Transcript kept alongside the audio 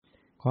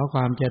ขอค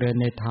วามเจริญ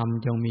ในธรรม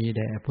จงมีแ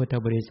ด่พุทธ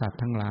บริษัท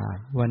ทั้งหลาย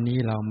วันนี้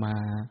เรามา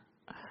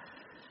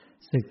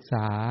ศึกษ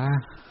า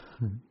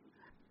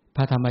พ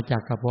ระธรรมจั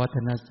กรวัฏ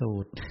นสู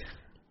ตร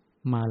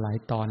มาหลาย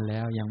ตอนแล้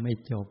วยังไม่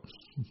จบ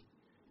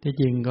ที่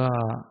จริงก็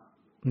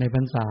ในพ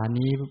รรษา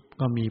นี้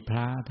ก็มีพร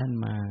ะท่าน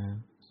มา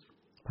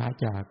พระ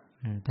จาก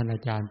ท่านอา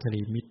จารย์จ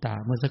ริมิตา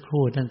เมื่อสักค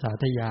รู่ท่านสา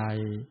ธยาย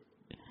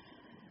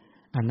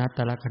อนัตต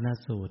ลักขณ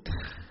สูตร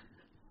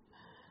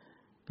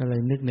ก็เล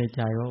ยนึกในใ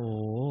จว่าโอ้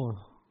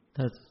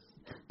ถ้า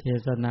เท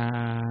ศนา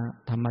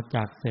ธรรม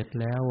จักรเสร็จ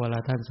แล้วเวลา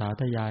ท่านสา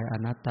ธยายอ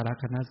นัตตลัก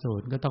ขณสู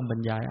ตรก็ต้องบรร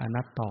ยายอ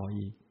นัตต่อ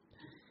อีก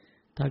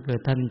ถ้าเกิด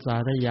ท่านสา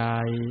ธยา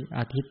ย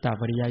อาทิตต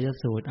ปริยาย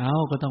สูตร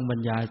ก็ต้องบรร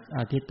ยาย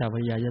อาทิตตป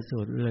ริยายสู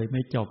ตรเลยไ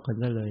ม่จบกัน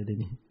ซะเลยที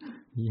นี้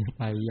ไ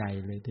ปใหญ่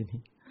เลยที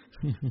นี้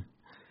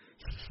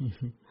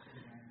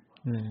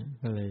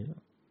ก็เล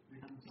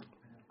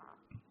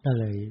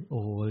ยโ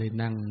อ้เลย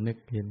นั่งนึก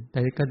เห็นแต่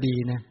ก็ดี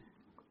นะ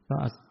เพราะ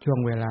ช่วง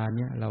เวลาเ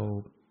นี้ยเรา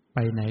ไป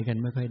ไหนกัน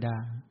ไม่ค่อยได้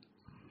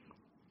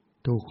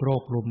ถูกโร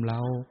ครุมเร้า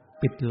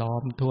ปิดล้อ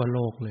มทั่วโล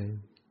กเลย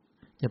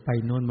จะไป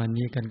โน่นมา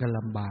นี้กันก็ล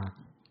ำบาก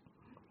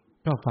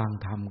ก็ฟัง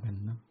ธรรมกัน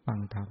นะฟัง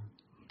ธรรม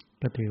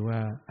ก็ถือว่า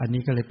อัน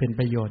นี้ก็เลยเป็น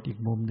ประโยชน์อีก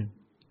มุมหนึ่ง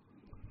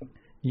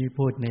นี่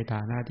พูดในฐ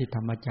านะที่ธ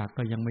รรมจักร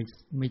ก็ยัง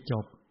ไม่จ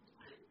บ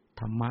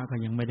ธรรมะก็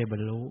ยังไม่ได้บร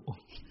รลุ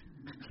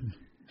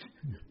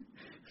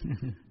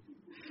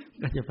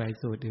ก็จะไป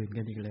สู่อื่น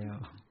กันอีกแล้ว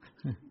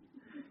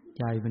ใ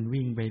จมัน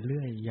วิ่งไปเ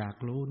รื่อยอยาก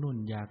รู้นู่น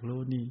อยาก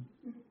รู้นี่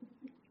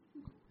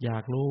อยา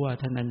กรู้ว่า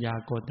ท่านอัญญา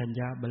โกณฑัญ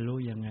ญะบรรลุ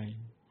ยังไง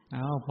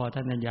พอท่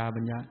านอัญญา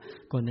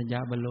โกณฑัญญะ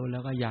บรรลุแล้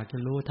วก็อยากจะ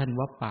รู้ท่าน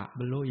วัปปะบ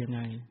รรลุยังไง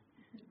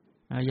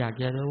อยาก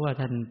จะรู้ว่า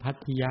ท่านพัท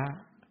ธิยะ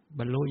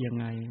บรรลุยัง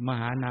ไงม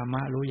หานาม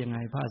ะรู้ยังไง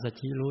พระอัสส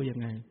ชิรู้ยัง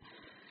ไง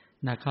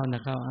นักเข้า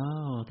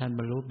ท่านบ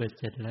รรลุเบ็ด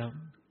เสร็จแล้ว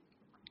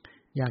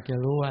อยากจะ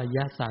รู้ว่าย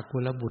ะสากุ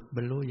ลบุตรบ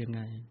รรลุยังไ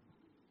ง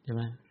ใช่ไห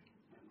ม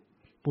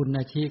ปุณณ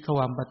ชีข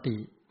วัมปติ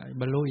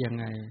บรรลุยัง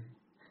ไง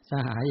ส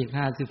หายอีก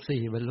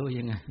54บรรลุ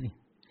ยังไง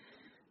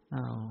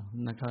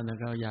นักเข้า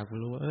อยาก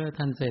รู้ว่า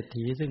ท่านเศรษ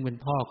ฐีซึ่งเป็น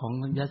พ่อของ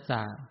ยะส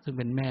าซึ่ง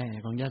เป็นแม่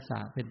ของยะสา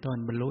เป็นต้น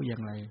บรรลุอย่า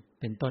งไร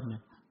เป็นต้นเนี่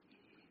ย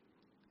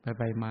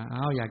ไปมา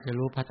อยากจะ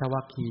รู้ภัทท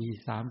วัคคีย์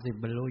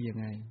30บรรลุยัง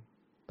ไง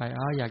ไป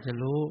อยากจะ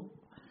รู้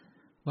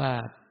ว่า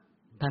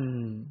ท่าน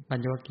ปัญ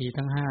จวัคคีย์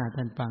ทั้ง5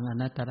ท่านฟังอ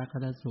นัตตลักข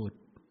ณสูตร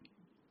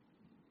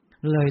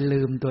เลย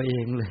ลืมตัวเอ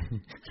งเลย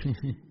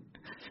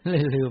เล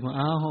ยลืม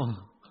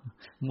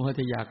มัวแ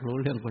ต่อยากรู้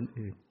เรื่องคน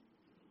อื่น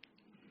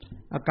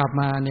เอากลับ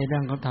มาในเรื่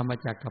องของธรรม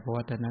จักร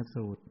วัฏน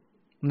สูตร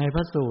ในพ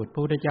ระสูตรพร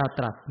ะพุทธเจ้า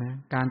ตรัสนะ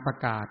การประ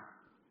กาศ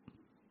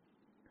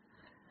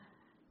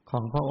ขอ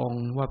งพระอง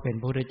ค์ว่าเป็นพ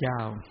ระพุทธเจ้า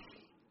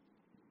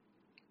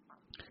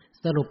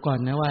สรุปก่อน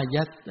นะว่า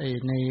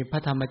ในพร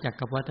ะธรรมจัก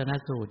รวัฏน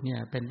สูตรเนี่ย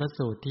เป็นพระ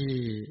สูตรที่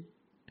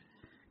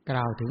ก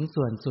ล่าวถึง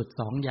ส่วนสุด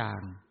2อย่า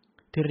ง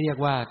ที่เรียก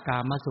ว่ากา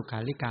มสุขา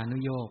ริการุ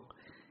โยค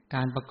ก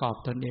ารประกอบ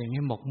ตนเองใ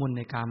ห้หมกมุ่นใ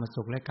นกาม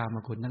สุขและกาม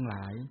คุณทั้งหล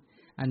าย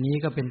อันนี้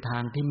ก็เป็นทา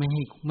งที่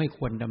ไม่ค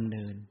วรดำเ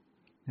นิน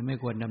ไม่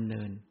ควรดำเ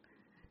นิน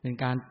เป็น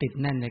การติด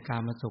แน่นในกา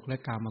มสุขและ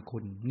กามคุ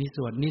ณนี่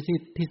ส่วนนี้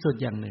ที่สุด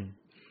อย่างหนึ่ง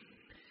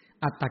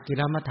อัตตกิ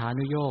ลมัฏฐา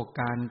นุโยค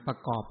การประ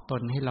กอบต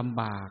นให้ล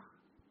ำบาก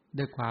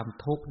ด้วยความ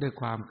ทุกข์ด้วย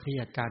ความเครี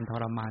ยดการท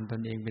รมานต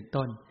นเองเป็น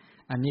ต้น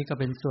อันนี้ก็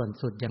เป็นส่วน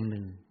สุดอย่างห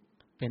นึ่ง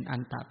เป็นอั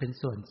นตะเป็น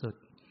ส่วนสุด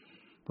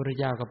พระพุทธ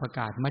เจ้าก็ประ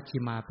กาศมัชฌิ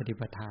มาปฏิ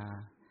ปทา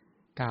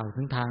กล่าว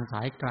ถึงทางส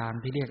ายกลาง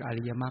ที่เรียกอ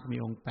ริยมรรคมี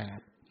องค์8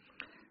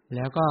แ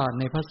ล้วก็ใ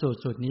นพระสูตร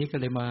สุดนี้ก็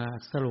เลยมา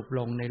สรุปล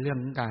งในเรื่อง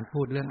การพู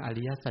ดเรื่องอ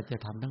ริยสัจ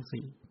ธรรมทั้ง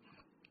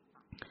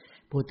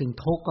4พูดถึง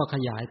ทุกข์ก็ข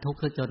ยายทุกข์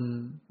จน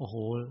โอ้โห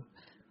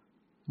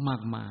มา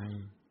กมาย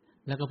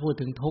แล้วก็พูด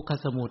ถึงทุกข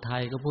สมุทั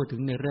ยก็พูดถึ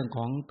งในเรื่องข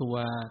องตัว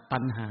ตั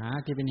ณหา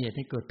ที่เป็นเหตุใ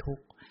ห้เกิดทุก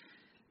ข์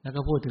แล้วก็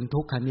พูดถึงทุ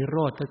กขานิโร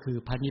ธก็คือ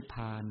พระนิพพ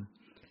าน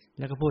แ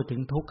ล้วก็พูดถึ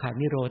งทุกขา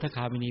นิโรธค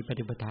ามินีป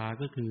ฏิปทา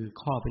ก็คือ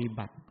ข้อปฏิ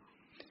บัติ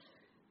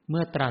เ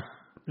มื่อตรัส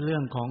เรื่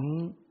องของ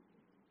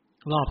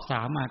รอบ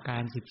3อากา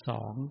ร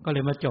12ก็เล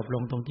ยมาจบล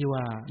งตรงที่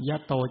ว่ายะ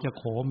โตจะ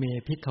โขเม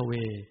ภิกขเว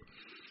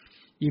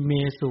อิเม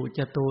สุจ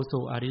ตูสุ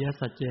อริย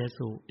สัจเจ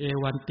สุเอ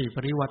วันติป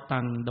ริวัตตั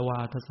งดวา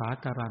ทสา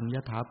การังย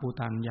ถาภู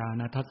ตังญา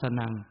ณทัสส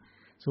นัง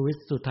สุวิ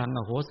สุทังอ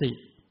โหสิ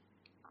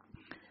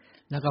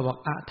แล้วก็บอก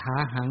อะถา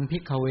หังภิ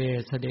กขเว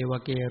สเดว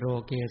เกโร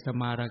เกส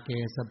มารเก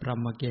สบร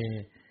มเก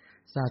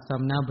สัสส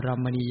มนะบร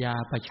มณียา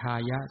ปชา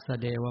ยะส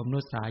เดวมนุ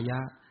สายะ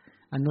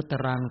อนุตต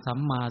รังสัม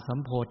มาสัม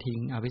โพธิง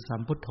อภิสั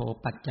มพุทโธ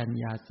ปัจจัญ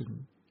ญาสิง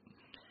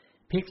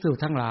ภิกษุ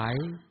ทั้งหลาย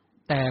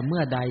แต่เมื่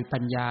อใดปั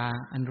ญญา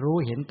อันรู้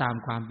เห็นตาม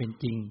ความเป็น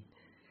จริง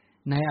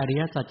ในอริ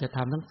ยสัจธร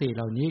รมทั้ง4เ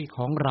หล่านี้ข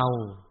องเรา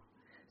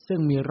ซึ่ง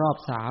มีรอบ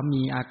3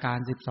มีอาการ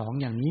12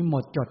อย่างนี้หม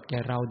ดจดแก่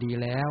เราดี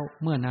แล้ว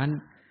เมื่อนั้น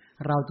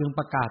เราจึงป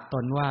ระกาศต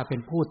นว่าเป็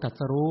นผู้ตรั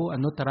สรู้อ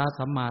นุตตร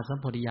สัมมาสัม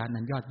โพธิญาณ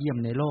อันยอดเยี่ยม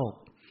ในโลก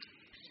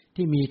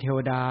ที่มีเทว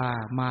ดา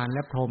มารแล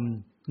ะพรหม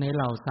ในเ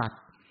หล่าสัต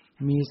ว์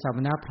มีสม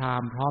ณพราห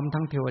มณ์พร้อม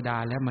ทั้งเทวดา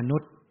และมนุ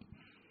ษย์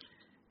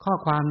ข้อ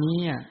ความนี้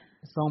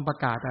ทรงประ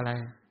กาศอะไร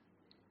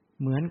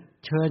เหมือน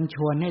เชิญช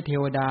วนให้เท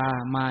วดา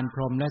มารพ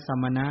รหมและส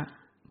มณะ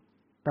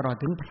ตลอด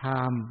ถึงพร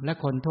าหมณ์และ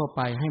คนทั่วไ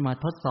ปให้มา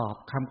ทดสอบ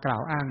คำกล่า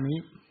วอ้างนี้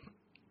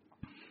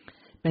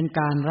เป็น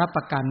การรับป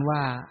ระกันว่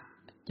า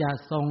จะ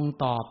ทรง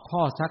ตอบข้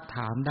อซักถ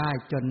ามได้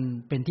จน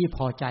เป็นที่พ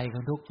อใจข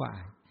องทุกฝ่า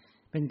ย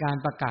เป็นการ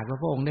ประกาศว่า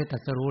พระองค์ได้ตรั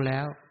สรู้แล้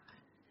ว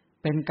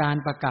เป็นการ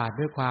ประกาศ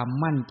ด้วยความ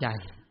มั่นใจ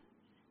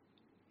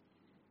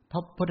พร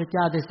ะพุทธเ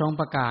จ้าได้ทรง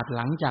ประกาศห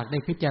ลังจากได้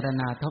พิจาร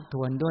ณาทบท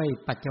วนด้วย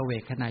ปัจเจเว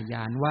คขณญ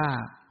าณว่า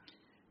พ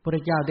ระพุทธ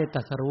เจ้าได้ต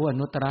รัสรู้อ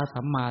นุตตร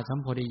สัมมาสัม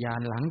โพธิญา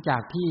ณหลังจา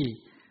กที่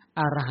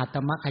อรหัตต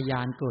มรรคญ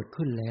าณเกิด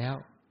ขึ้นแล้ว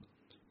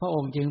พระอ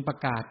งค์จึงประ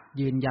กาศ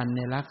ยืนยันใ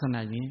นลักษณะ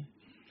นี้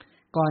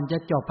ก่อนจะ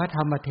จบพระธ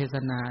รรมเทศ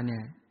นาเนี่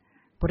ยพ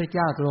ระพุทธเ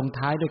จ้าลง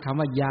ท้ายด้วยคำ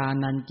ว่าญา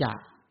ณัญจะ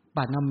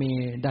ปัณเม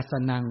ดัส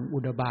นังอุ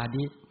ดบา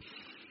ดิ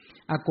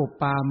อกุป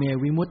ปาเม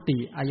วิมุตติ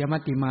อายม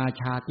ติมา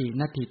ชาติ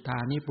นัตถิตา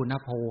นิปุณ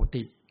โพ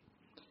ติ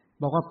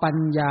บอกว่าปัญ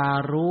ญา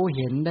รู้เ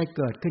ห็นได้เ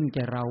กิดขึ้นแ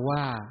ก่เราว่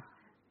า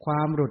คว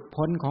ามหลุด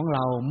พ้นของเร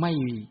าไม่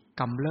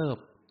กำเริบ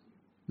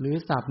หรือ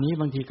ศัพท์นี้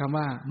บางทีคำ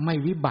ว่าไม่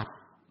วิบัติ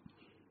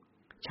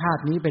ชา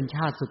ตินี้เป็นช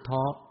าติ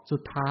สุ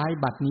ดท้าย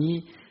บัดนี้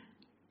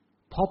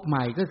พบให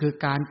ม่ก็คือ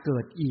การเกิ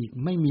ดอีก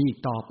ไม่มีอีก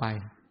ต่อไป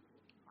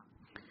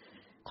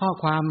ข้อ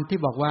ความที่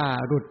บอกว่า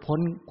หลุดพ้น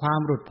ความ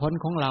หลุดพ้น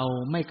ของเรา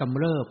ไม่กำ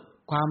เริบ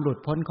ความหลุด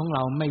พ้นของเร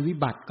าไม่วิ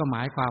บัติก็หม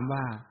ายความ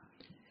ว่า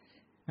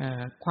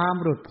ความ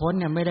หลุดพ้น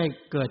เนี่ยไม่ได้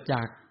เกิดจ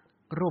าก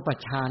รูป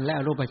ฌานและ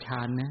อรูปฌ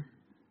านนะ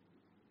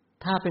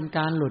ถ้าเป็นก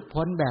ารหลุด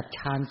พ้นแบบฌ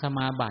านสม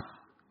าบัติ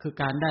คือ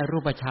การได้รู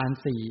ปฌาน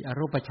4อ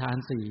รูปฌาน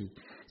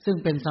4ซึ่ง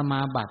เป็นสม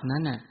าบัตินั้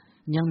นน่ะ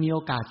ยังมีโอ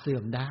กาสเสื่อ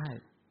มได้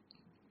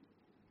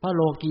เพราะโ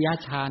ลกิย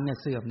ฌานเนี่ย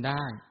เสื่อมไ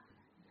ด้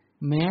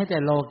แม้แต่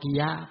โลกิ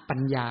ยปั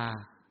ญญา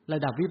ระ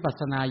ดับวิปัส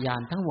สนาญา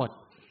ณทั้งหมด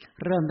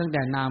เริ่มตั้งแ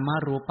ต่นามา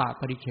รูปะ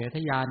ปริเฉท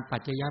ญาณปั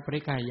จจยป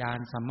ริกายญาณ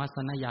สัมมัสส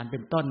นญาณเป็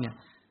นต้นเนี่ย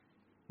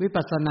วิ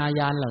ปัสสนา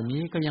ญาณเหล่า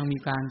นี้ก็ยังมี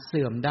การเ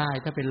สื่อมได้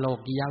ถ้าเป็นโล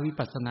กิยวิ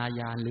ปัสสนา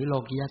ญาณหรือโล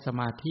กิยส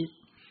มาธิ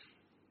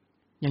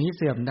อย่างนี้เ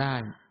สื่อมได้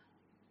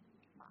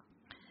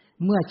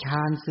เมื่อฌ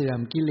านเสื่อม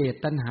กิเลส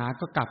ตัณหา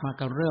ก็กลับมา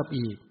กำเริบ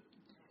อีก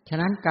ฉะ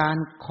นั้นการ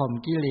ข่ม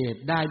กิเลส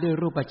ได้ด้วย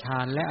รูปฌา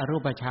นและอรู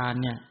ปฌาน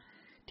เนี่ย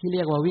ที่เ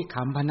รียกว่าวิ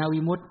คัมภน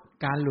วิมุตติ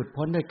การหลุด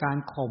พ้นโดยการ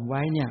ข่มไ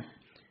ว้เนี่ย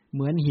เห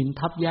มือนหิน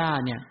ทับหญ้า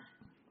เนี่ย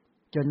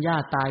จนหญ้า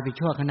ตายไป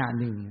ชั่วขณะ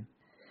หนึ่ง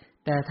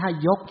แต่ถ้า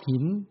ยกหิ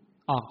น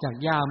ออกจาก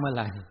หญ้าเมื่อไ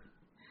หร่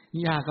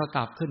หญ้าก็ก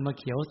ลับขึ้นมา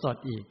เขียวสด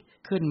อีก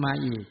ขึ้นมา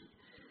อีก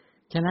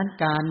ฉะนั้น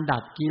การดั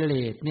บกิเล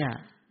สเนี่ย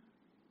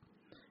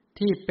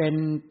ที่เป็น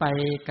ไป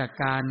กับ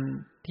การ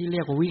ที่เรี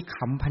ยกว่าวิ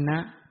คัมภนะ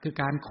คือ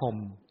การข่ม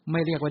ไม่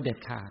เรียกว่าเด็ด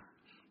ขาด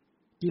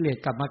กิเลส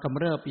กลับมากำ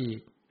เริบอีก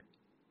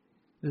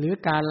หรือ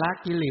การละ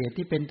กิเลส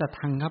ที่เป็นต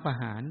ทังคประ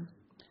หาร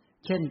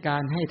เช่นกา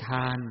รให้ท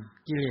าน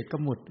กิเลสก็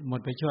หมด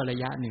ไปชั่วระ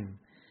ยะหนึ่ง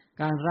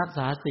การรักษ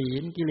าศี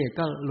ลกิเลส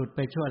ก็หลุดไป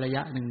ชั่วระย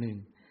ะหนึ่ง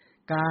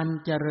การ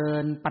เจริ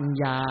ญปัญ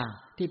ญา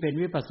ที่เป็น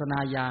วิปัสสนา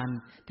ญาณ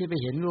ที่ไป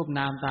เห็นรูปน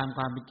ามตามค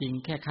วามเป็นจริง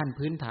แค่ขั้น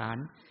พื้นฐาน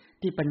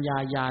ที่ปัญญา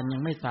ญาณยั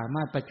งไม่สาม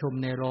ารถประชุม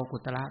ในโลกุ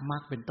ตระมรร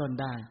คเป็นต้น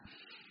ได้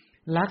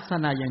ลักษ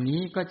ณะอย่าง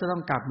นี้ก็จะต้อ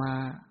งกลับมา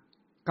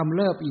กำเ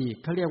ริบอีก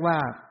เขาเรียกว่า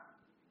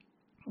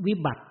วิ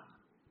บั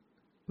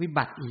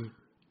ติอีก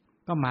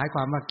ก็หมายคว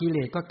ามว่ากิเล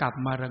สก็กลับ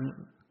มา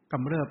ก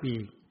ำเริบอี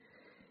ก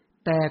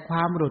แต่คว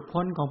ามหลุด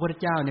พ้นของพระพุทธ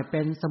เจ้าเนี่ยเ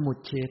ป็นสมุจ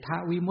เฉท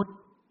วิมุตติ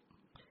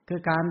คื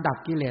อการดับ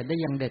กิเลสได้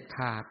อย่างเด็ดข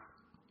าด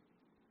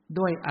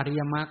ด้วยอริ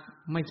ยมรรค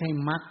ไม่ใช่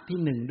มรรค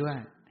ที่1ด้วย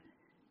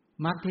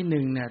มรรคที่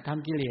1เนี่ยท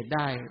ำกิเลสไ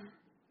ด้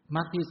ม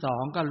รรคที่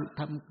2ก็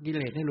ทำกิเ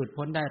ลสให้หลุด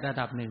พ้นได้ระ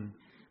ดับ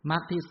1มร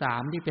รคที่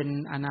3ที่เป็น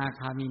อนา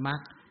คามีมรรค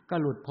ก็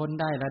หลุดพ้น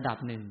ได้ระดับ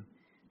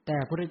1แต่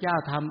พระพุทธเจ้า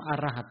ทำอ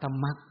รหัตต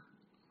มรรค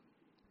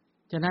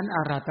ฉะนั้นอ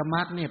รหัตตมร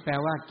รคเนี่ยแปล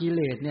ว่ากิเ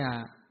ลสเนี่ย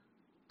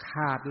ข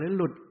าดหรือห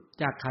ลุด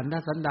จากขันธ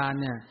สันดาน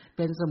เนี่ยเ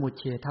ป็นสมุจ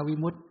เฉทวิ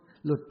มุตติ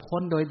หลุดพ้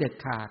นโดยเด็ด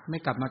ขาดไม่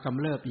กลับมากำ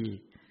เริบอีก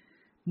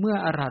เมื่อ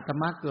อรหัตต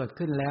มรรคเกิด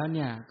ขึ้นแล้วเ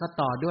นี่ยก็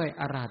ต่อด้วย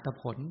อรหัต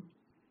ผล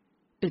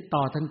ติดต่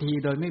อทันที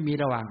โดยไม่มี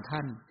ระหว่าง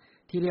ขั้น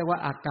ที่เรียกว่า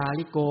อากา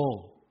ลิโก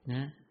น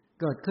ะ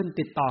เกิดขึ้น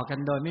ติดต่อกัน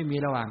โดยไม่มี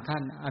ระหว่างขั้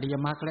นอริย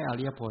มรรคและอ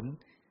ริยผล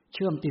เ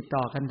ชื่อมติด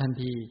ต่อกันทัน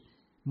ที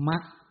มรร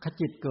ค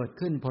จิตเกิด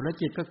ขึ้นผล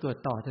จิตก็เกิด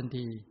ต่อทัน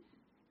ที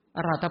อ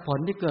รหัตผล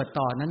ที่เกิด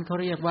ต่อนั้นเขา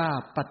เรียกว่า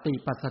ปฏิ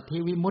ปัสสัทธิ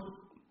วิมุตติ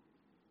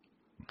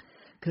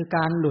คือก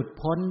ารหลุด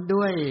พ้น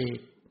ด้วย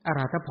อร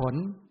หัตผล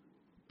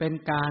เป็น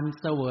การ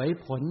เสวย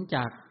ผลจ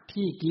าก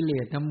ที่กิเล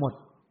สทั้งหมด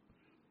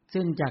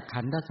สิ้นจาก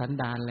ขันธสัน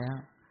ดานแล้ว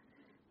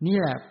นี่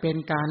แหละเป็น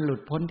การหลุ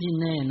ดพ้นที่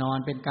แน่นอน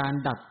เป็นการ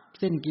ดับ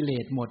สิ้นกิเล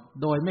สหมด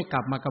โดยไม่ก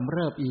ลับมากำเ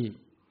ริบอีก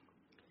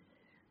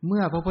เ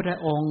มื่อพระพุทธ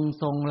องค์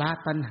ทรงละ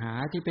ตัณหา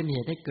ที่เป็นเห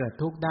ตุให้เกิด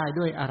ทุกข์ได้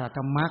ด้วยอรหัต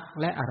มรรค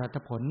และอรหัต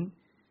ผล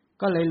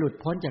ก็เลยหลุด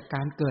พ้นจากก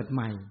ารเกิดใ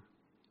หม่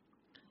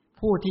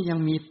ผู้ที่ยัง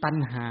มีตัณ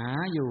หา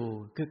อยู่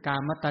คือกา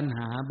มตัณห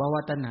าภว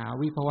ตัณหา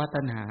วิภว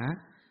ตัณหา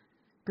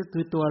ก็คื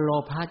อตัวโล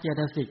ภะเจ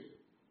ตสิก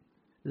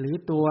หรือ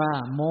ตัว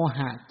โมห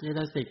ะเจต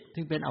สิก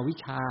ซึ่งเป็นอวิช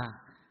ชา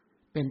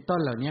เป็นต้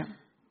นเหล่านี้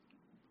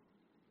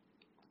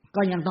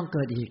ก็ยังต้องเ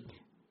กิดอีก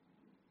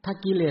ถ้า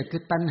กิเลสคื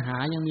อตัณหา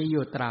ยังมีอ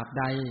ยู่ตราบใ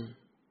ด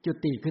จุ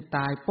ติคือต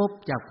ายปุ๊บ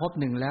จากภพ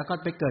หนึ่งแล้วก็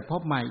ไปเกิดภ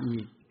พใหม่อี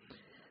ก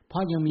เพรา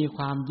ะยังมีค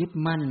วามยึด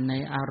มั่นใน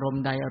อารม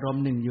ณ์ใดอารม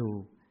ณ์หนึ่งอยู่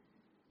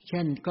เ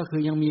ช่นก็คื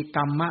อยังมีก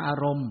รรมอา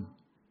รมณ์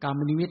กรร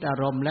มนิมิตอา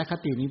รมณ์และค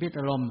ตินิมิต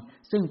อารมณ์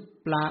ซึ่ง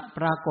ป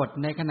รากฏ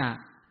ในขณะ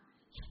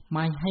ไ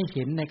ม่ให้เ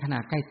ห็นในขณะ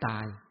ใกล้ตา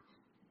ย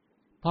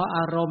พออ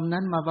ารมณ์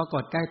นั้นมาปราก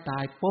ฏใกล้ตา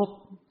ยปุ๊บ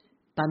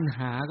ตัณห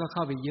าก็เข้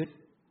าไปยึด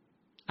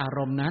อาร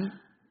มณ์นั้น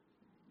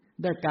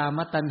ด้วยกาม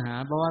ตัณหา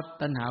ภว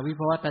ตัณหาวิ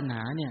ภวตัณห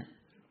าเนี่ย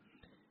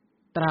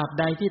ตราบ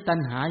ใดที่ตัณ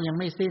หายัง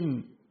ไม่สิ้น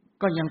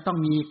ก็ยังต้อง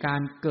มีกา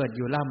รเกิดอ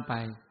ยู่ล่ำไป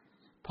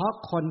เพราะ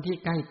คนที่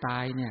ใกล้ตา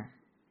ยเนี่ย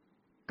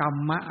กร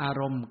รมอา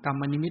รมณ์กรร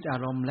มนิมิตอา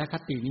รมณ์และค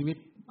ตินิมิต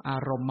อา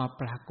รมณ์มา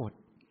ปรากฏ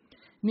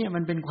เนี่ยมั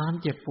นเป็นความ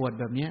เจ็บปวด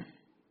แบบเนี้ย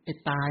ไอ้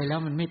ตายแล้ว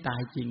มันไม่ตา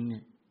ยจริงเนี่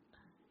ย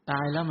ตา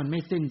ยแล้วมันไ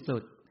ม่สิ้นสุ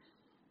ด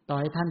ต่อ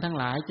ให้ท่านทั้ง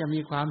หลายจะมี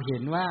ความเห็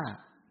นว่า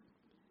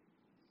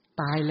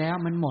ตายแล้ว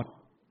มันหมด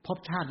ภพ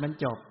ชาติมัน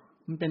จบ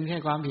มันเป็นแค่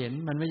ความเห็น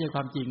มันไม่ใช่คว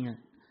ามจริงอ่ะ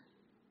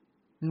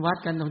มันวัด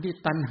กันตรงที่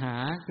ตัณหา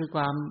คือค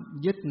วาม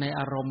ยึดใน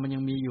อารมณ์มันยั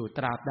งมีอยู่ต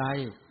ราบใด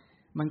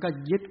มันก็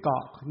ยึดเกา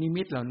ะนิ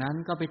มิตเหล่านั้น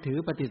ก็ไปถือ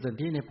ปฏิสน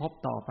ธิในภพ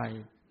ต่อไป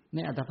ใน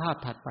อัตภาพ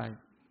ถัดไป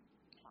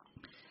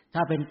ถ้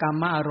าเป็นกรร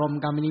มอารมณ์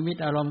กรรมนิมิต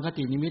อารมณ์ค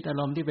ตินิมิตอา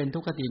รมณ์ที่เป็นทุ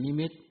กขตินิ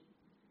มิต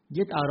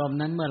ยึดอารมณ์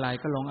นั้นเมื่อไหร่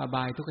ก็ลงอบ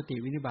ายทุกขติ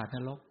วินิบาตน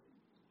รก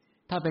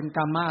ถ้าเป็นก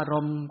รรมอาร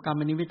มณ์กรร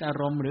มนิมิตอา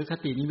รมณ์หรือค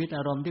ตินิมิตอ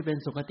ารมณ์ที่เป็น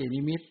สุขติ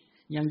นิมิต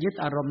ยังยึด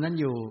อารมณ์นั้น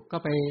อยู่ก็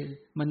ไป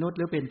มนุษย์ห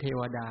รือเป็นเท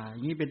วดาอ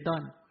ย่างนี้เป็นต้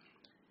น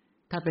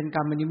ถ้าเป็นก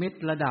รรมนิมิต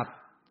ระดับ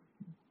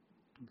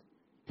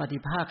ปฏิ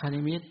ภาค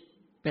นิมิต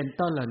เป็น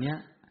ต้นเหล่านี้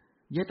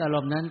ยึดอาร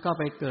มณ์นั้นก็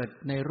ไปเกิด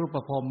ในรูป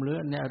ภพหรือ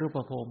ในอรูป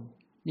ภพ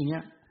อย่างเงี้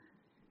ย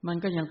มัน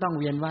ก็ยังต้อง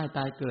เวียนว่ายต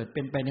ายเกิดเ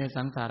ป็นไปใน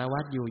สังสารวั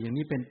ฏอยู่อย่าง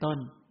นี้เป็นต้น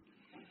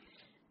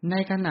ใน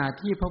ขณะ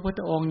ที่พระพุทธ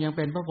องค์ยังเ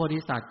ป็นพระโพ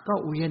ธิสัตว์ก็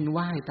เวียน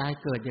ว่ายตาย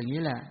เกิดอย่าง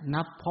นี้แหละ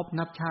นับภพ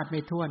นับชาติไ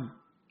ม่ถ้วน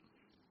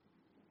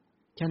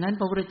ฉะนั้น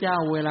พระพุทธเจ้า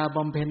เวลาบ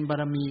ำเพ็ญบา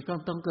รมีก็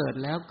ต้องเกิด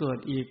แล้วเกิด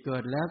อีกเกิ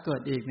ดแล้วเกิ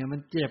ดอีกเนี่ยมั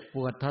นเจ็บป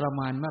วดทร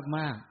มานม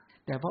าก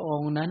ๆแต่พระอ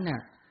งค์นั้นเนี่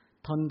ย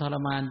ทนทร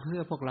มานเพื่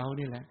อพวกเรา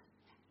นี่แหละ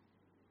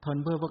ทน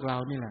เพื่อพวกเรา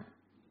นี่แหละ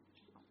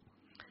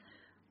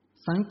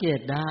สังเกต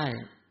ได้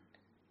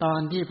ตอ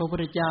นที่พระพุท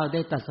ธเจ้าไ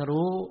ด้ตรัส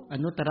รู้อ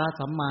นุตตร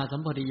สัมมาสั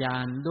มโพธิญา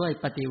ณด้วย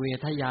ปฏิเว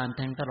ทญาณแ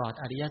ทงตลอด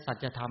อริยสั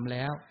จธรรมแ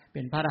ล้วเ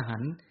ป็นพระอรหั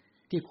นต์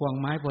ที่ควง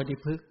ไม้โพธิ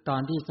พฤกษ์ตอ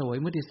นที่เสวย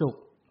มุติสุข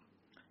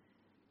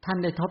ท่าน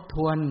ได้ทบท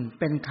วน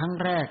เป็นครั้ง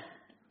แรก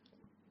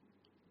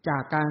จา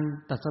กการ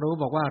ตรัสรู้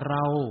บอกว่าเร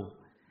า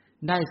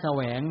ได้แส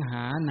วงห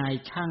านาย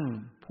ช่าง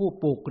ผู้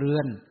ปลูกเรื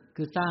อน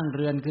คือสร้างเ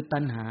รือนคือตั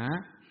ณห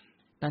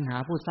า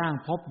ผู้สร้าง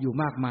ภพอยู่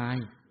มากมาย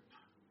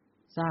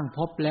สร้างภ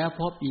พแล้ว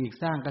ภพอีก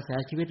สร้างกระแส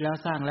ชีวิตแล้ว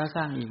สร้า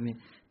งอีกนี่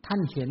ท่า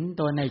นเห็น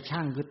ตัวในช่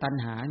างคือตัณ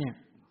หาเนี่ย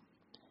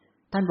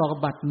ท่านบอกว่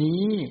าบัด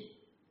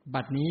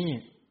นี้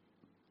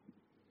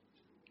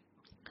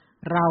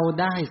เรา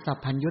ได้สัพ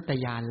พัญญุต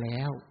ญาณแ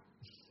ล้ว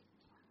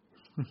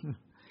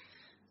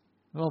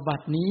ว่าบั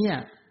ดนี้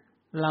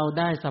เรา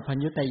ได้สัพพัญ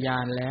ญุตญา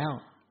ณแล้ว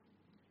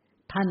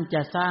ท่านจ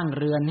ะสร้าง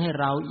เรือนให้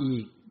เราอี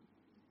ก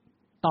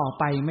ต่อ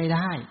ไปไม่ไ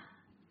ด้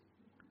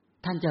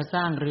ท่านจะส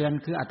ร้างเรือน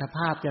คืออัตภ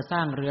าพจะสร้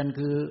างเรือน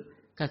คือ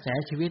กระแส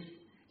ชีวิต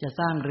จะ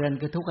สร้างเรือน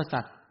คือทุกขสั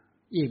ตว์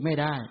อีกไม่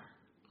ได้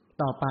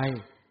ต่อไป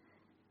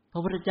พร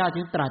ะพุทธเจ้า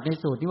จึงตรัสใน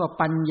สูตรที่ว่า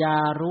ปัญญา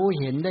รู้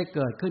เห็นได้เ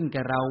กิดขึ้นแ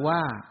ก่เราว่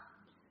า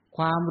ค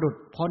วามหลุด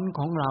พ้นข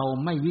องเรา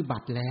ไม่วิบั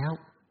ติแล้ว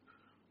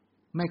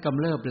ไม่กำ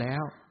เริบแล้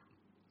ว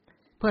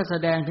เพื่อแส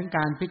ดงถึงก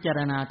ารพิจาร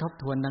ณาทบ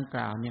ทวนดังก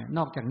ล่าวเนี่ยน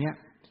อกจากเนี้ย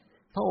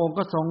พระองค์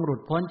ก็ทรงหลุ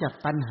ดพ้นจาก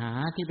ตัณหา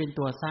ที่เป็น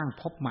ตัวสร้าง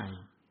ภพใหม่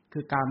คื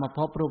อกามภ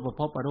พรูป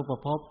ภพอรูป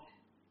ภพ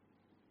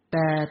แ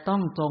ต่ต้อ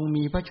งทรง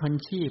มีพระชน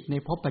ชีพใน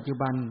ภพปัจจุ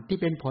บันที่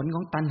เป็นผลข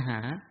องตัณหา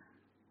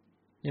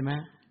เห็นไหม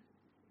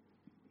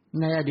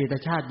ในอดีต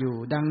ชาติอยู่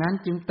ดังนั้น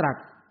จึงตรัส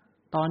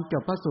ตอนจ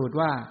บพระสูตร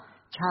ว่า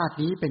ชาติ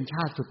นี้เป็นช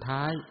าติสุด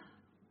ท้าย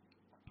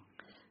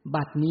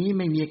บัดนี้ไ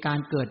ม่มีการ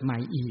เกิดใหม่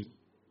อีก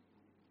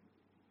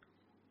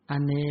อ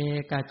เน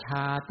กช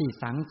าติ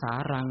สังสา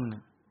รัง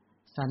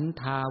สัน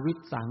ทาวิ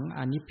สังอ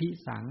นิพิ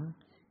สัง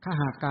ข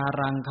หากา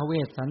รังขเว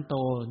สสันโต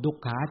ดุ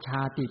ขาช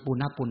าติปุ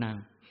ณปุนัง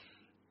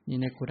นี่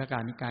ในคุตกา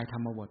นิกายธร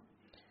รมบท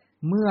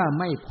เมื่อ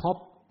ไม่พบ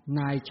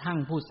นายช่าง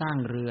ผู้สร้าง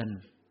เรือน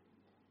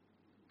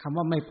คำ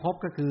ว่าไม่พบ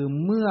ก็คือ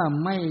เมื่อ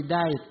ไม่ไ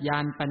ด้ญา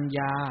ณปัญญ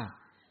า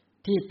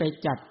ที่ไป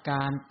จัดก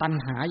ารตัณ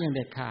หาอย่างเ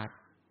ด็ดขาด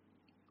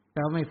แปล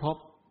ว่าไม่พบ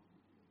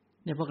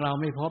เนี่ยพวกเรา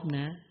ไม่พบน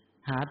ะ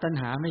หาตัณ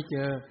หาไม่เจ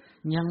อ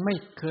ยังไม่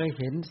เคย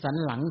เห็นสัน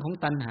หลังของ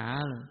ตัณหา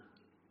เลย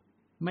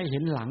ไม่เห็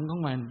นหลังขอ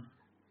งมัน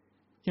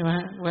ใช่ไหม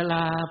เวล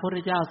าพระพุทธ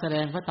เจ้าแสด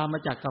งพระธรรม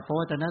จักรกับป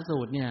วัตตนสู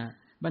ตรเนี่ย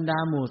บรรดา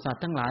หมู่สัต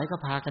ว์ทั้งหลายก็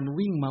พากัน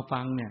วิ่งมา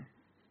ฟังเนี่ย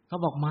เขา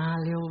บอกมา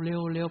เ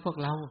ร็วพวก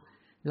เร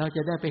าจ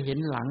ะได้ไปเห็น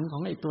หลังขอ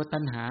งไอ้ตัวตั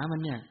ณหามั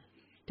นเนี่ย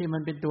ที่มั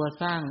นเป็นตัว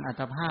สร้างอั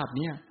ตภาพ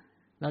เนี่ย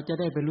เราจะ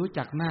ได้ไปรู้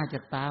จักหน้าจั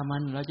กตามั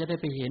นเราจะได้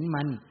ไปเห็น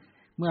มัน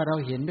เมื่อเรา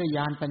เห็นด้วยญ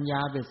าณปัญญา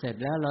เบ็ดเสร็จ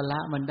แล้วเราละ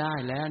มันได้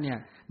แล้วเนี่ย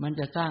มัน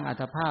จะสร้างอั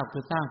ตภาพคื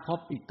อสร้างภพ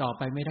อีกต่อไ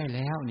ปไม่ได้แ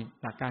ล้วนี่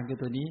หลักการคือ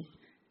ตัวนี้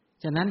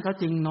ฉะนั้นเขา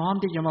จึงน้อม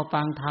ที่จะมา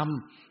ฟังธรรม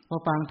พอ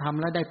ฟังธรรม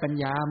แล้วได้ปัญ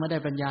ญาเมื่อได้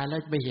ปัญญาแล้ว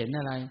ไปเห็น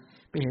อะไร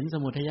ไปเห็นส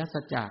มุทัย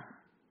สัจจะ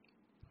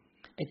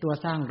ไอ้ตัว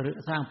สร้า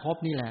งภพ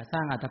นี่แหละสร้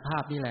างอัตภา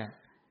พนี่แหละ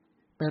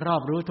ไปรอ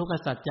บรู้ทุกข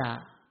สัจจะ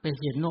ไป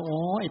เห็นว่าโ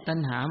อ้ไอ้ตัณ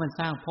หามัน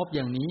สร้างภพอ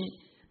ย่างนี้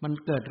มัน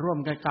เกิดร่วม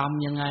กับกรรม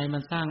ยังไงมั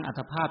นสร้างอัต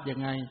ภาพยั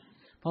งไง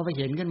พอไป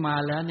เห็นขึ้นมา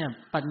แล้วเนี่ย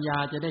ปัญญา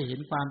จะได้เห็น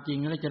ความจริง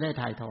แล้วจะได้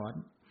ถ่ายถอน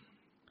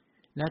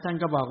แล้วท่าน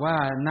ก็บอกว่า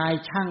นาย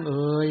ช่างเ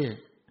อ๋ย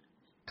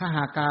ขห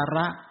าการ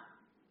ะ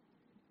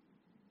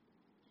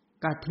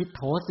กทิโ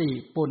ถสิ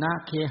ปุณะ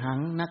เคหัง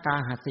นกา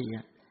หสิ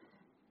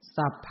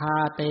สัพพา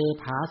เต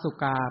ภาสุ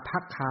กาภั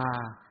คคา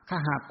ข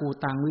หากู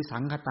ตังวิสั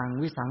งขตัง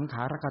วิสังข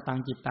ารกตัง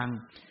จิตตัง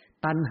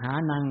ตัณหา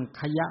นัง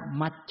ขย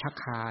มัชฌ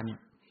คาเนี่ย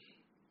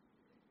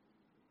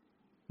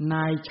น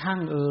ายช่าง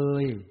เอ๋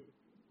ย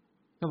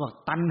ก็บอก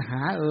ตัณหา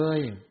เอ๋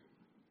ย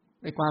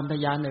ไอ้ความทะ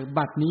ยานเนี่ย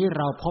บัดนี้เ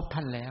ราพบท่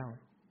านแล้ว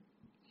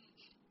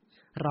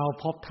เรา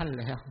พบท่าน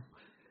แล้ว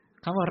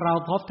คำว่าเรา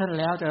พบท่าน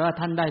แล้วแต่ว่า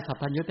ท่านได้สัพ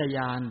พัญญุตญ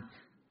าณ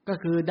ก็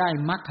คือได้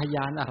มรรคญ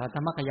าณอรหัต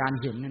มรรคญาณ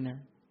เห็นนั่นนะ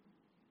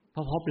พ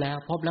อพบแล้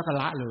วก็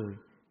ละเลย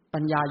ปั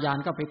ญญาญาณ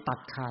ก็ไปตัด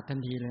ขาดทัน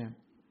ทีเลย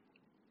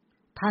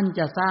ท่านจ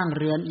ะสร้าง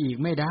เรือนอีก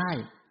ไม่ได้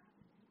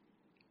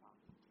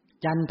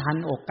จันทัน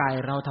อกไก่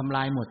เราทำล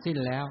ายหมดสิ้น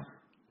แล้ว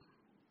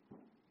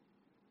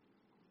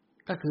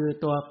ก็คือ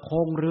ตัวโคร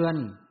งเรือน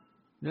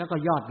แล้วก็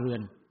ยอดเรือ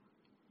น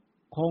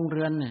โครงเ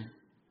รือนเนี่ย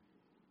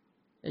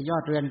ยอ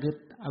ดเรือนคือ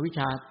อวิชช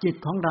าจิต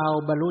ของเรา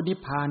บรรลุนิพ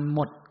พานห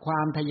มดควา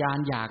มทยาน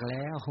อยากแ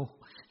ล้ว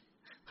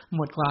ห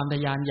มดความท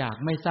ยานอยาก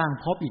ไม่สร้าง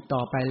ภพอีกต่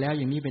อไปแล้ว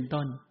อย่างนี้เป็น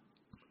ต้น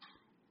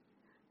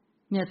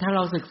เนี่ยถ้าเร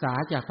าศึกษา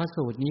จากพระ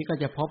สูตรนี้ก็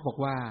จะพบบอก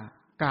ว่า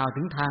กล่าว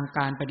ถึงทางก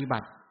ารปฏิบั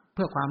ติเ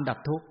พื่อความดับ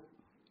ทุกข์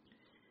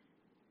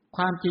ค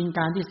วามจริงก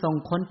ารที่ทรง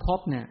ค้นพบ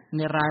เนี่ยใ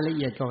นรายละเ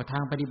อียดเกี่ยวกับทา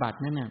งปฏิบัติ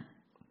นั้นเนี่ย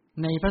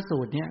ในพระสู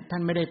ตรเนี่ยท่า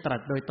นไม่ได้ตรั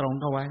สโดยตรง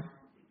เข้าไว้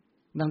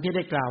ดังที่ไ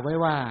ด้กล่าวไว้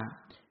ว่า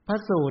พระ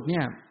สูตรเ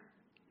นี่ย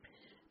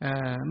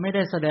ไม่ไ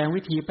ด้แสดง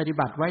วิธีปฏิ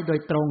บัติไว้โดย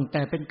ตรงแ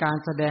ต่เป็นการ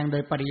แสดงโด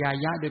ยปริยา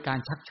ยะโดยการ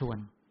ชักชวน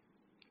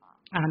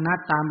อานัต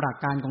ตามหลัก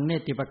การของเน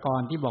ติปก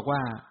รณ์ที่บอกว่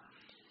าพ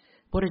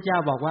ระพุทธเจ้า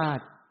บอกว่า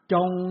จ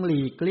งห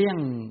ลีกเลี่ยง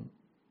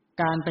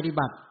การปฏิ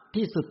บัติ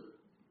ที่สุด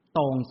โ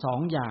ต่งสอง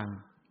อย่าง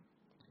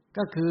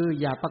ก็คือ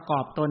อย่าประกอ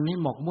บตนให้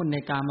หมกมุ่นใน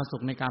กามสุ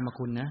ขในกาม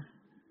คุณนะ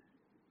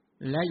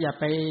และอย่า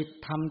ไป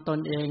ทำตน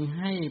เอง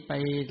ให้ไป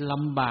ล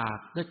ำบาก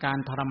ด้วยการ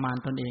ทรมาน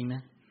ตนเองน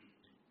ะ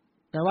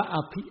แต่ว่า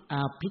อ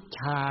ภิชฌ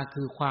า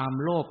คือความ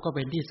โลภก็เ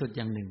ป็นที่สุดอ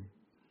ย่างหนึ่ง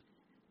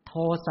โท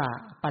สะ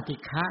ปฏิ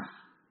ฆะ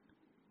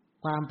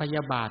ความพย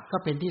าบาทก็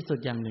เป็นที่สุด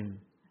อย่างหนึ่ง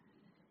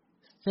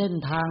เส้น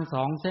ทางส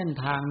องเส้น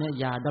ทางเนี่ย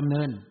อย่าดำเ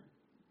นิน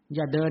อ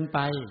ย่าเดินไป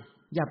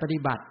อย่าปฏิ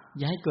บัติอ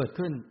ย่าให้เกิด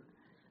ขึ้น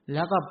แ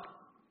ล้วก็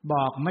บ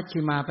อกมัชฌิ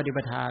มาปฏิป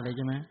ทาเลยใ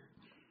ช่ไหม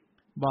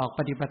บอกป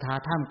ฏิปทา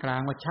ท่ามกลา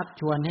งว่าชัก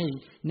ชวนให้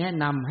แนะ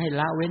นำให้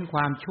ละเว้นคว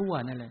ามชั่ว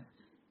นั่นแหละ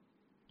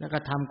แล้วก็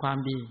ทำความ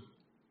ดี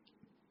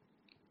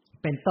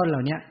เป็นต้นเหล่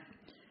านี้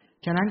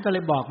ฉะนั้นก็เล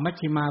ยบอกมัช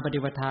ฌิมาปฏิ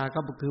ปทาก็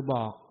คือบ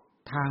อก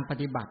ทางป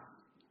ฏิบัติ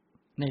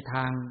ในท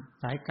าง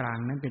สายกลาง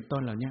นั้นเป็นต้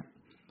นเหล่านี้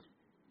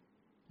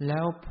แล้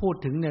วพูด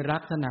ถึงในลั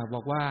กษณะบ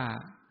อกว่า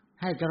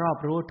ให้รอบ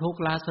รู้ทุกข์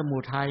ละสมุ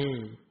ทัย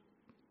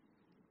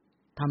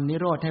ทำนิ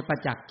โรธให้ปร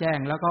ะจักษ์แจ้ง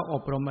แล้วก็อ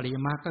บรมอริย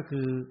มรรคก็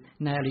คือ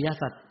ในอริย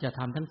สัจจะท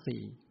ำทั้ง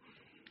สี่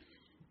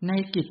ใน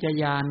กิจ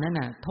ญาณนั้น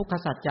น่ะทุกข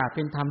สัจจะเ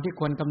ป็นธรรมที่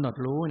ควรกำหนด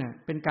รู้เนี่ย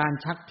เป็นการ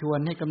ชักชวน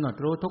ให้กำหนด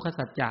รู้ทุกข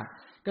สัจจะ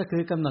ก็คื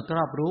อกำหนดร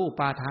อบรู้อุ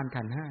ปาทาน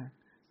ขันธ์ห้า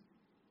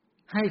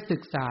ให้ศึ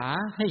กษา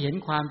ให้เห็น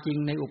ความจริง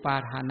ในอุปา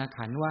ทาน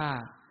ขันธ์ว่า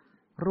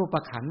รูป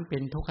ขันธ์เป็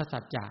นทุกขสั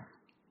จจะ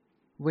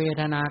เว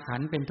ทนาขั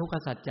นธ์เป็นทุกข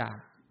สัจจะ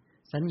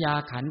สัญญา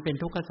ขันธ์เป็น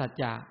ทุกขสัจ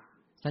จะ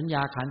สัญญ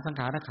าขันธ์สัง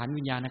ขารขันธ์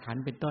วิญญาณขัน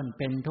ธ์เป็นต้น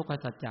เป็นทุกข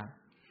สัจจะ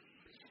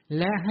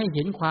และให้เ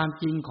ห็นความ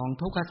จริงของ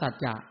ทุกขสัจ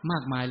จะมา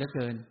กมายเหลือเ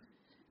กิน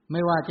ไ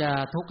ม่ว่าจะ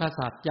ทุกข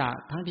สัจจะ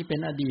ทั้งที่เป็น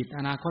อดีตอ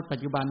นาคตปัจ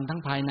จุบันทั้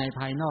งภายใน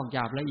ภายนอกหย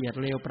าบละเอียด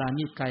เร็วปรา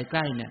ณีตไกลใก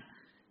ล้เนี่ย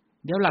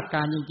เดี๋ยวหลักก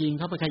ารจริงๆเ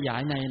ขาไปขยา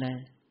ยใน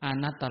อ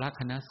นัตตลัก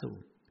ขณสู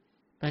ตร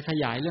ไปข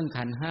ยายเรื่อง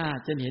ขันธ์ห้า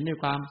จะเห็นใน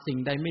ความสิ่ง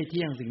ใดไม่เ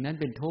ที่ยงสิ่งนั้น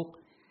เป็นทุกข์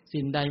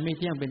สิ่งใดไม่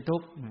เที่ยงเป็นทุ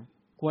กข์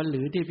ควรห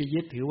รือที่ไป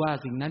ยึดถือว่า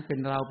สิ่งนั้นเป็น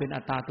เราเป็น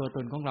อัตตาตัวต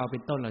นของเราเป็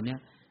นต้นเหล่านี้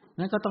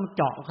นั้นก็ต้องเ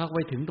จาะเข้าไป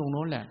ถึงตรงโ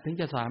น้นแหละถึง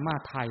จะสามาร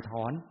ถถ่ายถ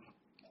อน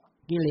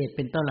กิเลสเ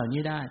ป็นต้นเหล่า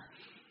นี้ได้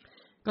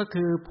ก็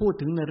คือพูด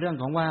ถึงในเรื่อง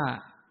ของว่า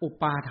อุ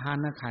ปาทา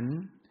นขันธ์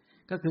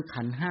ก็คือ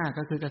ขันธ์ห้า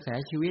ก็คือกระแส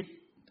ชีวิต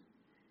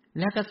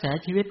และกระแส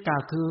ชีวิตกล่า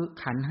วคือ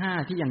ขันธ์ห้า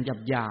ที่อย่าง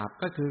หยาบ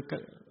ๆก็คือ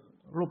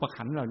รูป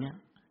ขันธ์เหล่านี้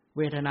เ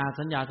วทนา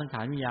สัญญาสังข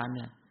ารวิญญาณเ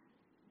นี่ย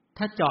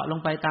ถ้าเจาะลง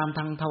ไปตามท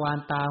างทวาร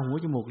ตาหู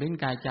จมูกลิ้น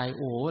กายใจโ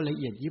อ้ละ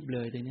เอียดยิบเล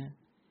ยทีเนี้ย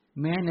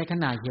แม้ในข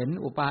ณะเห็น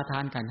อุปาทา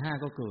นขันธ์ห้า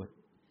ก็เกิด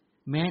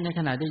แม้ในข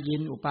ณะได้ยิ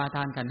นอุปาท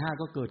านขันธ์ห้า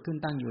ก็เกิดขึ้น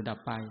ตั้งอยู่ดับ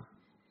ไป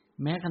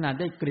แม้ขณะ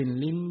ได้กลิ่น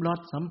ลิ้มรส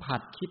สัมผั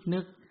สคิดนึ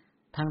ก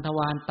ทางทว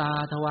ารตา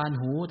ทวาร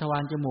หูทวา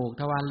รจมูก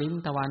ทวารลิ้น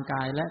ทวารก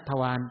ายและท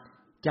วาร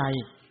ใจ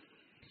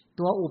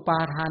ตัวอุปา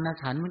ทาน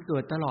ขันธ์มันเกิ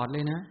ดตลอดเล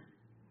ยนะ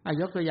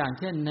ยกตัวอย่าง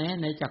เช่น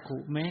ในจักขุ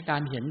แม้กา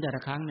รเห็นแต่ล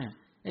ะครั้งเนี่ย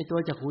ไอ้ตัว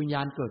จักขุวิญญ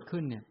าณเกิด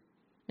ขึ้นเนี่ย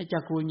ไอ้จั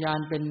กขุวิญญาณ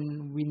เป็น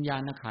วิญญา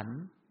ณขันธ์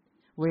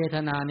เวท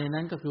นาใน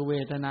นั้นก็คือเว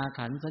ทนา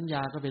ขันธ์สัญญ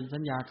าก็เป็นสั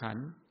ญญาขัน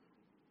ธ์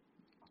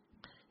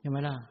เห็นไหม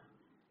ล่ะ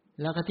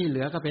แล้วก็ที่เห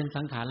ลือก็เป็น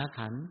สังขาร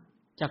ขันธ์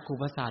จักขุ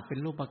ประสาทเป็น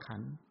รูปขั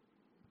นธ์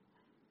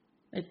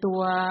ไอ้ตั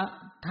ว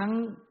ทั้ง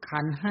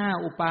ขันธ์ห้า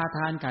อุปาท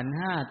านขันธ์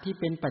ห้าที่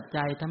เป็นปัจ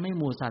จัยทำให้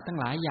หมู่สัตว์ทั้ง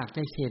หลายอยากจ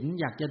ะเห็น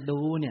อยากจะดู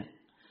เนี่ย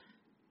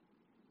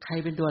ใคร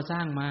เป็นตัวสร้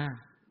างมา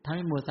ทำใ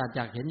ห้หมู่สัตว์อ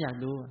ยากเห็นอยาก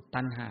ดู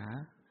ตัณหา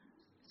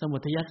สมุ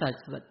ทัยสัจ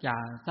จะ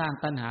สร้าง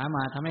ตัณหาม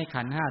าทำให้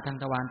ขันธ์ห้าทาง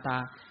ทวารตา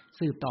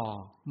สืบต่อ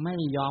ไม่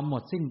ยอมหม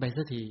ดสิ้นไป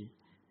สักที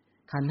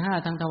ขันธ์ห้า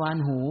ทางทวาร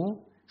หู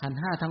ขันธ์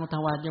ห้าทางท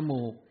วารจ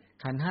มูก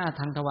ขันธ์ห้า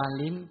ทางทวาร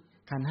ลิ้น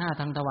ขันธ์ห้า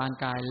ทางทวาร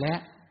กายและ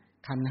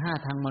ขันธ์ห้า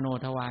ทางมโน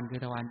ทวารคื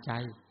อทวารใจ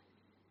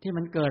ที่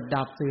มันเกิด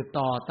ดับสืบ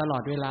ต่อตลอ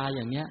ดเวลาอ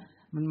ย่างเนี้ย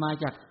มันมา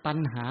จากตัณ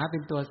หาเป็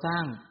นตัวสร้า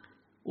ง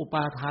อุป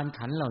าทาน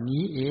ขันธ์เหล่า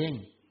นี้เอง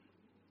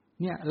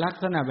เนี่ยลัก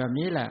ษณะแบบ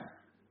นี้แหละ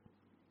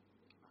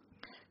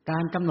กา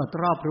รกำหนด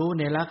รอบรู้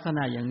ในลักษณ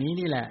ะอย่างนี้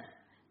นี่แหละ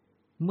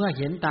เมื่อ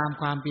เห็นตาม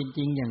ความเป็นจ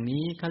ริงอย่าง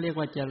นี้เขาเรียก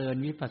ว่าเจริญ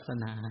วิปัสส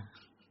นา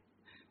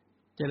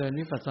เจริญ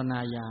วิปัสสนา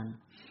ญาณ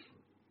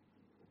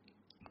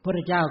พระพุทธ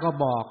เจ้าก็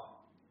บอก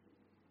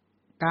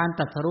การต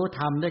รัสรู้ธ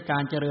รรมด้วยกา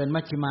รเจริญ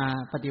มัชฌิมา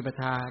ปฏิป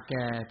ทาแ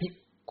ก่ภิก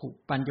ขุ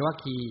ปัญจวัค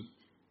คีย์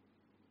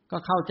ก็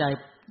เข้าใจ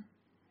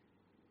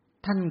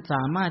ท่านส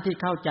ามารถที่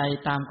เข้าใจ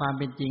ตามความ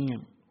เป็นจริง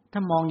ถ้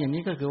ามองอย่าง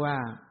นี้ก็คือว่า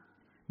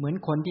เหมือน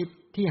คน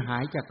ที่หา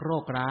ยจากโร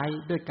คร้าย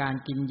ด้วยการ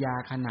กินยา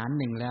ขนาด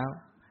หนึ่งแล้ว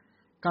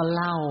ก็เ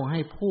ล่าให้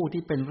ผู้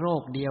ที่เป็นโร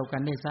คเดียวกั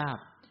นได้ทราบ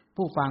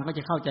ผู้ฟังก็จ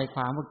ะเข้าใจค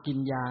วามว่ากิน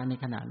ยาใน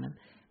ขณะนั้น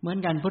เหมือน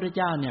กันพระพุทธเ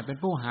จ้าเนี่ยเป็น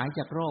ผู้หายจ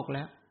ากโรคแ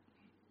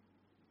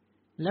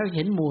ล้วเ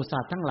ห็นหมู่สั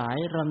ตว์ทั้งหลาย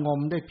ระงม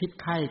ด้วยพิษ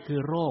ไข้คือ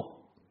โรค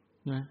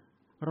นะ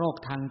โรค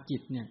ทางจิ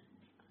ตเนี่ย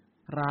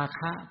รา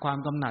คะความ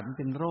กำหนัด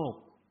เป็นโรค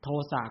โท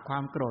สะควา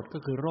มโกรธก็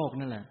คือโรค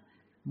นั่นแหละ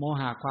โม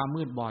หะความ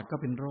มืดบอดก็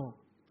เป็นโรค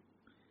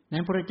นั้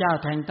นพระพุทธเจ้า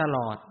แทงตล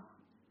อด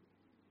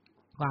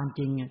ความ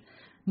จริง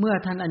เมื่อ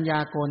ท่านอัญญา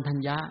โกณทัญ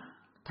ญะ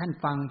ท่าน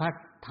ฟังพระ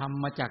ธรรม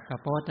มาจากกัป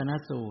ปวัตตน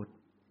สูตร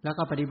แล้ว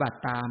ก็ปฏิบัติ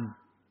ตาม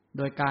โ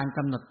ดยการก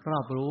ำหนดรอ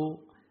บรู้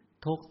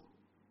ทุกข์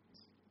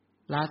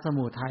ละส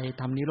มุทัย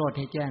ทำนิโรธใ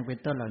ห้แจ้งเป็น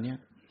ต้นเหล่านี้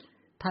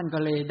ท่านก็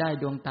เลยได้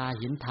ดวงตา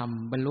เห็นธรรม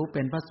บรรลุเ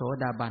ป็นพระโส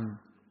ดาบัน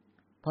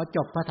พอจ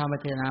บพระธรรม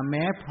เทศนาแ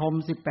ม้พรหม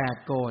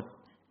18โกฏ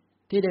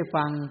ที่ได้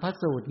ฟังพระ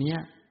สูตรนี้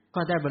ก็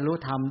ได้บรรลุ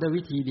ธรรมด้วย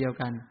วิธีเดียว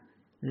กัน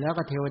แล้ว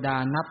ก็เทวดา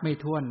นับไม่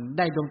ถ้วนไ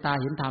ด้ดวงตา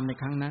เห็นธรรมใน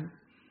ครั้งนั้น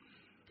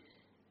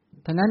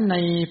ฉะนั้นใน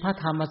พระ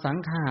ธรรมสัง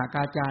ฆาก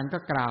าจารย์ก็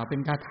กล่าวเป็น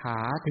คาถา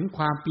ถึงค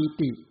วามปี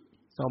ติ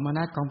โสม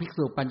นัสของภิก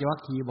ษุปัญจวัค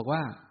คีย์บอกว่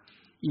า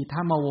อิ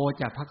ทัมมโว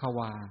จะภคว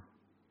า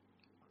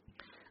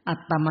อัต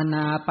ตมน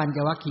าปัญจ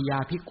วัคคียา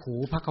ภิกขุ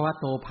ภคว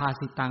โตภา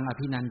สิตังอ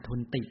ภินันทุ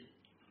นติ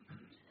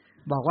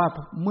บอกว่า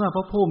เมื่อพ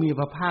ระผู้มีพ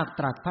ระภาค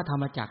ตรัสพระธร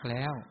รมจักรแ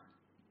ล้ว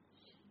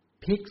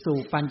ภิกษุ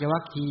ปัญจวั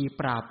คคีย์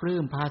ปราบปลื้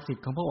มภาสิท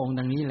ธิ์ของพระองค์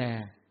ดังนี้แล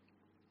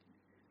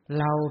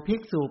เราภิ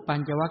กษุปัญ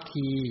จวัค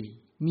คีย์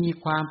มี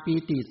ความปี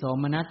ติโส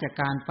มนัสจาก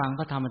การฟังพ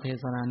ระธรรมเท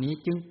ศนานี้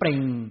จึงเปล่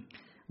ง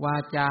วา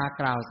จา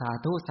กล่าวสา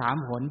ธุ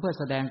3 หนเพื่อ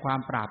แสดงความ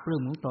ปราบปลื้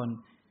มของตน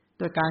โ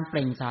ดยการเป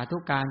ล่งสาธุ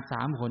การ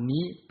3 หน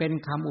นี้เป็น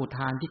คำอุท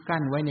านที่ก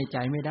ลั้นไว้ในใจ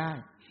ไม่ได้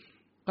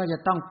ก็จะ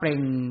ต้องเปล่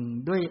ง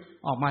ด้วย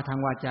ออกมาทาง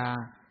วาจา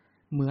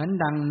เหมือน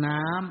ดัง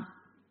น้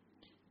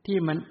ำที่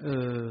มัน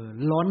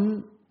ล้น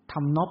ท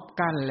ำนบ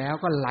กั้นแล้ว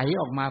ก็ไหล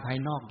ออกมาภาย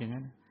นอกอย่าง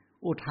นั้น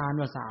อุทาน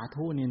ว่าสา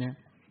ธุนี่นะ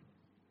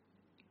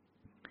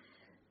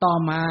ต่อ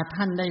มา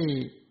ท่านได้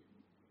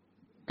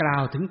กล่า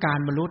วถึงการ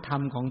บรรลุธรร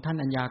มของท่าน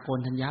อัญญาโกณ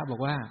ทัญญะบอ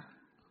กว่า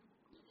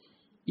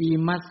อิ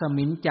มัสส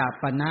มิงจะ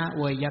ปนะเ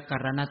วยก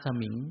รณส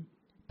มิง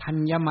พัญ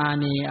ญมา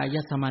เนอาย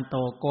สมันโต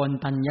โกณ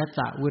ทัญญะจ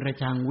ะวิร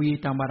ชังวี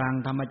ตังบรัง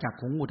ธรรมจัก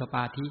ขุงอุทป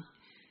าธิ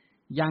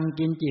ยัง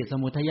กินจิส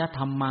มุทัยธ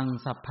รรมัง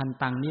สัพพัน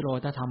ตังนิโร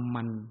ธธรรม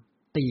มัน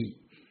ติ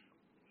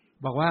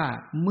บอกว่า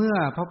เมื่อ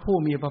พระผู้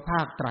มีพระภ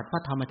าคตรัสพร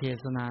ะธรรมเท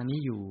ศนานี้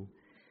อยู่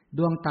ด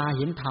วงตาเ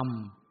ห็นธรรม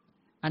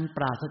อันป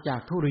ราศจาก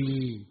ทุรี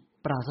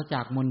ปราศจ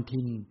ากมล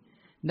ทิน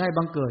ได้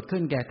บังเกิดขึ้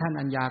นแก่ท่าน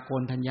อัญญาโก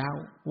ณทัญญะ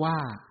ว่า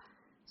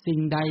สิ่ง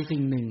ใดสิ่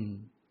งหนึ่ง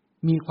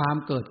มีความ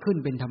เกิดขึ้น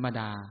เป็นธรรม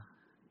ดา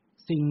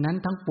สิ่งนั้น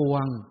ทั้งปว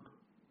ง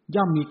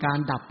ย่อมมีการ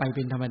ดับไปเ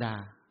ป็นธรรมดา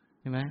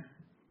ใช่ไหม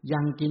ยั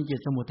งกินจิต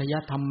สมุทัย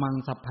ธรรมัง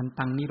สัพพัน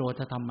ตังนิโร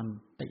ธธรรมัน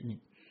ตินี่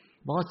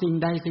บอกว่าสิ่ง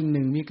ใดสิ่งห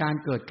นึ่งมีการ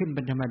เกิดขึ้นเ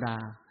ป็นธรรมดา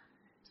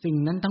สิ่ง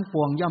นั้นทั้งป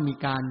วงย่อมมี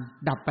การ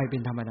ดับไปเป็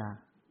นธรรมดา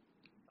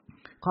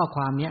ข้อค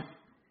วามเนี้ย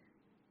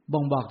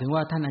บ่งบอกถึงว่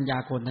าท่านอัญญา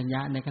โกณทัญญ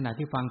ะในขณะ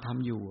ที่ฟังธรรม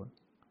อยู่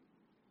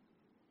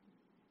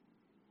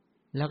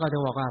แล้วก็จะ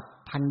บอกว่า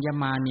พัญญ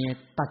มาเนี่ย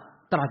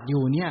ตรัสอ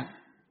ยู่เนี่ย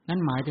นั่น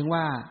หมายถึง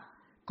ว่า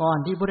ก่อน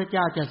ที่พระพุทธเ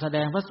จ้าจะแสด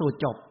งพระสูตร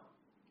จบ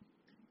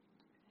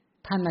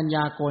ท่านอัญญ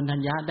าโกณทั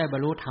ญญะได้บร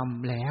รลุธรรม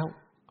แล้ว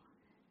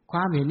คว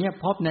ามเห็นเนี่ย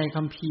พบใน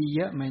คัมภีร์เ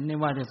ยอะไหมใน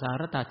วาทสา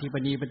รตถีป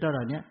ณีเป็นต้นเห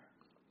ล่านี้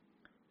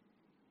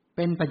เ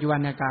ป็นปัจจุบัน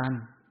การ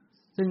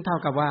ซึ่งเท่า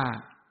กับว่า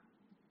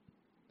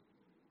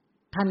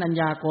ท่านอัญ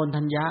ญาโกณ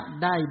ทัญญะ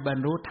ได้บรร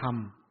ลุธรรม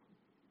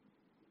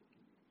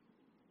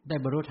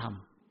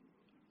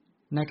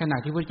ในขณะ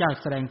ที่พระเจ้า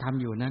แสดงธรรม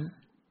อยู่นั้น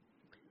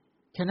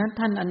ฉะนั้น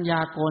ท่านอัญญา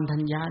โกณทั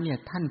ญญะเนี่ย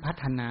ท่านพั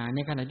ฒนาใน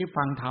ขณะที่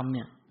ฟังธรรมเ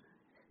นี่ย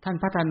ท่าน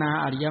พัฒนา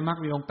อริยมรรค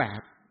มีองค์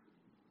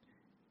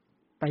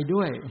8ไป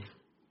ด้วย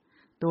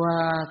ตัว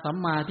สัม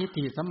มาทิฏ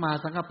ฐิสัมมา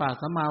สังกัปปะ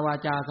สัมมาวา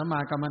จาสัมมา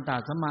กัมมันตะ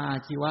สัมมาอา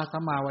ชีวะสั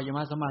มมาวายาม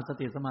ะสัมมาส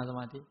ติสัมมาสม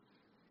าธิ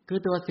คื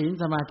อตัวศีล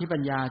สมาธิปั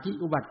ญญาที่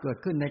อุบัติเกิด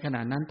ขึ้นในขณ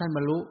ะนั้นท่านบ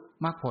รรลุ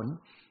มรรคผล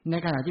ใน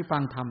ขณะที่ฟั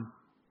งธรรม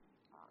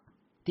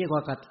ที่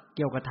เ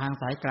กี่ยวกับทาง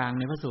สายกลาง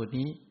ในพระสูตร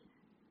นี้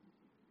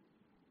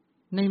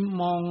ใน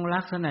มอง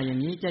ลักษณะอย่า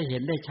งนี้จะเห็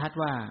นได้ชัด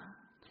ว่า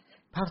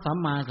พระสัม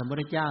มาสัมพุท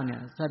ธเจ้าเนี่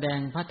ยแสดง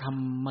พระธรร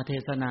มเท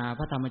ศนาพ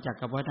ระธรรมจั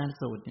กรวัฏ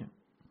สูตรเนี่ย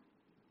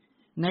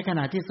ในขณ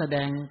ะที่แสด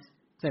ง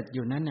เสร็จอ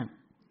ยู่นั้นเนี่ย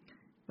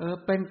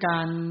เป็นกา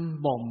ร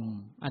บ่ม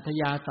อัธ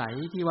ยาศัย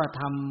ที่ว่า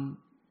ทำ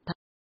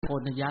โพ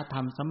ธิญาณธร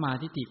รมสัมมา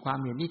ทิฏฐิความ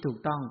เห็นที่ถูก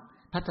ต้อง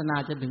พัฒนา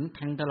จนถึงแท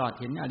งตลอด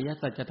เห็นอริย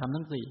สัจธรรม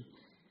ทั้งสี่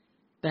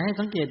แต่ให้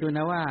สังเกตดูน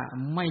ะว่า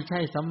ไม่ใช่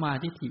สัมมา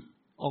ทิฏฐิ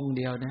องค์เ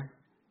ดียวนะ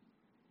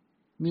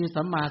มี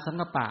สัมมาสัง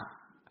กัปปะ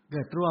เ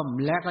กิดร่วม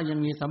และก็ยัง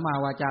มีสัมมา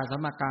วาจาสั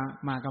มมากั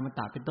มมันต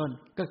ะเป็นต้น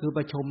ก็คือป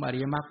ระชุมอริ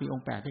ยมรรคมีอง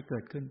ค์8ที่เกิ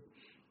ดขึ้น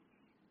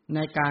ใน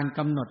การก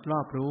ำหนดร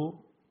อบรู้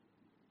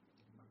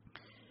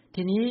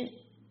ทีนี้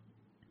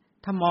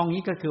ถ้ามอง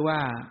นี้ก็คือว่า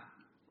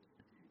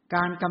ก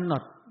ารกำหน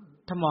ด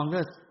ถ้ามองด้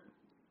วย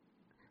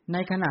ใน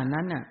ขณะ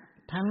นั้นน่ะ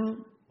ทั้ง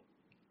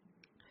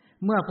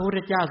เมื่อพระพุทธ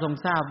เจ้าทรง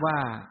ทราบว่า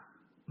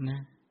น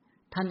ะ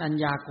ท่านอัญ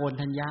ญาโกณ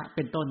ฑัญญะเ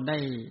ป็นต้นได้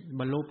บ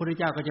รรลุพระพุทธ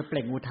เจ้าก็จะเป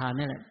ล่งอุทาน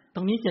นี่แหละต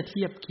รงนี้จะเ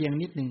ทียบเคียง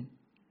นิดนึง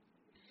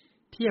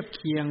เทียบเ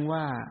คียง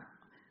ว่า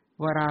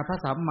เวลาพระ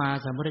สัมมา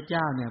สัมพุทธเ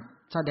จ้าเนี่ย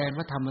แสดงพ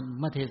ระธรร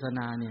มเทศน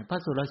าเนี่ยพระ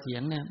สุรเสีย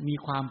งเนี่ยมี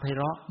ความไพ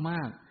เราะม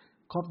าก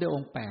ครบด้วยอ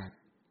งค์8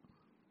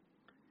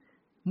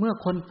เมื่อ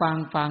คน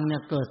ฟังเนี่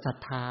ยเกิดศรัท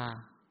ธา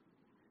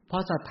พอ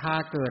ศรัทธา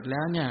เกิดแ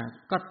ล้วเนี่ย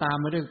ก็ตาม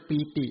มาด้วยปี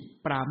ติ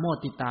ปราโมท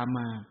ย์ติดตามม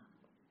า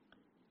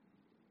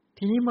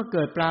ทีนี้เมื่อเ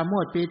กิดปราโม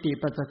ทย์ปีติ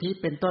ปัสสัทธิ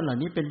เป็นต้นเหล่า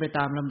นี้เป็นไปต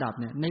ามลำดับ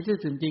เนี่ยในที่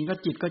สุดจริงก็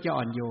จิตก็จะ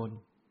อ่อนโยน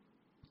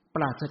ป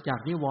ราศจาก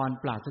นิวรณ์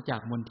ปราศจา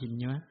กมลทิน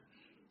ใช่ไหม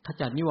ข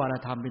จัดนิวร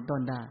ธรรมเป็นต้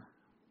นได้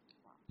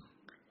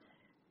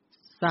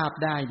ทราบ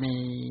ได้ใน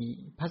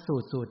พระ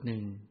สูตรหนึ่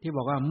งที่บ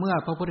อกว่าเมื่อ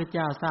พระพุทธเ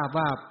จ้าทราบ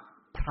ว่า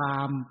พรา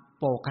หมณ์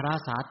โปกครา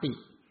สาติ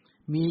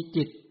มี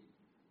จิต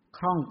ค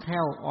ล่องแคล่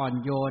วอ่อน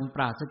โยนป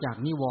ราศจาก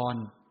นิวร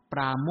ณ์ป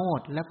ราโม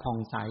ทย์และผ่อง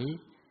ใส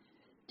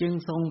จึง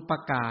ทรงปร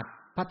ะกาศ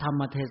พระธรร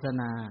มเทศ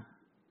นา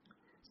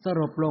ส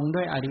รุปลงด้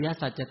วยอริย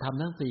สัจธรรม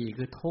ทั้ง4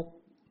คือทุกข์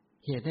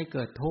เหตุให้เ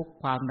กิดทุกข์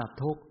ความดับ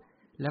ทุกข์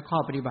และข้อ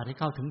ปฏิบัติให้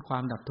เข้าถึงควา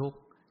มดับทุกข์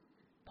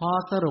พอ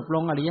สรุปล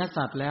งอริย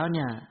สัจแล้วเ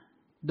นี่ย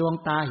ดวง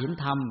ตาเห็น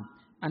ธรรม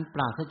อันป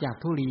ราศจาก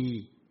ทุลี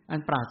อัน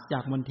ปราศจา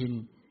กมลทิน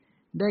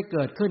ได้เ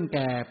กิดขึ้นแ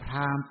ก่พร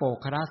าหมณ์โปก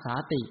คราสา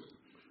ติ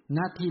ณ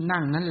ที่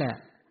นั่งนั่นแหละ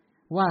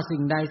ว่าสิ่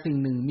งใดสิ่ง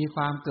หนึ่งมีค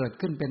วามเกิด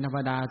ขึ้นเป็นธรรม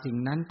ดาสิ่ง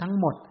นั้นทั้ง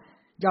หมด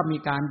ย่อมมี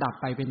การดับ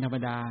ไปเป็นธรรม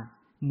ดา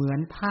เหมือน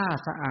ผ้า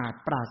สะอาด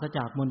ปราศจ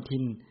ากมลทิ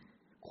น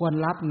ควร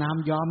รับน้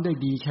ำย้อมด้วย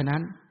ดีฉะนั้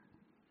น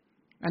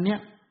อันเนี้ย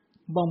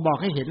บ่งบอก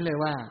ให้เห็นเลย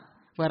ว่า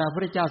เวลาพระพุ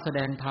ทธเจ้าแสด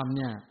งธรรมเ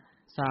นี่ย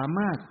สาม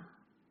ารถ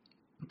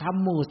ท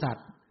ำหมู่สัต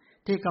ว์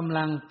ที่กำ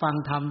ลังฟัง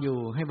ธรรมอยู่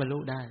ให้บรรลุ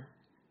ได้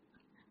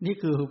นี่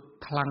คือ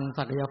พลัง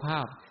ศักยภา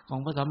พของ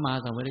พระสัมมา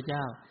สัมพุทธเจ้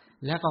า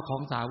และก็ขอ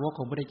งสาวกข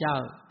องพระพุทธเจ้า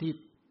ที่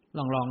ล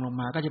องลง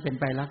มาก็จะเป็น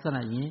ไปลักษณะ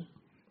อย่างนี้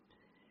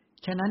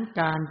ฉะนั้น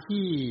การ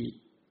ที่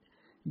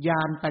ญ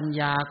าณปัญ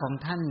ญาของ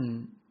ท่าน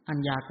อัญ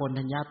ญาโกณ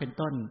ฑัญญะเป็น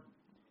ต้น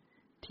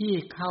ที่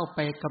เข้าไป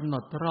กำหน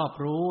ดรอบ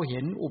รู้เห็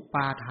นอุป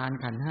าทาน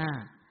ขันธ์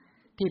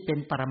5ที่เป็น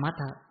ปรมัต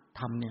ถ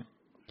ธรรมเนี่ย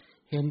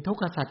เห็นทุก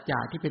ขสัจจะ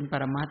ที่เป็นป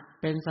รมัตถ์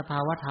เป็นสภา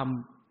วธรรม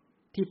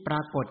ที่ปร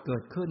ากฏเกิ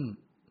ดขึ้น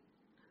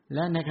แล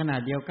ะในขณะ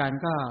เดียวกัน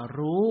ก็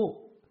รู้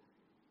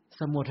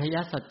สมุทัย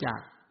สัจจะ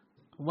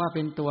ว่าเ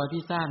ป็นตัว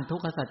ที่สร้างทุ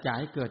กขสัจจะ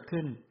ให้เกิด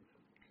ขึ้น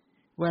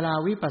เวลา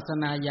วิปัสส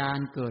นาญาณ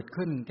เกิด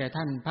ขึ้นแก่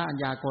ท่านพระอัญ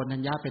ญาโกณฑั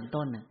ญญะเป็น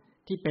ต้น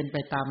ที่เป็นไป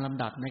ตามล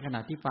ำดับในขณะ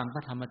ที่ฟังพร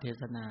ะธรรมเท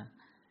ศนา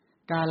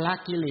การละ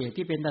กิเลส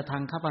ที่เป็นตทั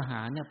งคัปปหา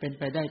เนี่ยเป็น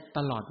ไปได้ต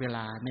ลอดเวล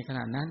าในขณ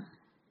ะนั้น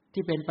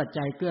ที่เป็นปัจ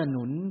จัยเกื้อห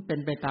นุนเป็น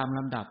ไปตามล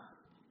ำดับ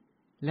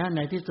แล้วใน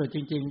ที่สุดจ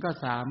ริงๆก็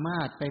สามา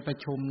รถไปประ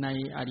ชุมใน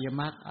อริย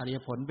มรรคอริย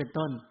ผลเป็น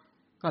ต้น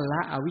ก็ล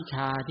ะอวิชช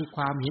าที่ค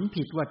วามเห็น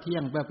ผิดว่าเที่ย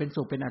งว่าเป็น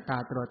สุขเป็นอัตตา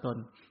ตัวตน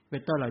เป็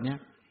นต้นเหล่านี้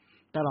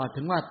ตลอด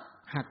ถึงว่า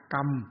หักกร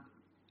รม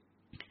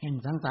แห่ง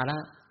สังสาร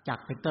จัก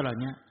รเป็นต้นเหล่า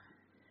นี้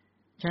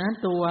ฉะนั้น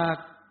ตัว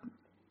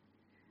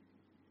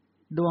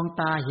ดวง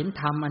ตาเห็น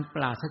ธรรมอันป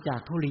ราศจาก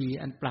ทุลี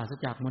อันปราศ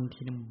จากมล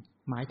ทิน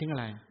หมายถึงอะ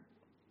ไร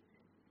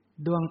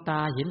ดวงตา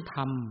เห็นธร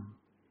รม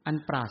อัน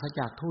ปราศ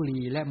จากทุลี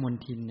และมล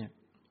ทินเนี่ย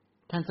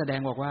ท่านแสดง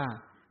บอกว่า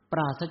ป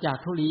ราศจาก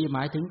ทุลีหม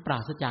ายถึงปรา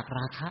ศจากร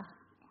า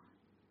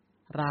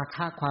ค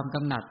ะความก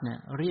ำหนัดเนี่ย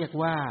เรียก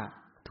ว่า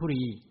ทุ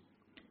ลี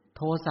โ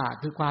ทสะ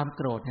คือความโ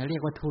กรธเนี่ยเรีย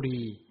กว่าทุลี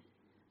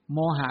โม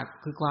หะ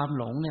คือความ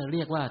หลงเนี่ยเ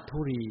รียกว่าทุ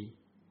ลี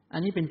อั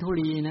นนี้เป็นทุ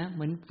ลีนะเห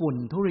มือนฝุ่น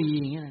ทุลี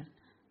อย่างเงี้ย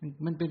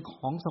มันเป็นข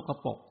องสก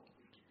ปรก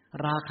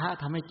ราคะ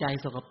ทำให้ใจ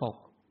สกปรก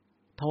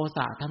โทส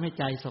ะทำให้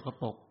ใจสก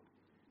ปรก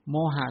โม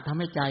หะทำ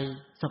ให้ใจ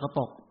สกป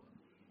รก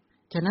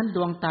ฉะนั้นด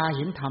วงตาเ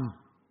ห็นธรรม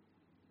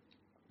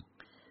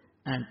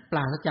ปร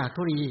าศจาก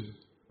ทุลี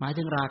หมาย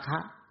ถึงราคะ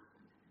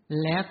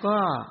แล้วก็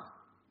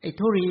ไอ้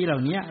ทุลีเหล่า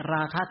นี้ร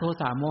าคะโท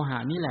สะโมหะ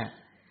นี่แหละ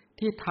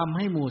ที่ทำใ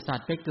ห้หมู่สัต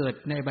ว์ไปเกิด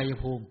ในไบย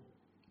ภูมิ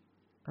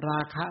รา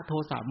คะโท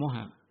สะโมห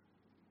ะ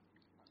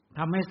ท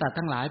ำให้สัตว์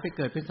ทั้งหลายไปเ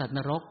กิดเป็นสัตว์น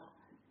รก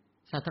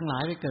สัตว์ทั้งหลา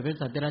ยไปเกิดเป็น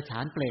สัตว์เดรัจฉา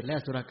นเปรตและ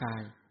อสุรกา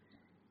ย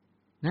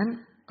นั้น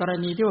กร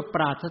ณีที่ว่าป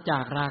ราศจา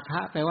กราคะ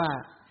แปลว่า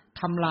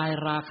ทำลาย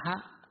ราคะ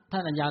ท่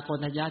านอัญญาโกณ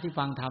ทัญญะที่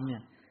ฟังธรรมเนี่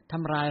ยท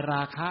ำลายร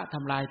าคะท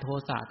ำลายโท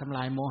สะทำล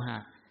ายโมหะ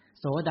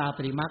โสดาป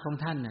ฏิมรรคของ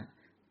ท่านเนี่ย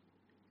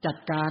จัด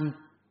การ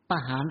ประ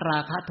หารรา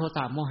คะโทส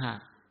ะโมหะ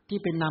ที่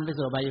เป็นนำไป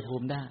สู่อบายภู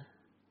มิได้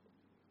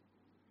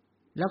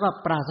แล้วก็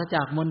ปราศจ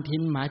ากมลทิ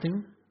นหมายถึง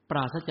ปร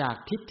าศจาก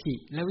ทิฏฐิ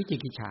และวิจิ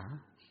กิจฉา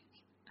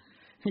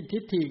ทิ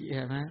ฏฐิเ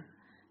ห็นไหม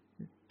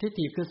ทิฏ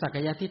ฐิคือสักก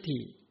ายทิฏฐิ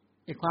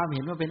ไอ้ความเ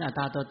ห็นว่าเป็นอัตต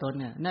าตัวตน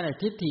เนี่ยนั่นแหละ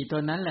ทิฏฐิตั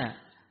วนั้นแหละ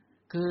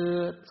คือ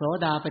โส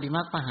ดาปฏิม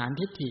รรคประหาร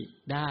ทิฏฐิ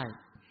ได้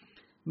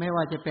ไม่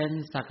ว่าจะเป็น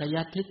สักกาย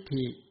ทิฏ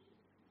ฐิ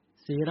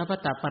ศีลพัต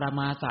ตปรม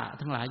าสะ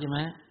ทั้งหลายใช่ไหม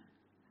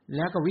แ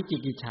ล้วก็วิจิ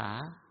กิจฉา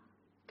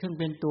ซึ่ง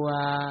เป็นตัว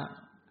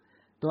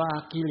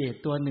กิเลส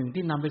ตัวหนึ่ง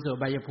ที่นำไปสู่อ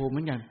บายภูมิเห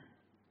มือนกัน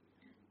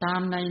ตา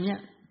มในเนี้ย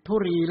ทุ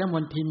รีและม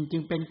ลทินจึ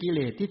งเป็นกิเล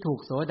สที่ถูก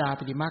โสดา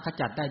ปฏิมรรคข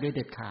จัดได้โดยเ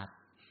ด็ดขาด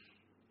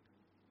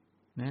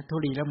นะทุ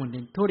รีและมลทิ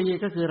นทุรี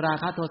ก็คือรา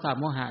คะโทสะ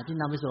โมหะที่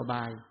นำไปสู่อบ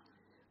าย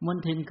มล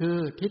ทินคือ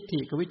ทิฏฐิ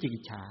กับวิจิกิ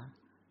จฉา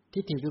ทิ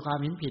ฏฐิคือความ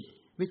เห็นผิด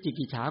วิจิ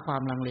กิจฉาควา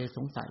มลังเลส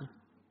งสัย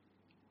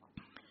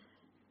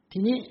ที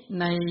นี้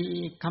ใน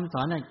คำส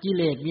อนกิเ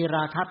ลสมีร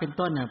าคะเป็น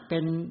ต้นเนี่ยเป็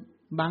น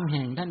บางแ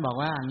ห่งท่านบอก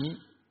ว่าอย่างนี้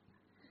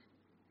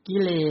กิ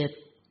เลส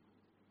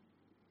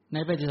ใน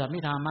ปฏิสัม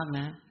ภิธามรรค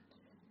นะ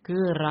คื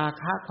อรา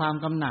คะความ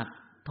กำหนัด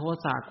โท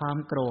สะความ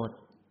โกรธ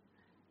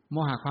โม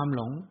หะความห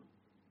ลง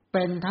เ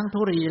ป็นทั้ง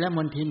ทุรีและม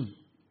ลทิน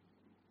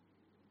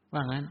ว่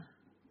างั้น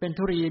เป็น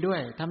ทุรีด้ว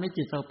ยทำให้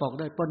จิตเศร้าปก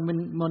ด้วยปน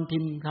มลทิ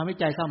นทำให้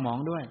ใจเศร้าหมอง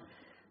ด้วย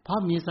เพราะ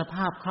มีสภ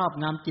าพครอบ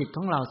งำจิตข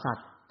องเหล่าสัต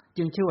ว์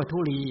จึงชื่อว่าทุ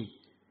รี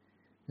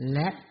แล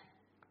ะ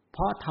เพ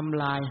ราะท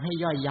ำลายให้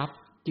ย่อยยับ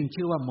จึง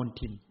ชื่อว่ามล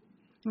ทิน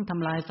ต้องท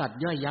ำลายสัตว์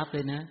ย่อยยับเล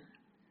ยนะ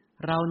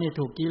เราเนี่ย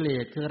ถูกกิเล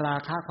สคือรา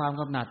คะความ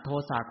กำหนัดโท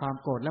สะความ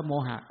โกรธและโม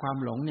หะความ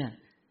หลงเนี่ย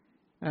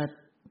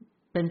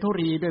เป็นทุ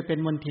รีด้วยเป็น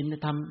มลทิน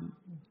ท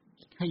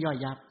ำให้ย่อย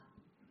ยับ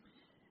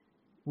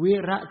วิ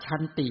ระชั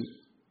นติ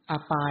อ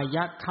ปาย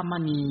คม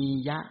ณี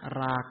ย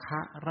ราคะ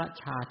ระ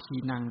ชาที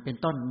นังเป็น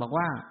ต้นบอก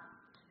ว่า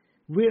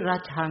วิระ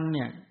ชังเ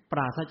นี่ยป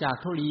ราศจาก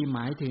ทุรีหม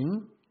ายถึง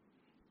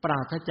ปรา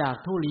ศจาก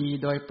ทุลี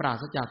โดยปรา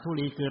ศจากทุ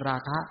ลีคือรา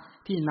คะ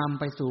ที่นำ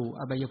ไปสู่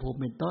อบายภูมิ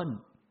เป็นต้น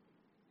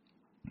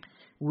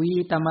วี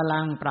ตม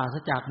ลังปราศ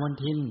จากมล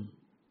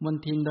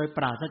ทินโดยป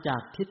ราศจา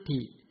กทิฏ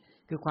ฐิ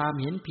คือความ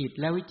เห็นผิด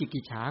และวิจิ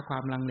กิจฉาควา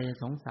มลังเล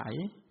สงสัย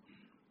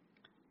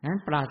นั้น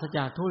ปราศจ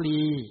ากทุลี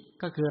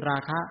ก็คือรา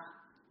คะ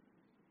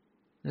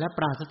และป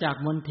ราศจาก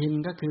มลทิน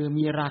ก็คือ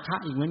มีราคะ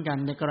อีกเหมือนกัน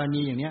ในกร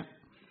ณีอย่างเนี้ย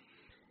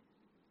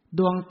ด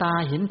วงตา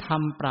เห็นธรร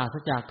มปราศ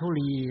จากทุ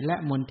ลีและ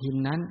มลทิน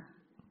นั้น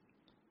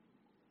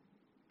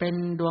เป็น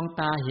ดวง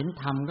ตาเห็น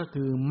ธรรมก็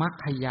คือมรร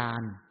คญา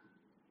ณ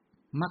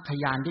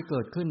ที่เกิ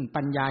ดขึ้น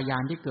ปัญญาญา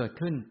ณที่เกิด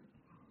ขึ้น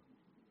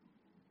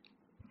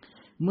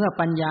เมื่อ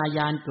ปัญญาญ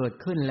าณเกิด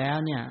ขึ้นแล้ว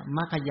เนี่ยม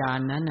รรคญาณ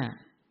นั้นน่ะ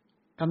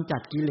กำจั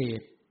ดกิเล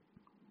ส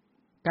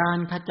การ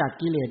ขจัด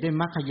กิเลสด้วย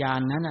มรรคญา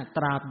ณนั้นน่ะต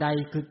ราบใด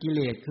คือกิเล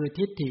สคือ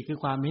ทิฏฐิคือ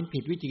ความเห็นผิ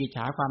ดวิจิกิจฉ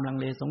าความลัง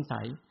เลสง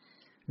สัย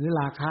หรือ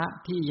ราคะ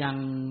ที่ยัง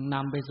น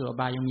ำไปสู่อ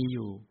บายยังมีอ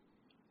ยู่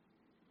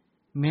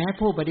แม้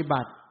ผู้ปฏิบั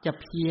ติจะ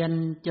เพียร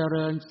เจ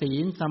ริญศี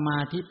ลสมา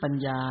ธิปัญ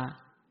ญา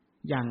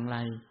อย่างไร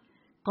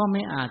ก็ไ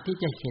ม่อาจที่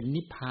จะเห็น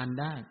นิพพาน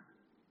ได้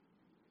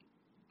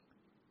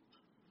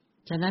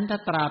ฉะนั้นถ้า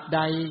ตราบใด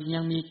ยั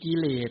งมีกิ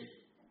เลส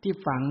ที่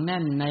ฝังแน่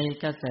นใน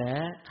กระแส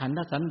ขันธ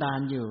สันดา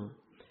นอยู่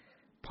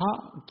เพราะ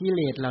กิเ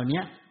ลสเหล่า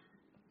นี้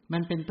มั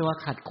นเป็นตัว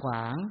ขัดขว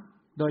าง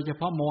โดยเฉ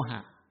พาะโม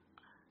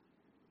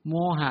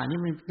หะนี่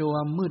มันเป็นตัว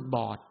มืดบ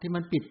อดที่มั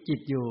นปิดจิต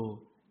อยู่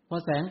พอ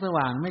แสงส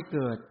ว่างไม่เ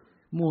กิด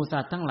หมู่สั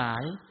ตว์ทั้งหลา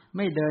ยไ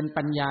ม่เดิน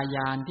ปัญญาญ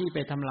าณที่ไป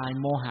ทำลาย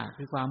โมหะ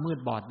คือความมืด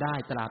บอดได้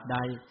ตราบใด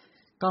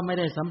ก็ไม่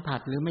ได้สัมผัส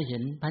หรือไม่เห็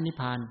นพระนิพ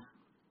พาน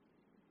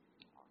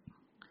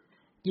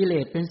กิเล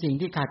สเป็นสิ่ง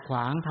ที่ขัดขว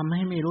างทำใ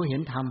ห้ไม่รู้เห็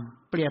นธรรม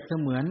เปรียบเส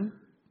มือน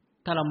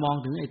ถ้าเรามอง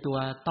ถึงไอ้ตัว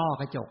ต้อ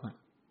กระจก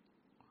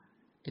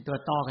ไอ้ตัว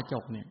ต้อกระจ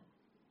กเนี่ย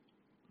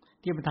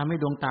ที่มันทำให้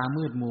ดวงตา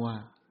มืดมัว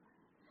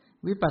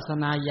วิปัสส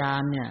นาญา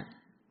ณเนี่ย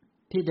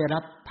ที่ได้รั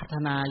บพัฒ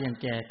นาอย่าง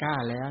แก่กล้า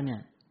แล้วเนี่ย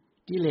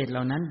กิเลสเห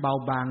ล่านั้นเบา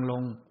บางล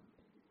ง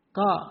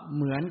ก็เ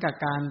หมือนกับ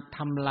การท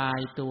ำลาย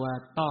ตัว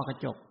ต้อกระ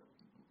จก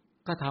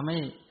ก็ทำให้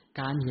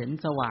การเห็น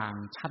สว่าง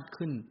ชัด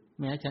ขึ้น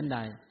แม้ชั้นใด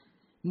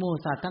หมู่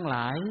สัตว์ทั้งหล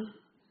าย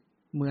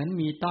เหมือน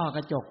มีต้อก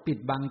ระจกปิด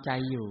บังใจ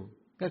อยู่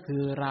ก็คื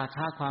อราค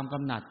ะความก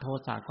ำหนัดโท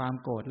สะความ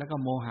โกรธแล้วก็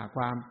โมหะค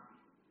วาม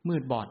มื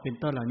ดบอดเป็น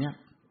ต้นเหล่านี้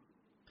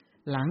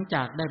หลังจ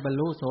ากได้บรร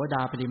ลุโสด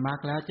าปัตติมรรค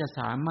แล้วจะ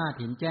สามารถ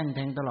เห็นแจ้งแท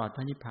งตลอดพ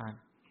ระนิพพาน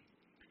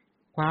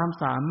ความ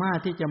สามารถ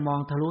ที่จะมอง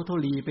ทะลุทุ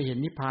ลีไปเห็น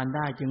นิพพานไ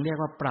ด้จึงเรียก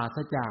ว่าปราศ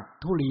จาก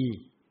ทุลี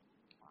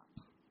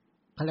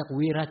เขาเรียก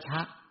วิรัช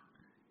ะ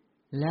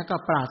แล้วก็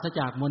ปราศ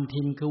จากมล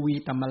ทินคือวี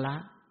ตมละ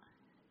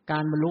กา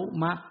รบรรลุ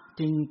มรรค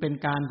จึงเป็น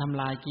การท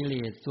ำลายกิเล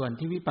สส่วน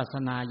ที่วิปัสส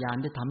นาญาณ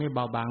ได้ทำให้เบ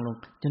าบางลง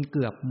จนเ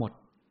กือบหมด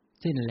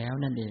สิ้นแล้ว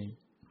นั่นเอง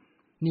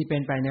นี่เป็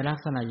นไปในลัก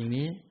ษณะอย่าง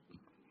นี้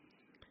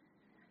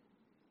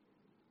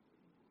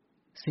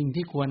สิ่ง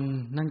ที่ควร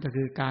นั่นก็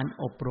คือการ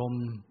อบรม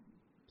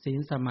ศีล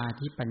สมา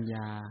ธิปัญญ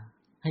า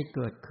ให้เ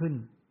กิดขึ้น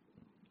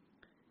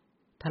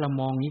ถ้าเรา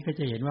มองนี้ก็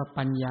จะเห็นว่า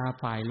ปัญญา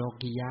ฝ่ายโล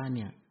กิยะเ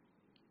นี่ย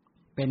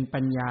เป็นปั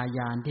ญญาญ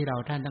าณที่เรา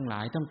ท่านทั้งหล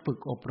ายต้องฝึก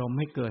อบรมใ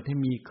ห้เกิดให้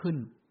มีขึ้น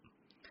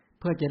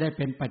เพื่อจะได้เ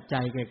ป็นปัจจั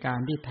ยแก่การ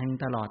ที่แทง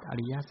ตลอดอ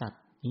ริยสัจ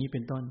นี้เป็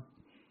นต้น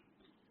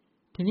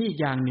ทีนี้อีก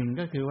อย่างหนึ่ง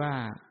ก็คือว่า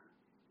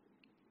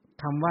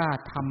คำว่า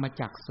ธรรม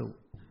จักษุ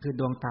คือ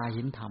ดวงตาเ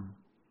ห็นธรรม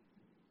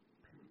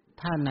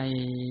ถ้าใน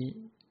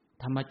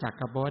ธรรมจักร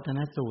กับวัฒน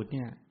สูตรเ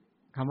นี่ย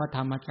คำว่าธ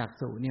รรมจัก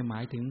ษุเนี่ยหมา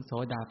ยถึงโส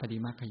ดาปัตติ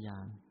มรรคญา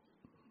ณ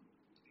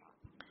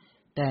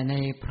แต่ใน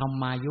พร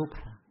หมายุ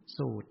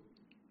สูตร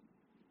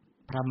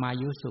พรหมา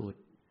ยุสูตร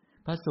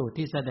พระสูตร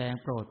ที่แสดง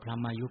โปรดพร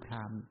หมายุพร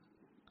าหมณ์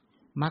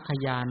มรรค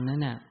ญาณนั้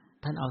นน่ะ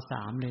ท่านเอา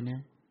3เลยน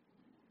ะ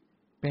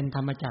เป็นธ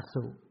รรมจัก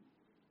ษุ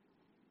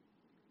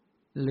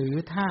หรือ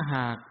ถ้าห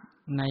าก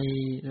ใน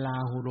ลา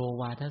หุโร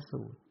วาท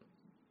สูตร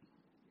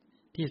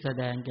ที่แส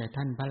ดงแก่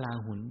ท่านพระรา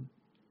หุล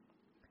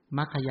ม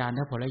รรคญาณแล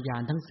ะผลญา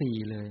ณทั้ง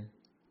4เลย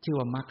ชื่อ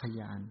ว่ามรรค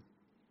ญาณ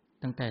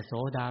ตั้งแต่โส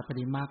ดาปัต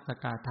ติมรรคส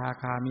กทา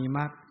คามีม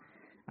รรค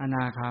อน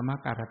าคามรรค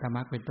อรหัตม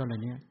รรคเป็นต้นเหล่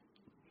านี้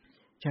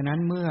ฉะนั้น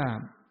เมื่อ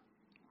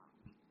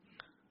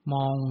ม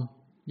อง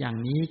อย่าง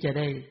นี้จะไ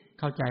ด้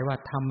เข้าใจว่า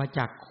ธรรม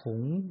จักขุ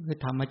งหรือ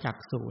ธรรมจัก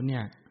ษุเนี่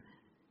ย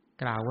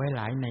กล่าวไว้ห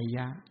ลายนัยย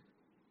ะ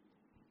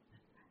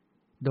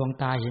ดวง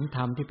ตาเห็นธร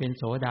รมที่เป็น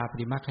โสดาปัต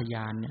ติมรรคญ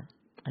าณเนี่ย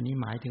อันนี้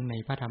หมายถึงใน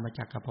พระธรรม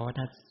จักรกับพวัต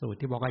ถสูตร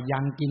ที่บอกว่ายั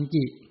งกิน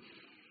จิ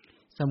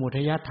สมุ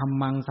ทัยธรร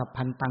มังสัพ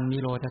พันตังนิ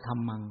โรธธร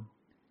รมัง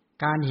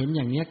การเห็นอ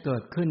ย่างนี้เกิ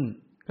ดขึ้น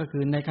ก็คื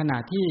อในขณะ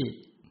ที่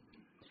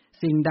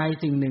สิ่งใด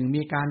สิ่งหนึ่ง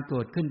มีการเ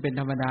กิดขึ้นเป็น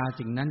ธรรมดา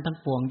สิ่งนั้นทั้ง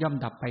ปวงย่อม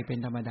ดับไปเป็น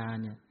ธรรมดา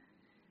เนี่ย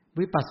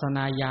วิปัสสน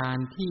าญาณ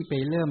ที่ไป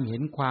เริ่มเห็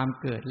นความ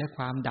เกิดและค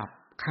วามดับ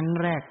ครั้ง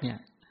แรกเนี่ย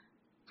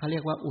เขาเรี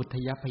ยกว่าอุท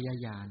ยพย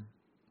ญาณ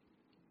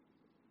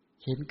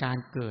เห็นการ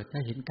เกิดและ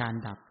เห็นการ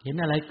ดับเห็น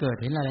อะไรเกิด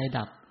เห็นอะไร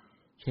ดับ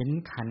เห็น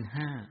ขันธ์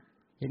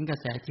5เห็นกระ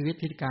แสชีวิต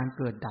ที่การ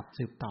เกิดดับ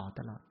สืบต่อต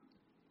ลอด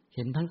เ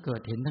ห็นทั้งเกิ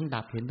ดเห็นทั้ง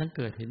ดับเห็นทั้งเ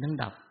กิดเห็นทั้ง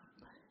ดับ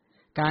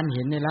การเ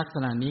ห็นในลักษ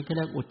ณะนี้เขาเ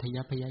รียกอุทย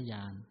พยญ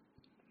าณ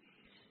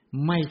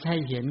ไม่ใช่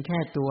เห็นแค่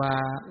ตัว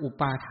อุ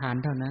ปาทาน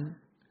เท่านั้น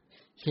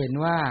เห็น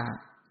ว่า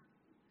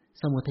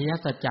สมุทัย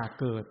สัจจะ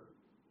เกิด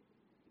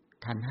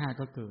ขันธ์5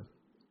ก็เกิด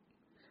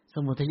ส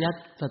มุทัย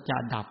สัจจะ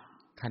ดับ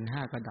ขันธ์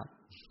5ก็ดับ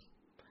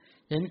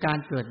เห็นการ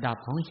เกิดดับ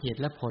ของเหตุ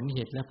และผลเห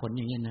ตุและผลอ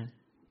ย่างนี้นะ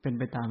เป็น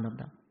ไปตามล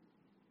ำดับ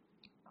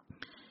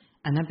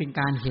อันนั้นเป็น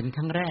การเห็นค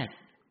รั้งแรก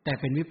แต่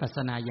เป็นวิปัสส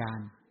นาญา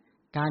ณ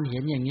การเห็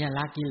นอย่างนี้ล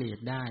ะกิเลส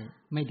ได้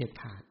ไม่เด็ด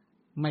ขาด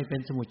ไม่เป็น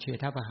สมุจเฉ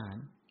ทประหาร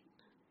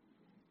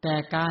แต่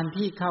การ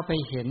ที่เข้าไป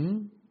เห็น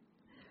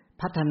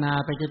พัฒนา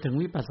ไปจนถึง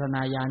วิปัสสน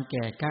าญาณแ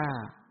ก่กล้า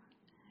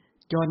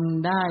จน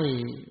ได้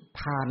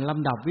ผ่านล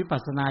ำดับวิปั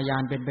สสนาญา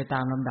ณเป็นไปตา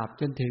มลำดับ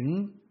จนถึง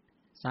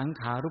สัง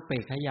ขารุปเป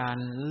ขญาณ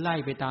ไล่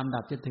ไปตามลำ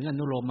ดับจนถึงอ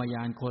นุโลมญ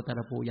าณโคตร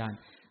ภูญาณ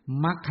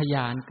มรรคญ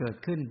าณเกิด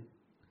ขึ้น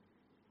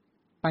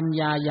ปัญ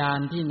ญาญาณ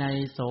ที่ใน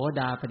โส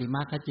ดาปัตติม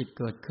รรคจิต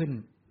เกิดขึ้น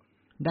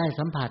ได้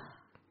สัมผัส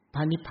พ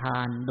ระนิพพา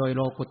นโดยโ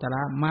ลกุตร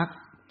ะมรรค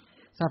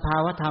สภา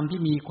วธรรม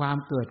ที่มีความ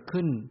เกิด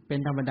ขึ้นเป็น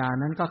ธรรมดา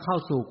นั้นก็เข้า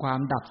สู่ความ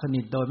ดับสนิ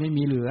ทโดยไม่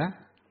มีเหลือ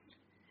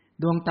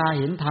ดวงตา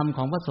เห็นธรรมข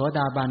องพระโสด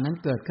าบันนั้น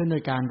เกิดขึ้นโด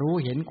ยการรู้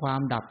เห็นควา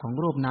มดับของ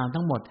รูปนาม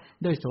ทั้งหมด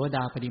ด้วยโสด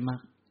าปัตติมรรค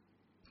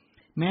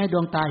แม้ด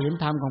วงตาเห็น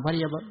ธรรมของพระอริ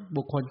ย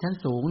บุคคลชั้น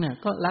สูงเนี่ย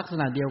ก็ลักษ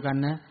ณะเดียวกัน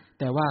นะ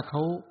แต่ว่าเข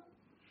า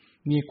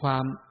มีควา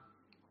ม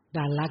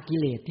ด้านละกิ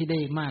เลสที่ได้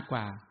มากก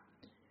ว่า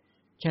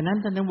ฉะนั้น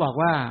ท่านจึงบอก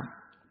ว่า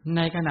ใ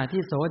นขณะ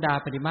ที่โสดา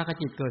ปัตติมรรค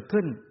จิตเกิด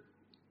ขึ้น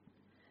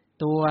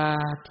ตัว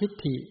ทิฏ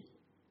ฐิ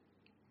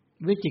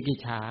วิจิกิจ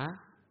ฉา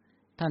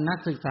ท่านนัก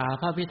ศึกษา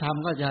พระพิธรรม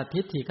ก็จะ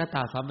ทิฏฐิคต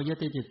าสัมปยุต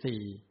ตจิต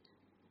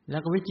4แล้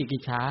วก็วิจิกิ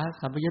จฉา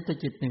สัมปยุตต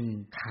จิต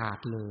1ขาด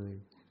เลย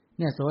เ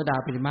นี่ยโสดา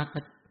ปัตติมรรค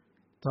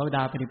โสด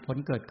าปัตติผล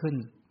เกิดขึ้น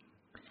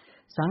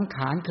สังข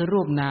ารคือ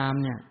รูปนาม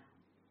เนี่ย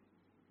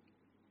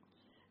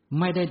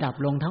ไม่ได้ดับ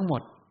ลงทั้งหม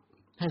ด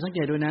ให้สังเก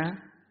ตดูนะ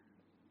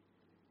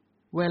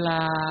เวลา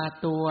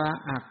ตัว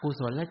อกุ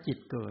ศลและจิต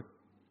เกิด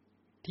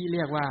ที่เ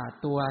รียกว่า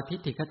ตัวทิฏ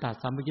ฐิคตา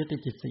สัมปยุตต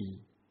จิต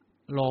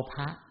4โล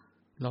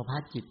ภะ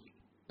จิต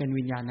เป็น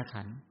วิญญาณ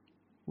ขันธ์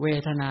เว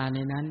ทนาใน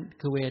นั้น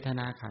คือเวท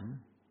นาขันธ์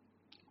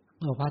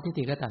โลภะทิฏ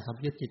ฐิคตาสัมป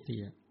ยุตตจิต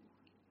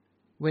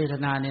4เวท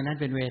นาในนั้น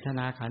เป็นเวทน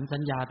าขันธ์สั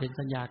ญญาเป็น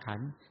สัญญาขัน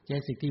ธ์เจ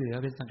ตสิกที่เหลือ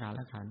เป็นสังขาร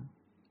ขันธ์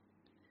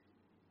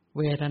เ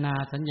วทนา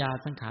สัญญา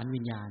สังขารวิ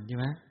ญญาณใช่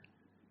ไหม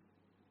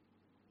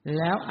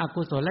แล้วอ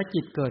กุศลและ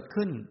จิตเกิด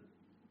ขึ้น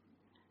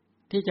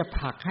ที่จะผ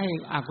ลักให้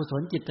อกุศ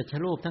ลจิตตช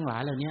รูปทั้งหลา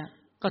ยเหล่านี้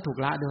ก็ถูก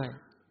ละด้วย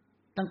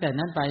ตั้งแต่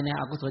นั้นไปเนี่ย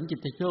อกุศลจิต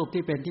ตชรูป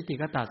ที่เป็นทิฏฐิ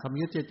คตาสัมป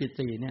ยุตตจิต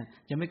4เนี่ย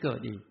จะไม่เกิด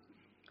อีก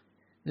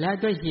และ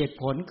ด้วยเหตุ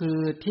ผลคือ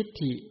ทิฏ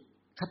ฐิ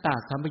คตา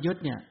สัมปยุต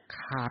เนี่ยข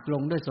าดล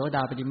งด้วยโสด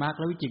าปัตติมรรค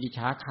และวิจิกิจฉ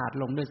าขาด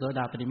ลงด้วยโสด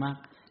าปัตติมรรค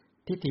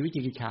ทิฏฐิวิ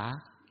จิกิจฉา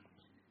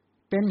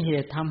เป็นเห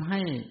ตุทำใ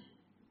ห้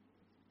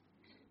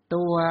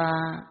ตัว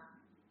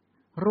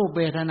รูปเ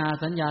วทนา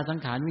สัญญาสัง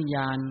ขารวิญญ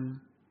าณ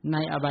ใน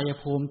อบาย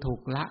ภูมิถู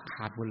กละข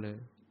าดหมดเลย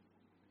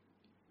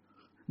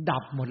ดั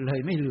บหมดเลย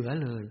ไม่เหลือ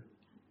เลย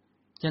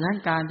ฉะนั้น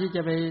การที่จ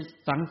ะไป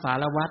สังสา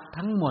รวัฏ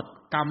ทั้งหมด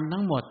กรรม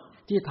ทั้งหมด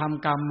ที่ท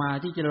ำกรรมมา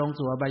ที่จะลง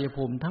สู่อบาย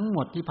ภูมิทั้งหม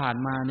ดที่ผ่าน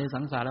มาใน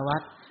สังสารวั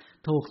ฏ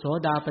ถูกโส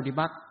ดาปฏิ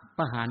บัติป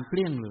ระหารเก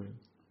ลี้ยงเลย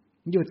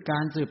หยุดกา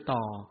รสืบต่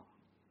อ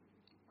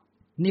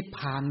นิพพ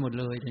านหมด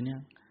เลยทีเนี้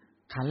ย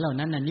ขันธ์เหล่า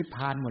นั้นน่ะนิพพ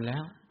านหมดแล้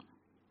ว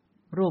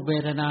รูปเว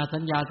ทนาสั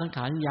ญญาสังข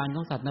ารวิญญาณข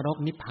องสัตว์นรก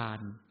นิพพาน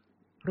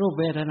รูป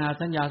เวทนา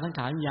สัญญาสังข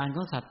ารวิญญาณข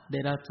องสัตว์เด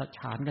รัจฉ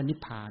านก็นิพ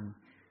พาน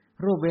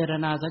รูปเวท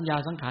นาสัญญา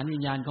สังขารวิ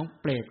ญญาณของ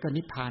เปรตก็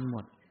นิพพานหม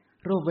ด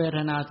รูปเวท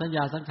นาสัญญ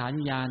าสังขาร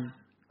วิญญาณ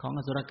ของอ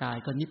สุรกาย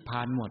ก็นิพพ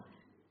านหมด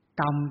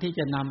กรรมที่จ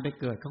ะนำไป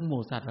เกิดของห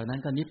มู่สัตว์เหล่านั้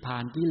นก็นิพพา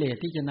นกิเลส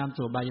ที่จะนำ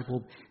สู่อบายภู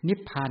มินิพ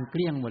พานเก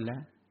ลี้ยงหมดแล้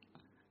ว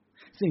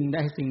สิ่งใด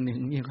สิ่งหนึ่ง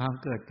มีความ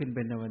เกิดขึ้นเ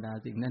ป็นธรรมดา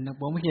สิ่งนั้นนะ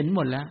ผมเห็นห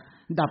มดแล้ว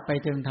ดับไป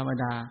เป็นธรรม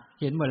ดา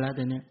เห็นหมดแล้วแ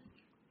ต่เนี้ย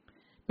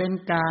เป็น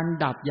การ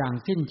ดับอย่าง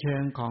สิ้นเชิ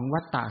งของ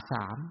วัฏฏะ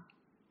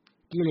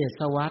3กิเล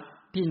สวัฏ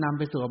ที่นำไ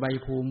ปสู่อบาย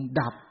ภูมิ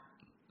ดับ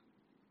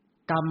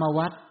กรรม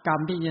วัฏกรรม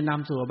ที่จะน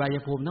ำสู่อบาย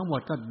ภูมิทั้งหม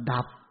ดก็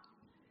ดับ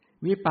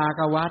วิปา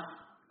กวัฏ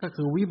ก็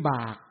คือวิบ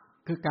าก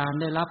คือการ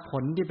ได้รับผ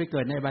ลที่ไปเ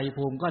กิดในอบาย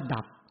ภูมิก็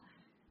ดับ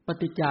ป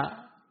ฏิจจ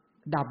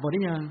ดับหมดหรื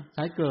อยังส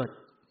ายเกิด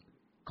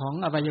ของ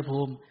อบายภู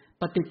มิ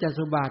ปฏิจจ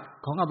สุบัติ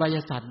ของอบาย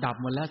สัตว์ดับ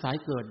หมดแล้วสาย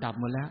เกิดดับ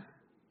หมดแล้ว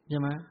ใช่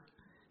ไหม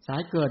สา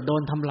ยเกิดโด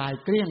นทำลาย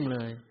เกลี้ยงเล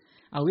ย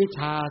อวิชช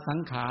าสัง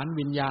ขาร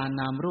วิญญาณ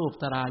นามรูป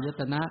สลาย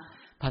ตนะ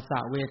ภสสะ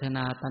เวทน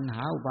าตัณห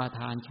าอุปาท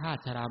านชา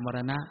ติชรามร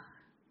ณะ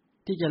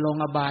ที่จะลง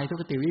อบายทุก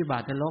ขติวิบั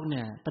ตินรกเ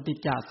นี่ยปฏิจ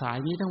จสาย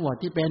นี้ทั้งหมด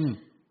ที่เป็น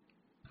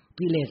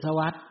กิเลส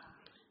วัฏ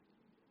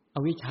อ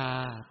วิชชา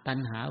ตัณ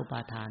หาอุป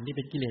าทานที่เ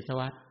ป็นกิเลส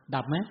วัฏ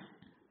ดับไหม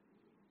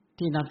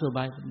ที่นำสู่อบ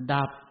าย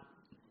ดับ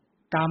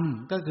กรรม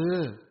ก็คือ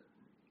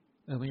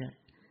ไม่ใช่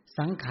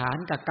สังขาร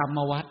กับกรรม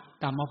วัฏ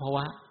กรรมภว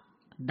ะ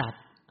ดับ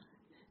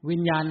วิ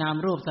ญญาณนาม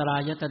รูปสลา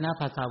ยตนะ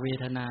ภสสะเว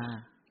ทนา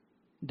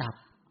ดับ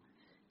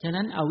ฉะ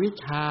นั้นอวิช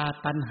ชา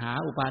ตัณหา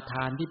อุปาท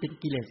านที่เป็น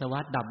กิเลสวั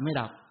ฏดับไม่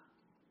ดับ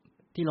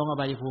ที่ลงอ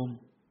บายภูมิ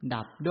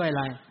ดับด้วยอะ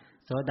ไร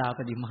โสดา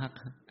ปัตติมรรค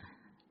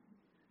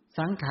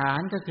สังขา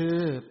รก็คือ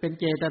เป็น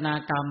เจตนา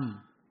กรรม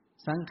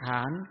สังข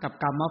ารกับ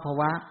กรรมภ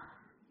วะ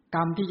กร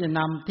รมที่จะน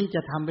ำที่จ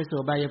ะทำไปสู่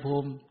อบายภู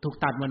มิถูก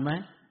ตัดหมดไหม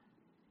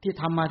ที่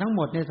ทำมาทั้งห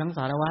มดในสังส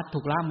ารวัฏถู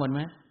กละหมดไห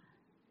ม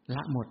ล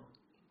ะหมด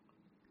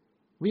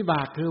วิบ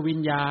ากคือวิ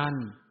ญญาณ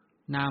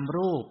นาม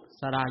รูป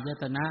สลาย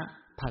ตนะ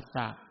ผัสส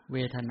ะเว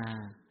ทนา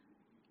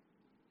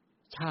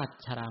ชาติ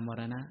ชราม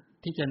รณะ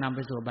ที่จะนำไป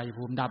สู่อบาย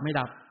ภูมิดับไม่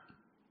ดับ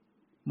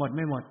หมดไ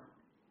ม่หมด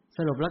ส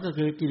รุปแล้วก็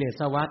คือกิเล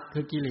สวัฏคื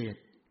อกิเลส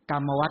กร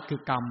รมวัฏคื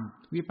อกรรม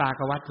วิปา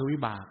กวัฏคือวิ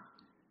บาก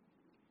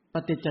ป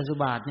ฏิจจสุ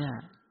บัติเนี่ย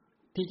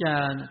ที่จะ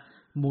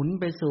หมุน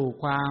ไปสู่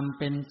ความ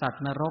เป็นสัต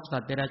ว์นรกสั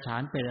ตว์เดรัจฉา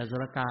นเปรตอสุ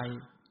รกาย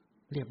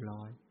เรียบ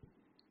ร้อย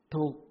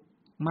ถูก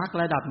มรรค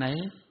ระดับไหน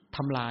ท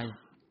ำลาย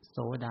โส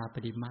ดาปั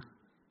ตติมรรค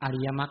อริ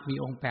ยมรรคมี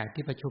องค์8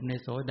ที่ประชุมใน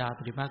โสดา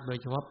ปัตติมรรคโดย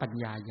เฉพาะปัญ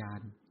ญาญา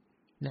ณ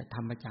และธ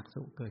รรมจัก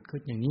สุเกิดขึ้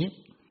นอย่างนี้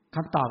ค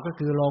ำตอบก็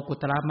คือโลกุ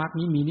ตระมรรค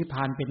นี้มีนิพพ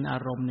านเป็นอา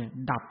รมณ์เนี่ย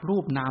ดับรู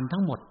ปนามทั้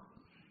งหมด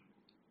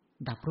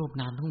ดับรูป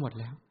นามทั้งหมด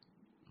แล้ว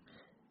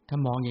ถ้า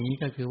มองอย่างนี้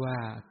ก็คือว่า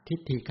ทิฏ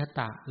ฐิคต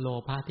ะโล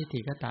ภะทิฏฐิ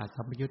คตะ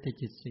สัมปยุตต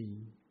จิต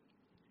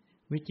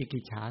4วิจิกิ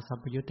จฉาสัม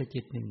ปยุตตจิ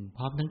ต1พ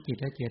ร้อมทั้งจิต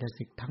และเจต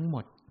สิกทั้งหม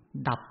ด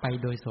ดับไป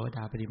โดยโสด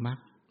าปัตติมรรค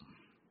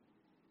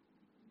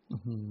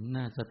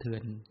น่าสะเทือ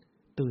น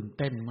ตื่นเ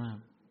ต้นมาก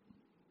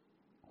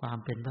ความ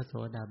เป็นพระโส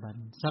ดาบัน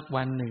สัก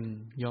วันหนึ่ง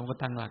โยมก็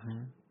ตั้งหลักน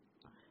ะ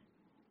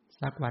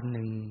สักวันห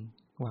นึ่ง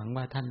หวัง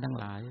ว่าท่านทั้ง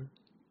หลาย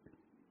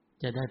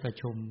จะได้ประ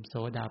ชุมโส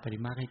ดาปัตติ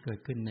มรรคให้เกิด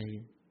ขึ้นใน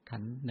ขั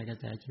นธ์ในกระ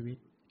แสชีวิต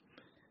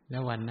แล้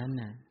ววันนั้น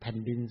น่ะแผ่น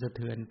ดินสะเ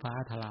ทือนฟ้า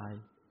ทลาย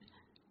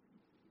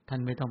ท่าน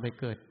ไม่ต้องไป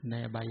เกิดใน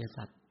อบาย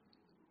สัตว์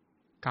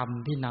กรรม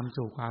ที่นำ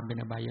สู่ความเป็น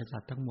อบายสั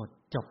ตว์ทั้งหมด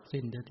จบ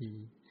สิ้นทันที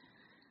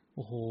โ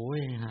อ้โห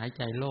หายใ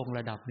จโล่งร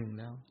ะดับหนึ่ง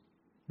แล้ว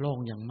โล่ง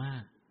อย่างมา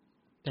ก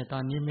แต่ตอ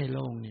นนี้ไม่โ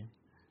ล่งเนี่ย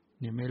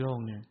ไม่โล่ง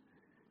เนี่ย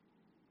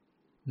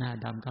หน้า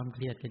ดำก้ำเค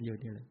รียดกันอยู่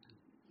นี่แหละ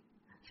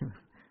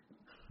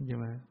ใช่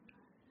ไหม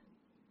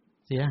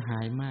เสียหา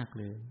ยมาก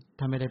เลย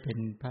ถ้าไม่ได้เป็น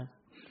พระ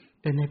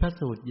เป็นในพระ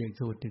สูตรอย่าง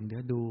สูตรหนึ่งเดี๋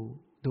ยว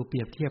ดูเป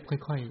รียบเทียบ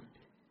ค่อย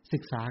ๆศึ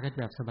กษากัน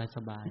แบบส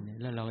บายๆเนี่ย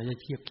แล้วเราก็จะ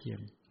เทียบเคียง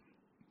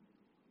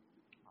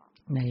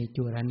ใน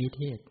จุลนิเ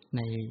ทศใ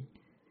น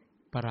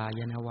ปราย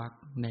ณวรรค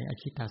ในอ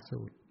ชิตา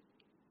สูตร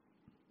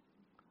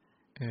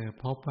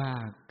พบว่า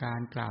กา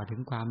รกล่าวถึ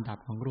งความดับ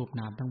ของรูป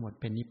นามทั้งหมด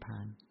เป็นนิพพา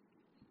น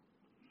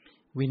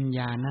วิญญ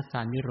าณ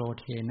สันนิโร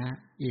ธนะ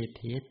เอเ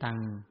ถตัง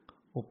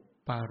อุป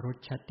ปารุ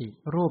ชติ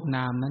รูปน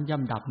ามนั้นย่อ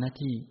มดับหน้า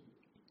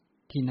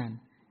ที่นั่น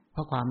เพร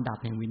าะความดับ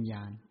แห่งวิญญ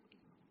าณ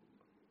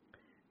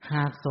ห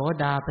ากโส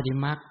ดาปัตติ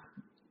มรรค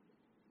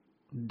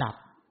ดับ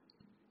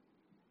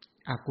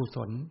อกุศ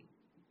ล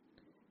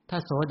ถ้า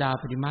โสดา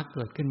ปัตติมรรคเ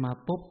กิดขึ้นมา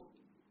ปุ๊บ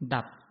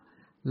ดับ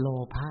โล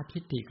ภะทิ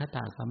ฏฐิคต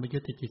ะสัมปยุ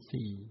ตตจิต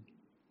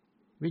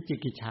4วิจิ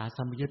กิจฉา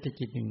สัมปยุตต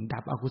จิต1ดั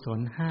บอกุศล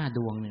5ด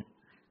วงเนี่ย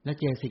และ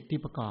เจสิกที่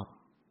ประกอบ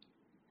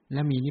แล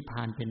ะมีนิพพ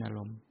านเป็นอาร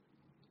มณ์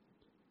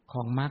ข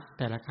องมรรค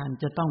แต่ละขั้น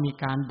จะต้องมี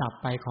การดับ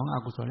ไปของอ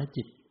กุศล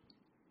จิต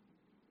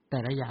แต่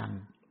ละอย่าง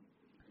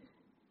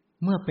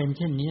เมื่อเป็นเ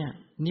ช่นนี้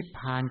นิพพ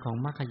านของ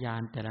มรรคญา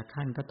ณแต่ละ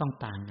ขั้นก็ต้อง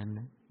ต่างกันน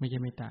ะไม่ใช่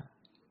ไม่ต่าง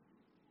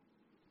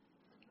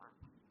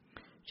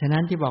ฉะนั้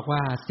นที่บอกว่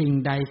าสิ่ง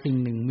ใดสิ่ง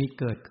หนึ่งมี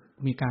เกิด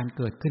มีการเ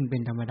กิดขึ้นเป็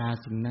นธรรมดา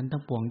สิ่งนั้นทั้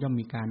งปวงย่อม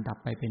มีการดับ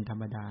ไปเป็นธร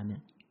รมดาเนี่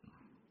ย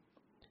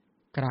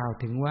กล่าว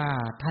ถึงว่า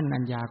ท่านอั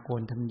ญญาโก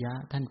ณทัญญะ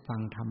ท่านฟั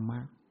งธรรมะ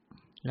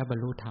และบร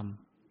รลุธรรม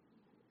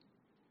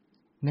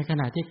ในข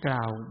ณะที่ก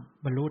ล่าว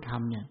บรรลุธรร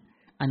มเนี่ย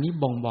อันนี้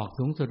บ่งบอก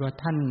สูงสุดว่า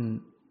ท่าน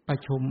ประ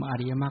ชุมอ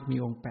ริยมรรคมี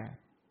องค์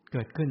8เ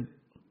กิดขึ้น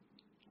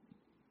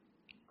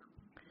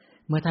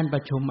เมื่อท่านปร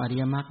ะชุมอริ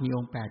ยมรรคมีอ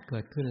งค์8เกิ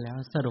ดขึ้นแล้ว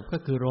สรุปก็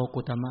คือโล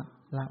กุตตมร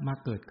รค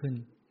เกิดขึ้น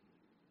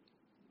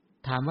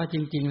ถามว่าจ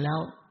ริงๆแล้ว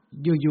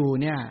อยู่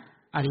ๆเนี่ย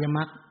อริยม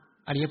รรค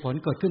อริยผล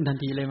เกิดขึ้นทัน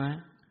ทีเลยไหม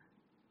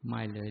ไ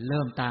ม่เลยเ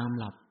ริ่มตามล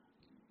ำดับ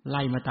ไ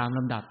ล่มาตามล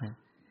ำดับเนี่ย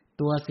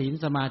ตัวศีล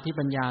สมาธิ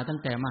ปัญญาตั้ง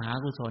แต่มหา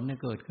กุศลเนี่ย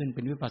เกิดขึ้นเ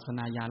ป็นวิปัสสน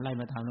าญาณไล่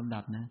มาตามลำดั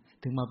บนะ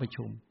ถึงมาประ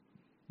ชุม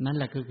นั่นแ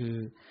หละก็คือ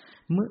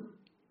เ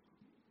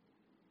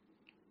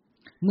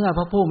มื่อพ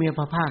ระผู้มีพ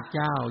ระภาคเ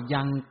จ้า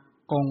ยัง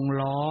กง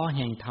ล้อแ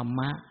ห่งธรรม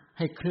ะใ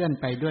ห้เคลื่อน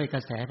ไปด้วยกร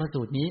ะแสพระ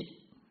สูตรนี้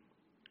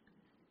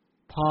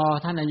พอ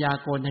ท่านอัญญา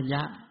โกณทัญญ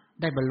ะ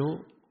ได้บรรลุ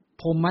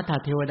ภูมิมัทธ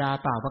เทวดา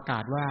เปล่าประกา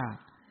ศว่า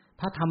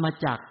พระธรรม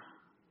จักร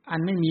อัน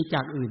ไม่มี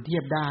จักรอื่นเที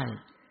ยบได้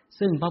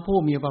ซึ่งพระผู้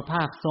มีพระภ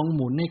าคทรงห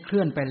มุนให้เค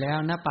ลื่อนไปแล้ว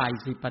ณป่าอิ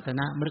สิปต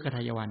นมฤคท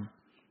ายวัน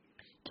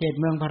เขต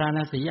เมืองพาราณ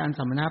สีอันส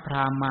มณพร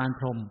าหมณ์มาร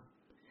พรหม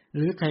ห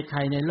รือใคร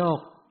ๆในโลก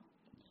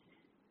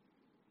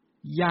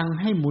ยัง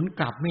ให้หมุน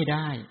กลับไม่ไ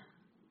ด้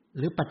ห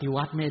รือปฏิ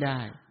วัติไม่ได้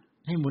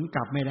ให้หมุนก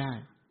ลับไม่ได้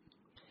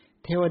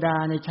เทวดา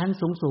ในชั้น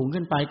สูงๆ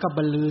ขึ้นไปก็บ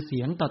รรลือเสี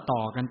ยงต่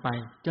อๆกันไป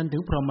จนถึ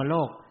งพรหมโล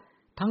ก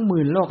ทั้งห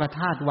มื่นโลก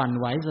ธาตุหวั่น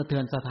ไหวสะเทื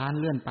อนสะท้าน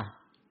เลื่อนไป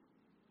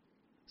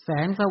แส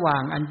งสว่า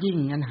งอันยิ่ง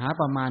อันหา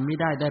ประมาณไม่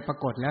ได้ปรา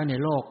กฏแล้วใน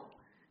โลก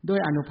ด้วย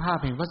อานุภาพ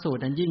แห่งพระสูต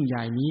รอันยิ่งให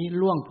ญ่นี้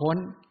ล่วงพ้น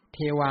เท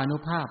วานุ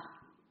ภาพ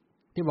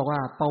ที่บอกว่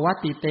าปวัต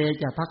ติเต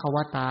จะภคว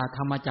ตาธ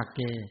รรมจักเ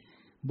ก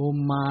บุม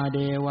มาเด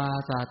วา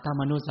สัตต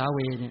มนุสาเว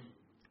เนี่ย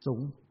สู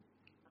ง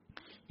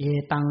เอ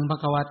ตังภ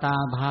ควตา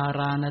ภาร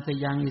าณส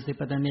ยังอิสิ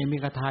ปตเนมิ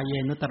กทาเย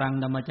นุตรัง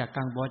ธัมมจัก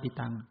กังปวัตติ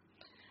ตัง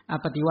อ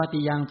ปฏิวัติ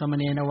ยังสม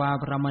เนนวา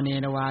พรหมเน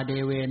นวาเด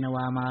เวนว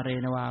ามาเร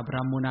นวาบร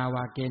มมุนาว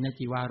าเกณ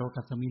จิวาโร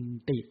กัสมิน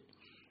ติ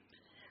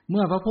เ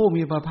มื่อพระผู้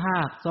มีพระภา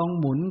คทรง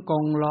หมุนก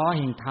งล้อแ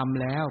ห่งธรรม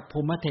แล้วภู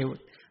มิ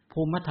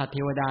มัทธเท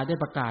วดาได้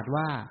ประกาศ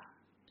ว่า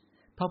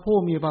พระผู้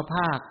มีพระภ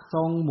าคท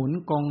รงหมุน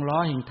กงล้อ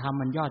แห่งธรรม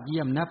อันยอดเยี่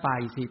ยมณป่า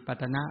อิสิป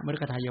ตนมฤ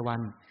คทายวั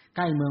นใก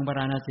ล้เมืองพาร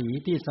าณสี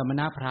ที่สม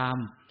ณพราหม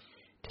ณ์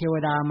เทว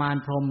ดามาร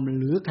พรหม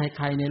หรือใ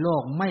ครๆในโล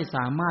กไม่ส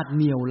ามารถเ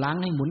หนี่ยวรั้ง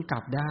ให้หมุนกลั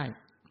บได้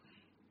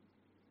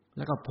แ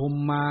ล้วก็ภูมิ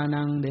มา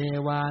นังเด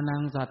วานั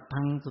งสัต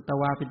ทังสุต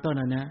วาเป็นต้น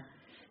นะ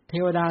เท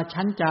วดา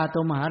ชั้นจาตุ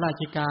มหารา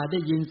ชิกาได้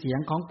ยินเสียง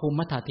ของภูมิ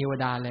มัทธเทว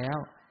ดาแล้ว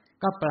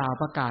ก็เปล่า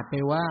ประกาศไป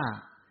ว่า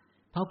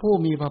พระผู้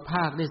มีพระภ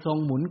าคได้ทรง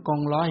หมุนก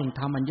งล้อแห่ง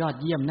ธรรมอันยอด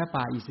เยี่ยมณ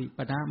ป่าอิสิป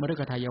ตนมฤ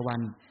คทายวั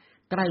น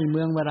ใกล้เ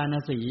มืองวาราณ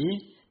สี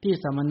ที่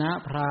สมณ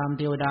พราหมณ์เ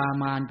ทวดา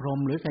มารพรหม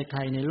หรือใคร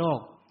ๆในโลก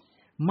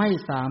ไม่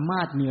สาม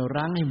ารถเหนี่ยว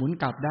รั้งให้หมุน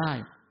กลับได้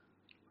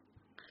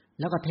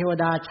แล้วก็เทว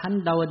ดาชั้น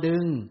ดาวดึ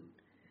งส์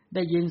ไ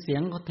ด้ยินเสีย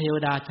งของเทว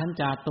ดาชั้น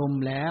จาตุม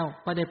แล้ว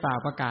ก็ได้เปล่า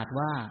ประกาศ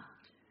ว่า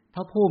พ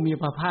ระผู้มี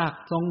พระภาค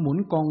ทรงหมุน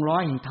กงล้อ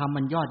แห่งธรรม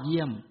อันยอดเ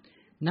ยี่ยม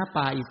ณ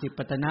ป่าอิสิป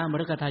ตนม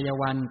ฤคทาย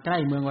วันใกล้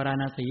เมืองวารา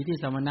ณสีที่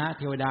สมณะเ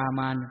ทวดา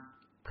มาร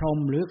พรหม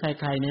หรือใ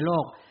ครๆในโล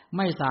กไ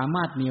ม่สาม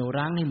ารถเหนี่ยว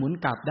รั้งให้หมุน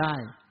กลับได้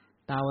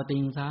ตาวติ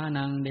งสา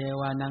นังเด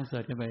วานังเสด็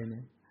จกันไปเ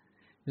นี่ย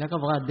แล้วก็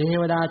บอกว่าเท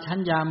วดาชั้น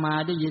ยามา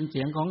ได้ยินเ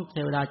สียงของเท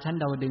วดาชั้น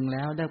ดาวดึงส์แ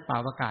ล้วได้เปล่า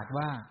ประกาศ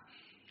ว่า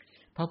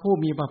พระผู้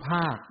มีพระภ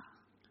าค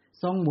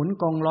ทรงหมุน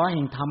กงล้อแ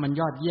ห่งธรรมอัน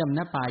ยอดเยี่ยมณ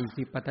ป่าอิ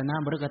สิปตน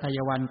มฤคทาย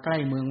วันใกล้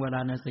เมืองวาร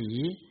าณสี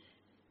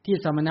ที่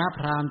สมณพ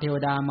ราหมณ์เทว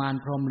ดามาร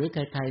พรหมหรือใ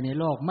ครๆใน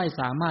โลกไม่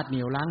สามารถเห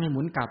นี่ยวรั้งให้ห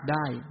มุนกลับไ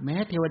ด้แม้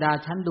เทวดา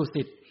ชั้นดุ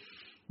สิต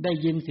ได้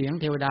ยินเสียง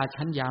เทวดา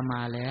ชั้นยาม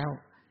าแล้ว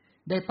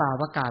ได้เปล่า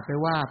ประกาศไป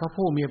ว่าพระ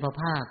ผู้มีพระ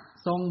ภาค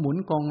ทรงหมุน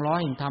กงล้อ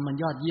แห่งธรรมอัน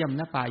ยอดเยี่ยม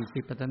ณป่าอิ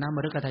สิปตนม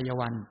ฤคทาย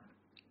วัน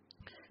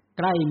ใ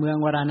กล้เมือง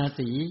วาราณ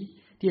สี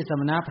ที่ส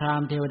มณพราห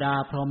มณ์เทวดา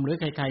พรหมหรือ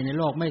ใครๆใน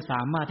โลกไม่ส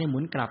ามารถให้หมุ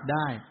นกลับไ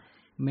ด้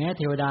แม้เ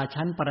ทวดา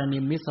ชั้นปรนิ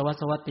มมิตสวั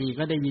สวัตตี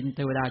ก็ได้ยินเท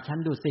วดาชั้น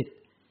ดุสิต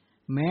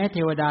แม้เท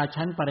วดา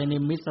ชั้นปรนิ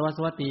มมิตสวัส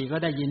วัตตีก็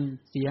ได้ยิน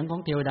เสียงขอ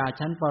งเทวดา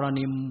ชั้นปร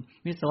นิม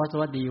มิตสวัส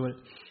วัตตี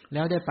แ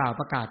ล้วได้เปล่า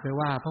ประกาศไป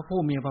ว่าพระผู้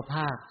มีพระภ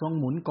าคทรง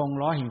หมุนกง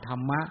ล้อแห่งธร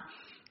รมะ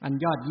อัน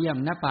ยอดเยี่ยม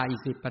ณป่าอิ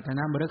สิปตน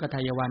มฤคท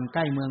ายวันใก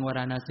ล้เมืองวาร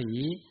าณสี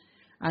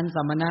อันส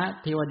มณะ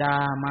เทวดา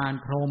มาร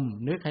พรหม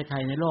หรือใคร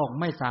ๆในโลก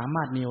ไม่สาม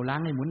ารถเหนี่ยวรั้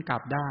งให้หมุนกลั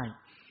บได้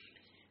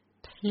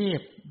เท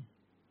พ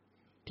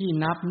ที่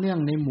นับเนื่อง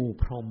ในหมู่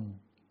พรห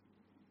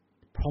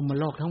ม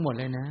โลกทั้งหมด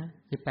เลยนะ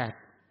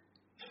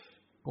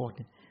18โกฏ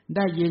ไ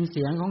ด้ยินเ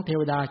สียงของเท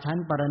วดาชั้น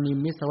ปรนิม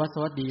มิตสวัส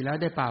วัตตีแล้ว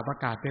ได้เปล่าประ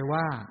กาศไป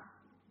ว่า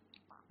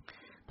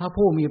พระ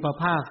ผู้มีพระ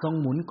ภาคทรง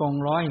หมุนกง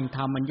ล้อแห่งธ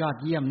รรมอันยอด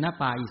เยี่ยมณ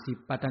ป่าอิสิ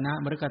ปตน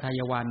มฤคทา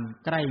ยวัน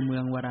ใกล้เมื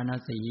องวาราณ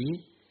สี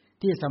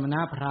ที่สมณ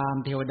พราหม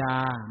ณ์เทวดา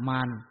ม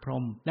ารพร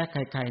หมและใ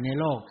ครๆใน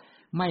โลก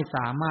ไม่ส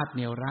ามารถเห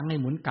นี่ยวรั้งให้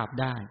หมุนกลับ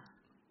ได้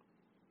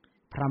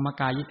พรหม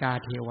กายิกา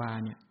เทวา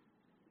เนี่ย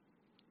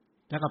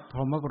แล้วก็พ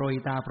รหมปโร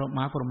หิตาพรหม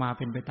พรหมาเ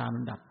ป็นไปตามล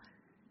ำดับ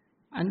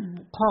อัน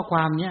ข้อคว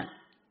ามเนี้ย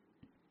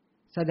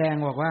แสดง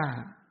บอกว่า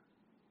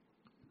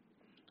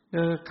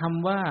ค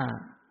ำว่า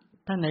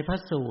ท ถ้าในพระ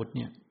สูตรเ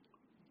นี่ย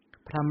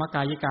พระมก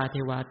ายิกาเท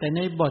วาแต่ใน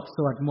บทส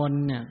วดมน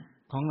ต์เนี่ย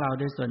ของเรา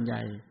โดยส่วนให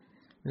ญ่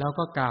เรา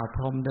ก็กล่าวพ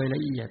รหมโดยล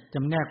ะเอียดจ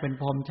ำแนกเป็น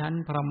พรหมชั้น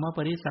พรหมป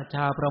ริสัชช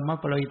าพรหม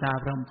ปริตา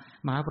พรหม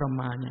มหาพรห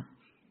มาเนี่ย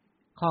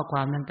ข้อคว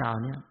ามดังกล่าว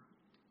เนี่ย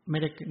ไม่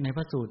ได้ในพ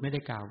ระสูตรไม่ได้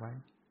กล่าวไว้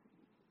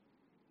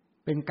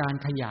เป็นการ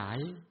ขยาย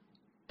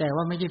แต่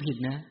ว่าไม่ใช่ผิด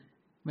นะ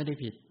ไม่ได้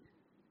ผิด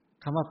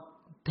คำว่า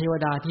เทว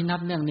ดาที่นับ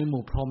เนื่องในห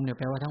มู่พรหมเนี่ย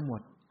แปลว่าทั้งหม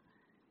ด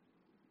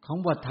ของ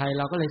บทไทยเ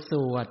ราก็เลยส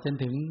วดจน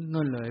ถึง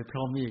นู่นเลยพร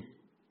หมอีก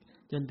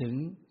จน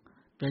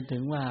ถึ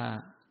งว่า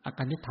อาก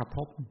นิฏฐภ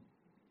พ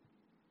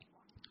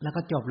แล้ว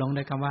ก็จบลง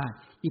ด้วยคำว่า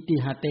อิติ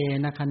หเต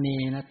นะคเน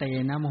นะเต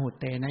นะมหุ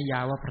เตนะยา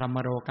วะพรหม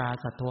โรกา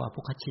สัทโธอ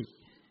ภุคชิ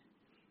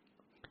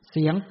เ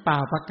สียงเป่า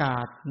ประกา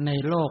ศใน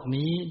โลก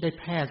นี้ได้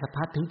แพร่สะ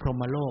พัดถึงพรห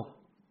มโลก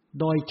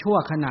โดยชั่ว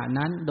ขณะ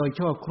นั้นโดย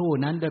ชั่วครู่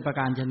นั้นโดยประ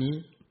การชนี้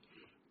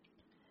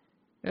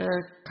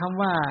ค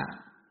ำว่า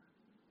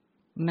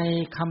ใน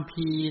คัม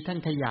ภีร์ท่าน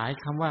ขยาย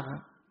คำว่า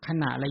ข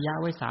ณะระยะ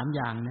ไว้3อ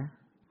ย่างนะ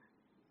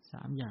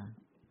3อย่าง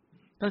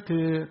ก็คื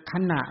อข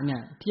ณะเนี่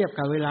ยเทียบ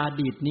กับเวลา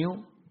ดีดนิ้ว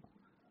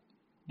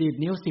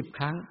10ค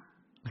รั้ง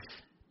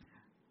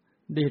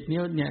ดีดนิ้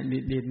วเนี่ย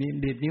ดี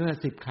ดนิ้ว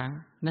10ครั้ง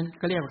นั่น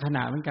ก็เรียกว่าขณ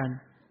ะเหมือนกัน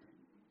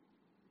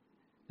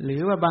หรื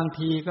อว่าบาง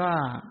ทีก็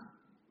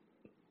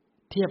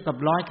เทียบกับ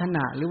100ขณ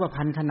ะหรือว่า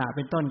1,000ขณะเ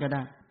ป็นต้นก็ไ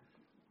ด้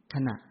ข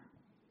ณะ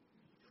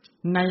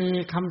ใน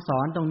คำสอ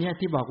นตรงนี้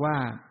ที่บอกว่า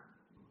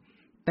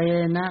เต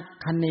นะ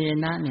คเน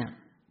นะเนี่ย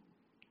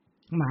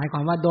หมายคว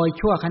ามว่าโดย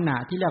ชั่วขณะ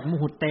ที่เรียกมุ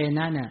หุเตน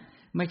ะเนี่ย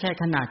ไม่ใช่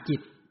ขณะจิ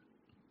ต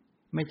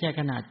ไม่ใช่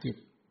ขณะจิต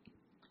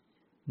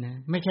นะ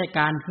ไม่ใช่ก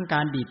า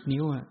รดีด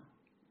นิ้ว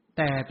แ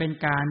ต่เป็น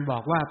การบอ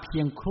กว่าเพี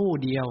ยงครู่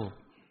เดียว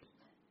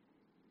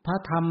พระ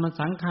ธรรม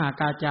สังฆา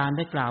กาจารย์ไ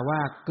ด้กล่าวว่า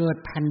เกิด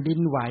แผ่นดิน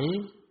ไหว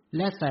แ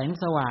ละแสง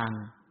สว่าง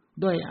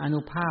ด้วยอา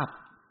นุภาพ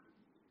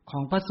ขอ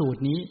งพระสูต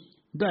รนี้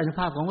ด้วยอานุ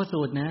ภาพของพระ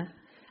สูตรนะ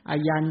อา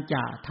ยัญจ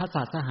ะทัสส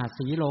ะสหัส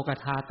สีโลก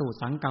ธาตุ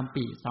สังกัม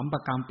ปิสัมป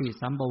กัมปิ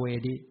สัมปเว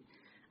ดิ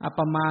อป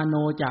มาโน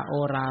จะโอ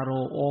ราโร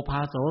โอภา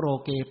โสโร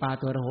เกปา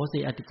ตัวโหสิ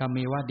อติกเม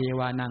วะเด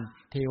วานัง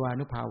เทวา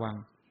นุภาวัง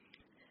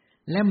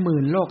และห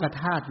มื่นโลก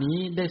ธาตุนี้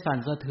ได้สั่น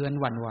สะเทือน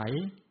หวั่นไหว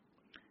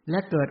และ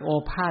เกิดโอ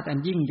ภาสอัน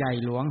ยิ่งใหญ่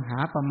หลวงหา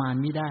ประมาณ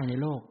มิได้ใน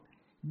โลก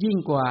ยิ่ง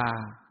กว่า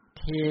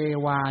เท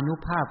วานุ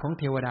ภาพของ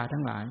เทวดา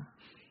ทั้งหลาย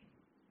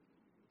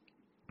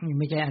ไ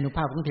ม่ใช่อนุภ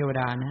าพของเทว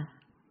ดานะ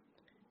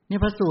นี่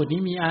พระสูตร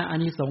นี้มีอา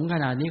นิสงส์ข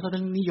นาดนี้เขาต้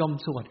องนิยม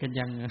สวดกัน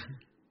ยัง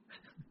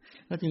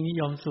ก็จึงนิ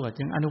ยมสวด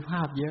จึงอนุภ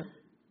าพเยอะ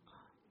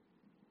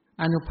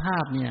อนุภา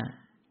พเนี่ย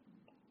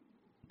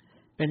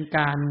เป็นก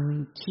าร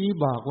ชี้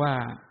บอกว่า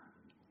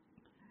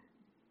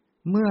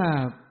เมื่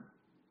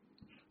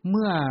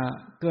อ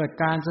เกิด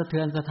การสะเทื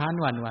อนสะท้าน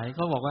หวั่นไหว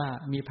ก็บอกว่า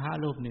มีพระ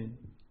รูปหนึ่ง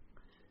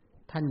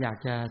ท่านอยาก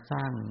จะส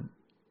ร้าง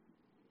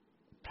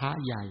พระ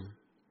ใหญ่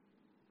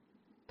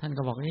ท่าน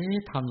ก็บอก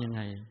ทำยังไ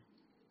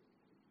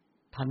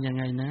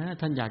งนะ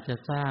ท่านอยากจะ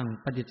สร้าง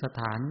ประดิษ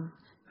ฐาน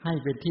ให้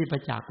เป็นที่ปร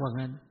ะจักษ์ว่า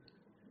งั้น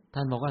ท่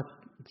านบอกว่า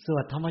สว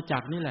ดธรรมจั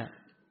กรนี่แหละ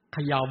เข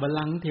ย่าบัล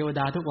ลังก์เทว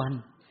ดาทุกวัน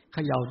เข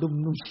ย่าดุม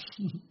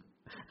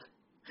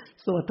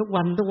สวดทุก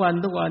วันเ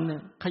นี่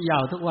ยเขย่า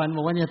ทุกวันบ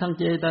อกว่าเนี่ยทั้ง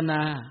เจตนา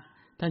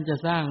ท่านจะ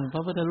สร้างพร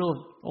ะพุทธรูป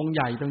องค์ให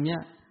ญ่ตรงเนี้ย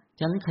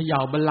ฉะนั้นเขย่า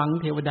บัลลังก์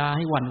เทวดาใ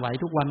ห้หวั่นไหว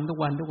ทุกวัน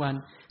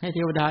ให้เท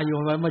วดาอยู่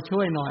ไว้มาช่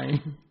วยหน่อย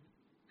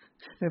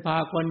ไปพา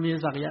คนมี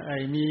ศักยะ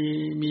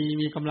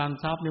มีกำลัง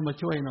ทรัพย์เนี่ยมา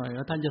ช่วยหน่อยแ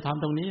ล้วท่านจะท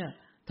ำตรงนี้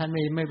ท่าน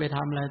ไม่ไปท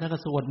ำอะไรท่านก็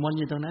สวดมนต์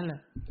อยู่ตรงนั้นแหละ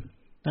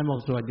ท่านบอก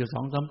สวดอยู่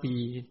 2-3 ปี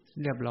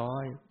เรียบร้อ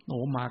ยโอ้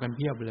มากันเ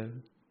พียบเลย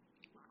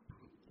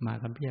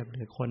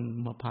คน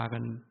มาพากั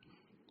น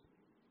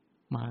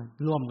มา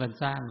ร่วมกัน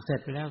สร้างเสร็จ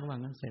ไปแล้วก็ว่า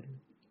งั้นเสร็จ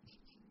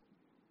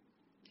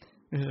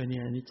เนี่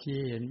ยนี่ชี้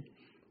เห็น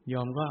ย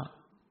อมก็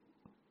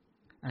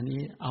อันนี้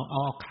เอ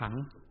าขัง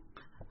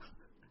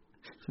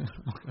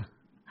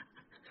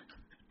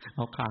เอ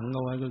าขังเอ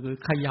าไว้ก็คือ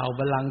เขย่า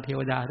บัลลังก์เทว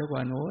ดาทุก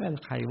วันโอ้ย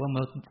ใครว่าม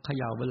าเข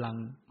ย่าบัลลัง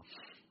ก์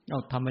เอ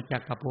าธรรมจั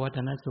กรกับวัฒ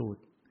นสูต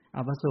รเอ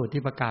าพระสูตร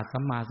ที่ประกาศสั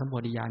มมาสัมโพ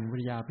ธิญาณวิ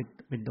ทยา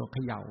เป็นตัวเข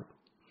ย่า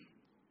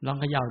ลอง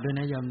เขย่าด้วย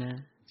นะโยมนะ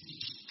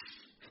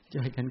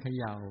ช่วยกันเข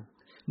ย่า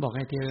บอกใ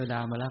ห้เทวดา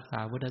มารักษา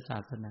พุทธศา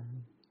สนา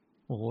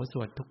โอ้โหส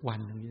วดทุกวัน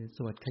ส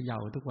วดเขย่า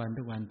ทุกวัน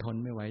ทน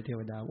ไม่ไหวเทว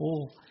ดาโอ้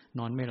น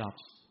อนไม่หลับ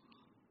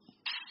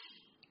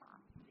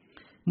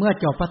เมื่อ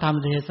จบพระธรรม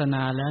เทศน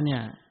าแล้วเนี่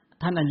ย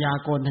ท่านอัญญา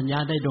โกณฑัญญา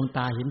ได้ดวงต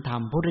าเห็นธรร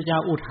มพระพุทธเจ้า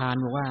อุทาน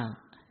บอกว่า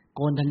โ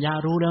กณฑัญญา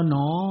รู้แล้วหน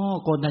อ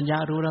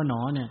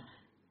เนี่ย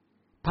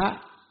พระ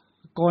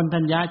โกณฑั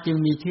ญญาจึง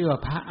มีชื่อว่า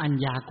พระอัญ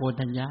ญาโกณ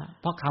ฑัญญา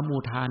เพราะคำอุ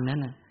ทานนั้น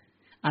น่ะ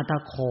อัตถ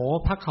โข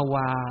ภคว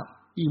า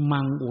อิมั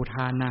งอุท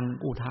านัง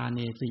อุทาเน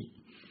สิ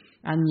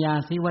อัญญา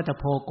สิวัต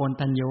โพโกณ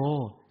ฑัญโย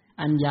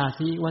อัญญา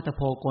สิวัตโ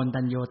พโกณ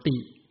ฑัญโยติ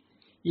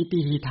อิติ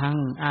หิทัง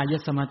อาย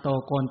สมโต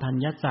โกณฑัญ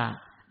ญัสสะ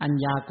อัญ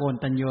ญาโกณ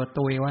ฑัญโยต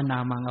เววนา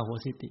มังอโห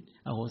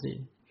สิ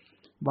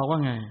บอกว่า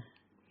ไง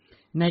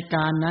ในก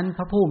ารนั้นพ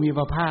ระผู้มีพ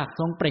ระภาค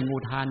ทรงเปล่งอุ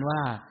ทานว่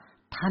า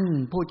ท่าน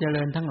ผู้เจ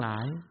ริญทั้งหลา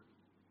ย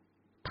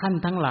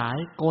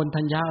โกณ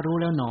ฑัญญารู้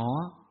แล้วหนอ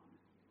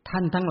ท่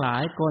านทั้งหลา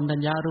ยโกณฑัญ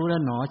ญารู้แล้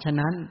วหนอฉะ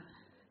นั้น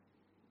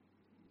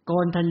โก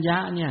ณฑัญญะ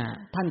เนี่ย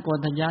ท่านโกณ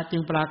ฑัญญะจึ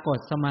งปรากฏ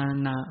สมา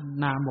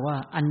นามบอกว่า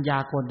อัญญา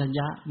โกณฑัญญ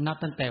ะนับ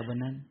ตั้งแต่วัน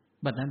นั้น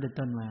บัดนั้นเป็น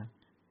ต้นมา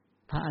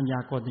พระอัญญา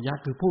โกณฑัญญะ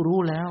คือผู้รู้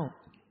แล้ว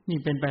นี่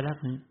เป็นไปแล้ว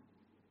นี้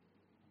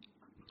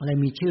อะไร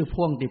มีชื่อ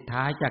พ่วงติด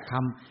ท้ายจากค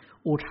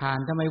ำอุทาน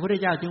ทำไมพระพุทธ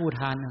เจ้าจึงอุ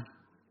ทานนะ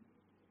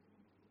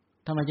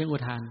ทำไมจึงอุ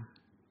ทาน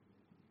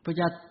พระเ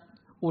จ้า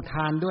อุท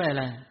านด้วยอะ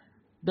ไร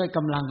ด้วยก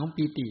ำลังของ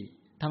ปีติ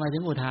ทำไมถึ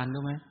งอุทาน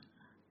รู้ไหม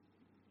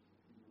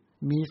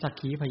มีสัก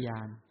ขีพยา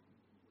น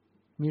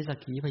มีสัก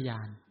ขีพยา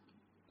น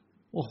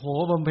โอ้โห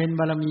บำเพ็ญ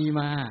บารมี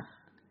มา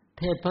เ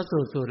ทศพระ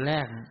สูตรแร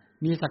ก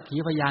มีสักขี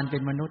พยานเป็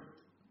นมนุษย์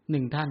ห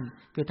นึ่งท่าน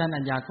คือท่าน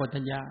อัญญาโกณ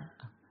ฑัญญะ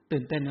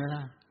ตื่นเต้นไหม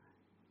ล่ะ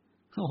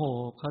โอ้โห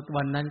เขา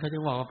วันนั้นเขาจะ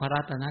บอกว่าพระ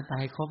รัตนตรั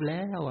ยครบแ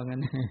ล้วว่างั้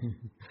น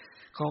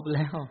ครบแ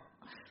ล้ว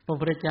พระ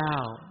พุทธเจ้า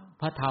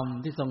พระธรรม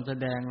ที่ทรงแส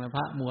ดงและพ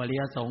ระมัวเรี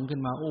ยสงขึ้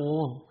นมาโอ้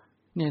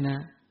เนี่ยนะ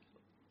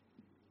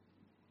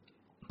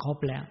ครบ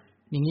แล้ว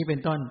อย่างนี้เป็น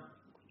ต้น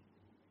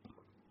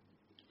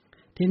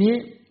ทีนี้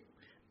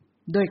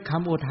ด้วยค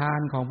ำอุทาน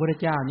ของพระพุทธ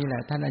เจ้านี่แหล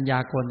ะท่านอัญญา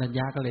โกณฑัญญ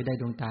ะก็เลยได้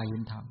ดวงตาเห็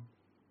นธรรม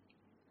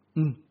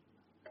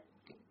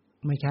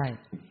ไม่ใช่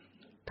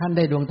ท่านไ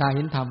ด้ดวงตาเ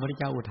ห็นธรรมพระพุทธ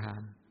เจ้าอุทา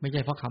นไม่ใ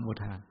ช่เพราะคำอุ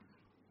ทาน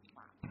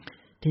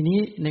ทีนี้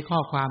ในข้อ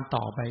ความ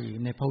ต่อไปอีก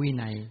ในพระวิ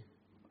นัย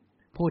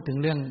พูดถึง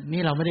เรื่อง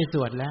นี้เราไม่ได้ส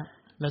วดแล้ว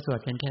เราสวด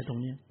กันแค่ตรง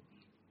นี้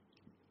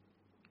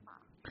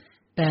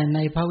แต่ใน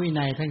พระวิ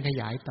นัยท่านข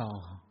ยายต่อ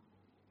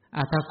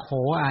อัตถโข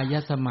อาย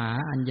สมา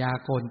อัญญา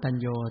โกณตัญ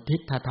โยทิ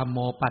ฏฐธัมโม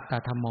ปัตต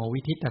ธัมโม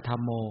วิทิฏฐธั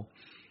มโม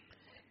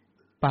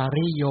ปา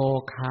ริโย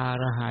คา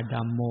รหา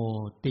ดัมโม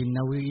ติน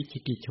วิชิ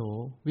กิโฉ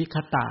วิค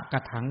ตะก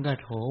ถังก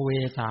โถเว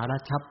สาร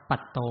ชัปปั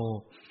ตโต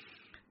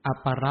อ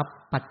ปรับ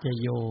ปัจจ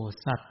โย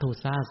สัตถุ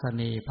สาสเ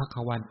นภค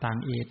วันตัง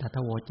เอตถ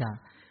โวจะ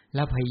แล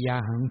ะพยา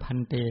หังพัน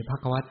เตภ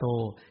ควโต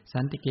สั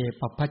นติเก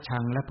ปัพพชั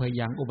งและพ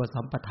ยังอุป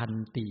สัมปทัน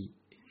ติ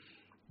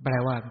แปล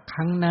ว่าค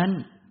รั้งนั้น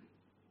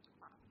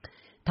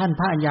ท่าน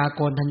พระอัญญาโ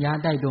กณฑัญญะ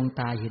ได้ดวง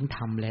ตาเห็นธ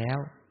รรมแล้ว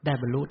ได้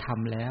บรรลุธรรม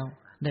แล้ว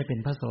ได้เป็น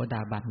พระโสด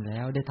าบันแล้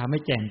วได้ทำให้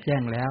แจ่มแจ้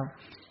งแล้ว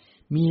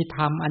มีธ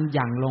รรมอันอ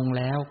ย่างลง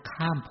แล้ว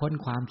ข้ามพ้น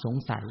ความสง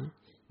สัย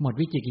หมด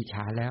วิจิกิจฉ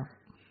าแล้ว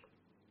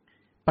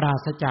ปรา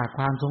ศจากค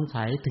วามสง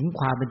สัยถึง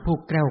ความเป็นผู้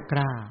แกล้วก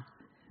ล้า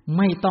ไ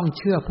ม่ต้องเ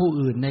ชื่อผู้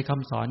อื่นในค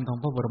ำสอนของ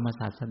พระบรม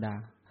ศาสดา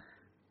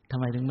ทำ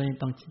ไมถึงไม่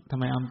ต้องทำ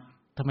ไม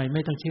ไ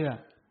ม่ต้องเชื่อ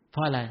เพร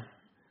าะอะไร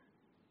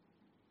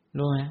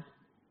รู้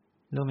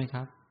ไหมค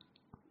รับ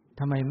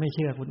ทำไมไม่เ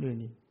ชื่อคนอื่น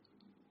นี่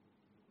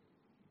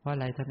เพราะอะ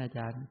ไรท่านอาจ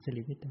ารย์สิ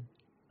ริวิทย์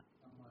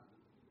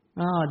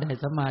ได้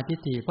สัมมาทิฏ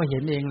ฐิเพราะเห็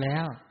นเองแล้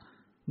ว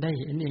ได้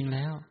เห็นเองแ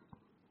ล้ว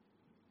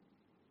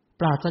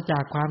ปราศจา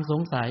กความส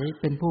งสัย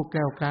เป็นผู้แก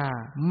ล้วกล้า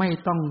ไม่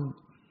ต้อง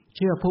เ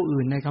ชื่อผู้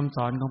อื่นในคำส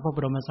อนของพระบ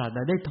รมศาสด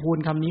าได้ทูล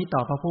คำนี้ต่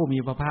อพระผู้มี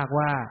พระภาค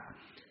ว่า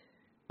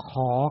ข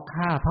อ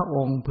ข้าพระอ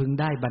งค์พึง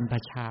ได้บรรพ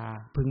ชา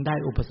พึงได้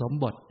อุปสม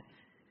บท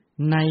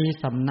ใน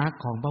สำนัก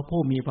ของพระ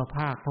ผู้มีพระภ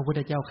าคพระพุทธ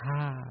เจ้าข้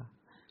า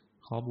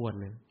ขอบวช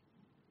เลย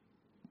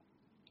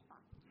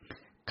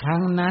ครั้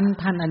งนั้น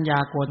ท่านอัญญา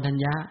โกณฑัญ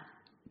ญะ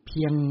เ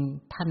พียง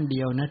ท่านเดี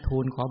ยวนะทู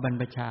ลขอบรร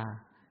พชา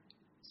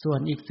ส่วน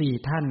อีก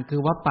4ท่านคื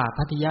อวัปปะ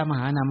พัทยม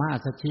หานามะอั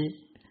สสชิ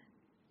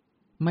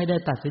ไม่ได้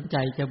ตัดสินใจ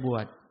จะบว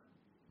ช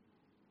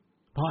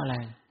เพราะอะไร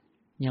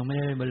ยังไม่ไ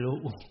ด้บรรลุ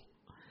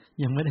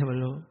ยังไม่ได้บรร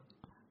ลุ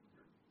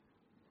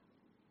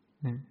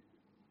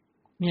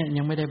เนี่ย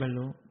ยังไม่ได้บรร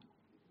ลุ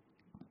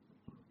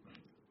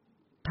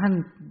ท่าน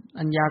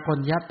อัญญาโกณ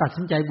ฑัญญะตัด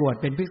สินใจบวช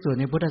เป็นภิกษุ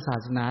ในพุทธศา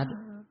สนา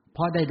เพ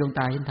ราะได้ดวงต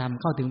าเห็นธรรม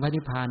เข้าถึงพระ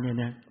นิพพานเนี่ย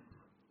นะ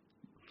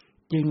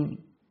จึง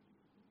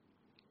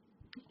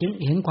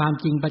เห็นความ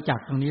จริงประจัก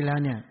ษ์ตรงนี้แล้ว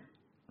เนี่ย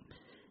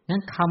นั้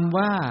นคำ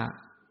ว่า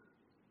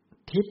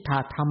ทิฏฐ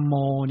ธัมโม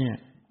เนี่ย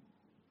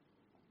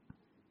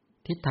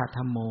ทิฏฐ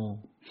ธัมโม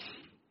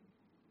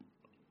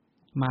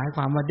หมายค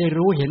วามว่าได้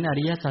รู้เห็นอ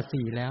ริยสัจ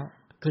สี่แล้ว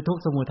คือทุก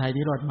ข์สมุทัย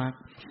นิโรธมรรค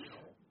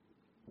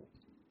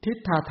ทิฏ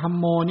ฐธัม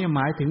โมเนี่ยห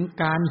มายถึง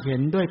การเห็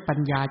นด้วยปัญ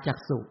ญาจัก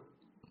ษุ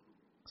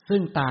ซึ่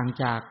งต่าง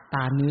จากต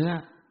าเนื้อ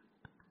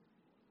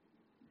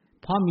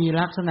เพราะมี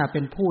ลักษณะเ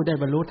ป็นผู้ได้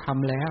บรรลุธรรม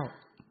แล้ว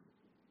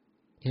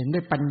เห็นด้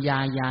วยปัญญา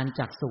ญาณ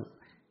จักษุ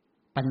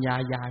ปัญญา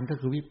ญาณก็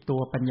คือวิตั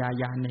วปัญญา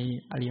ญาณใน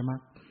อริยมรร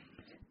ค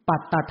ปั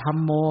ตตธัม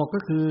โมก็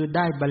คือไ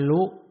ด้บรร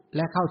ลุแล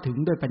ะเข้าถึง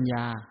ด้วยปัญญ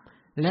า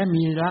และ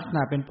มีลักษณ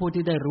ะเป็นผู้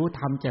ที่ได้รู้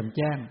ธรรมแจ่มแ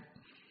จ้ง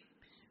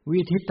วิ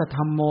ทิฏฐ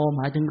ธัมโมห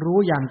มายถึงรู้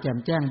อย่างแจ่ม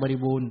แจ้งบริ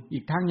บูรณ์อี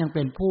กทั้งยังเ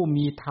ป็นผู้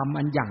มีธรรม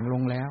อันอย่างล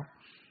งแล้ว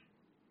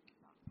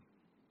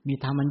มี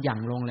ธรรมอันอย่า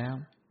งลงแล้ว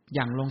อ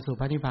ย่างลงสู่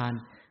พระนิพพาน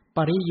ป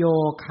ริโย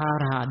คา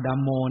ราดัม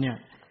โมเนี่ย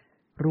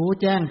รู้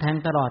แจ้งแทง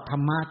ตลอดธร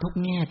รมะทุก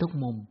แง่ทุก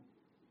มุม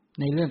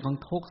ในเรื่องของ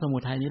ทุกข์สมุ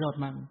ทัยนิโรธ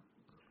มรรค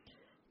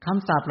ค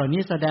ำศัพท์เหล่า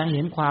นี้แสดงเ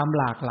ห็นความ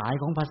หลากหลาย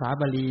ของภาษา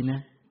บาลีน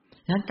ะ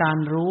ฉะนั้นการ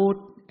รู้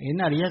เห็น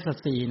อริยสัจ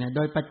สี่เนี่ยโด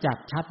ยประจัก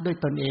ษ์ชัดด้วย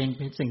ตนเองเ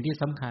ป็นสิ่งที่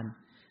สำคัญ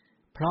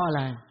เพราะอะไ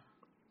ร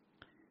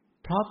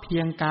เพราะเพี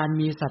ยงการ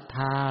มีศรัทธ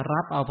า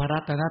รับเอาพระรั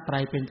ตนตรั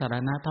ยเป็นสร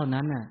ณะเท่า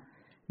นั้นน่ะ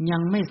ยั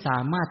งไม่สา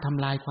มารถท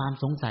ำลายความ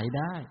สงสัยไ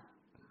ด้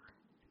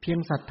เพียง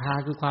ศรัทธา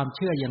คือความเ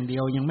ชื่ออย่างเดี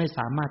ยวยังไม่ส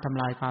ามารถท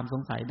ำลายความส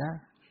งสัยได้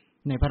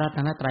ในพระรัต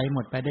นตรัยหม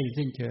ดไปได้อย่าง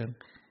สิ้นเชิง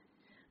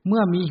เมื่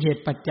อมีเห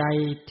ตุปัจจัย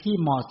ที่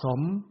เหมาะสม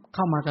เ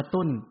ข้ามากระ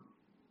ตุ้น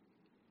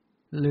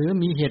หรือ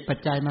มีเหตุปัจ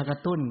จัยมากระ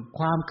ตุ้นค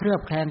วามเครือ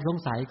บแคลงสง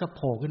สัยก็โ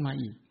ผล่ขึ้นมา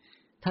อีก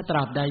ถ้าตร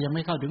าบใดยังไ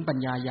ม่เข้าถึงปัญ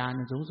ญาญาณ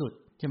สูงสุด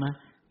ใช่ไหม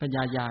ปัญญ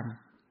าญาณ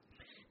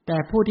แต่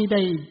ผู้ที่ไ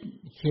ด้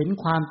เห็น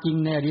ความจริง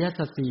ในอริย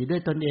สัจสี่ด้ว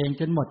ยตนเอง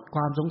จนหมดค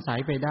วามสงสัย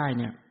ไปได้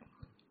เนี่ย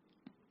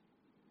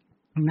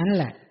นั่นแ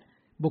หละ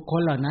บุคค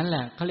ลเหล่านั้นแหล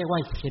ะเขาเรียกว่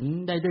าเห็น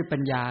ได้ด้วยปั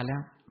ญญาแล้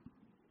ว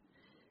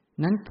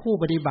นั้นผู้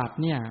ปฏิบัติ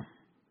เนี่ย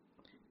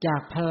จา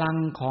กพลัง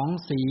ของ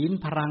ศีล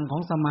พลังขอ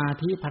งสมา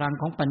ธิพลัง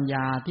ของปัญญ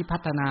าที่พั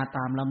ฒนาต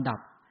ามลำดับ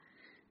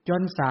จ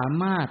นสา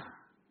มารถ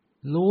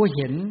รู้เ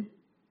ห็น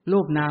รู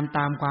ปนามต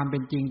ามความเป็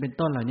นจริงเป็น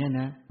ต้นเหล่านี้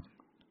นะ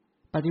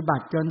ปฏิบั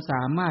ติจนส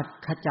ามารถ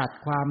ขจัด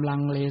ความลั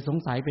งเลสง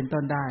สัยเป็น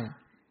ต้นได้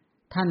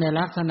ท่านใน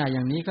ลักษณะอ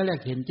ย่างนี้ก็เรียก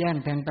เห็นแจ้ง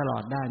แทงตลอ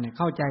ดได้เนี่ยเ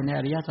ข้าใจใน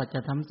อริยสัจ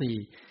ธรรมสี่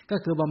ก็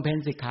คือบำเพ็ญ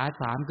สิกขา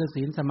สามคือ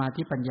ศีลสมา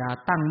ธิปัญญา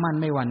ตั้งมั่น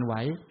ไม่หวั่นไหว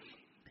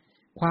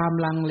ความ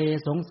ลังเล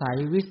สงสัย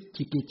วิ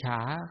จิกิจฉา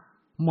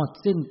หมด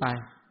สิ้นไป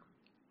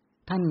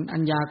ท่านอั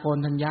ญญาโกณ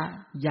ทัญญะ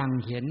ยัง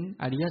เห็น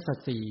อริยสัจ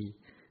สี่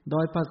โด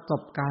ยประส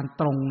บการณ์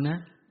ตรงนะ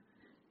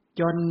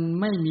จน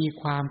ไม่มี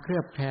ความเครื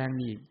อบแคลง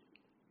อีก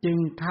จึง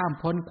ข้าม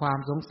พ้นความ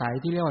สงสัย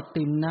ที่เรียกว่า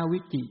ตินนะวิ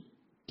จิ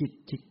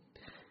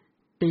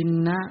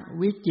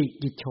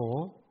กิจโฉ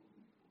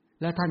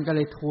และท่านก็เล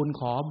ยทูล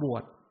ขอบว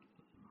ช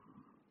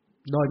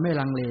โดยไม่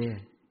ลังเล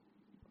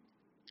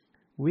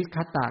วิค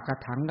ตะกะ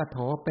ถังกะโถ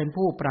เป็น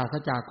ผู้ปราศ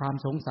จากความ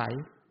สงสัย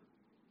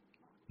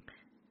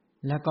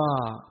แล้วก็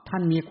ท่า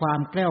นมีความ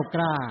แกล้วก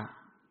ล้า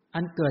อั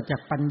นเกิดจา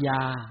กปัญญ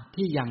า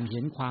ที่ยังเห็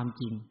นความ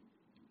จริง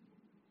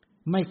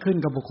ไม่ขึ้น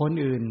กับบุคคล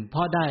อื่นเพร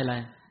าะได้อะไร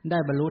ได้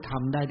บรรลุธรร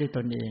มได้ด้วยต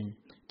นเอง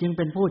จึงเ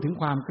ป็นผู้ถึง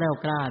ความแกล้ว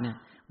กล้าเนี่ย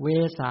เว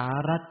สา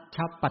รัชช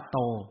ปโต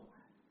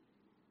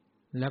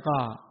แล้วก็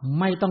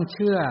ไม่ต้องเ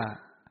ชื่อ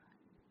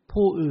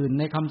ผู้อื่น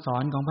ในคำสอ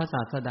นของพระศ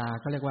าสดา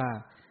ก็เรียกว่า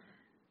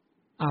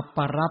อัปป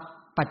รัป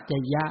ปัจจ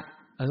ยะ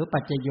ปั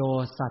จจโย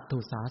สัตถุ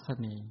สาส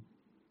เน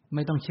ไ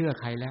ม่ต้องเชื่อ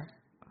ใครแล้ว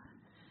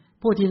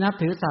ผู้ที่นับ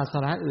ถือศาส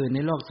นาอื่นใน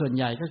โลกส่วนใ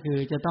หญ่ก็คือ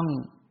จะต้อง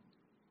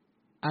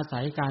อาศั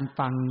ยการ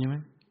ฟังใช่ไหม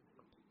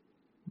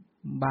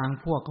บาง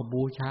พวกก็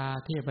บูชา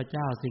เทพเ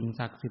จ้าสิ่ง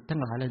ศักดิ์สิทธิ์ทั้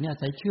งหลายเหล่านี้อา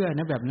ศัยเชื่อ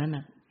นะแบบนั้นน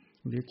ะ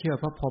หรือเชื่อ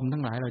พระพรหมทั้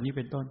งหลายเหล่านี้เ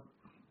ป็นต้น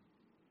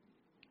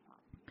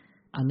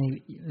อันนี้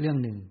เรื่อง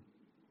หนึ่ง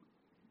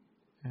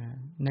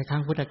ในครั้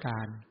งพุทธกา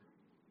ล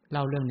เ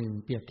ล่าเรื่องหนึ่ง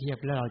เปรียบเทียบ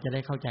แล้วเราจะได้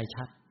เข้าใจ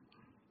ชัด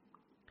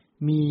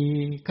มี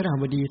คฤห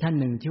บดีท่าน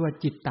หนึ่งชื่อว่า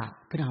จิตตะ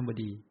คฤหบ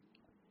ดี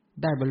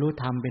ได้บรรลุ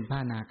ธรรมเป็นพระ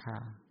อนาคา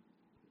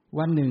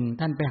วันหนึ่ง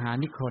ท่านไปหา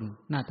นิครน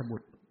นาถบุ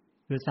ตร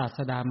หรือศาส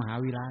ดามหา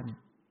วีระเนี่ย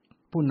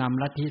ผู้น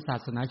ำลัทธิศา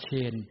สนาเช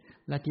น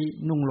ลัทธิ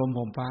นุ่งลม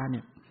ห่มฟ้าเ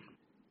นี่ย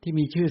ที่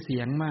มีชื่อเสี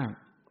ยงมาก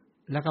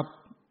แล้วก็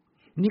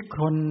นิค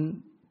รน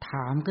ถ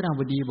ามคฤห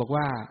บดีบอก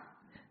ว่า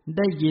ไ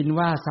ด้ยิน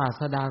ว่าศา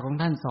สดาของ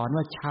ท่านสอน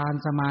ว่าฌาน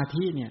สมา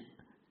ธิเนี่ย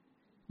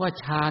ว่า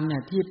ฌานเนี่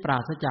ยที่ปรา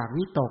ศจาก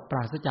วิตกปร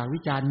าศจากวิ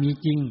จารมี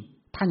จริง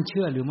ท่านเ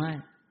ชื่อหรือไม่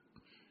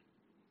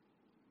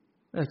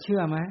เชื่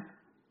อไหม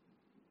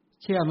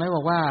บ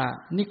อกว่า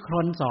นิคร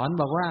นสอน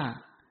บอกว่า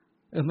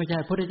ไม่ใช่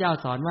พระพุทธเจ้า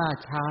สอนว่า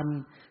ฌาน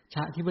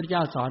ที่พระพุทธเจ้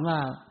าสอนว่า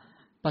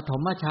ปฐ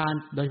มฌาน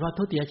โดยเฉพาะ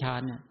ทุติยฌา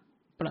นเนี่ย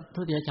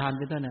ทุติยฌานเ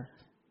ป็นต้นเนี่ย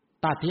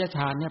ตติยฌ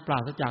านเนี่ยปรา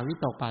ศจากวิ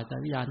ตกปราศจาก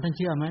วิจารท่านเ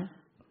ชื่อไหม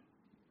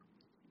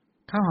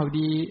ข้าพ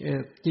ดี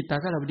จิตตะ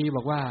ข้าพดีบ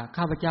อกว่า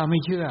ข้าพเจ้าไม่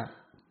เชื่อ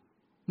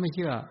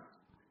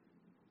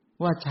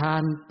ว่าฌา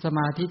นสม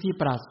าธิที่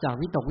ปราศจาก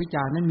วิตกวิจ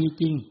ารนั้นมี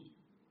จริง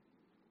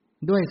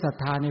ด้วยศรัท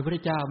ธาในพร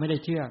ะเจ้าไม่ได้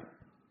เชื่อ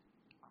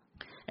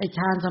ไอ้ฌ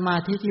านสมา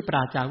ธิที่ปร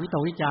าศจากวิต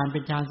กวิจารเป็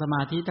นฌานสม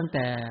าธิตั้งแ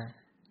ต่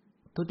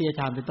ทุติย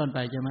ฌานเป็นต้นไป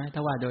ใช่ไหมถ้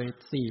าว่าโดย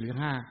4หรือ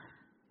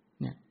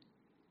5เนี่ย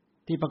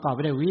ที่ประกอบไป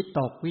ด้วยวิ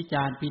ตกวิจ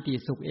ารปีติ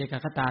สุขเอก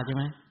คตาใช่ไ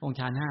หมองค์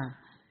ฌาน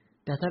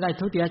5แต่ถ้าได้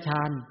ทุติยฌ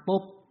าน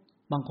ปุ๊บ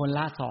บางคนล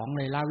ะ2เ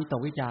ลยละวิต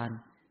กวิจาร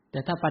แต่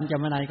ถ้าปัญจ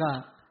มนัยก็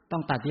ต้อ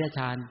งตัดทุติยฌ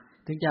าน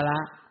ถึงจะละ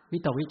วิ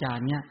ตกวิจาร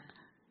เนี่ย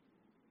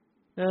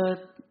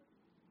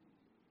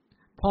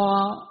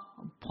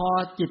พอ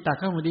จิตต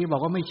คฤหบดีบอ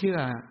กว่าไม่เชื่อ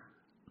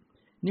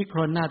นิคร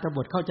นนาถ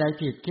บุตรเข้าใจ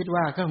ผิดคิด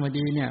ว่าคฤหบ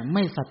ดีเนี่ยไ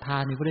ม่ศรัทธา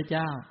ในพระพุทธเ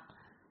จ้า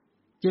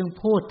จึง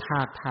พูดถ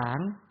ากถาง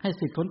ให้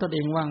ศิษย์ของตนเอ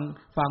ง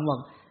ฟังว่า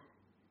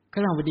คฤ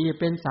หบดี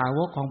เป็นสาว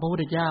กของพระพุท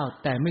ธเจ้า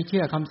แต่ไม่เ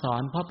ชื่อคำสอ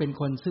นเพราะเป็น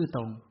คนซื่อต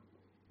รง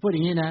พูดอย่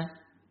างนี้นะ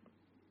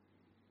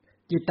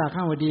จิตตคฤ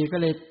หบดีก็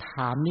เลยถ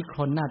ามนิคร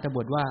นนาถ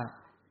บุตรว่า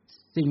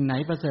สิ่งไหน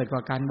ประเสริฐกว่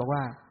ากันบอก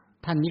ว่า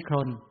ท่านนิคร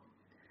น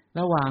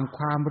ระหว่างค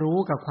วามรู้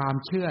กับความ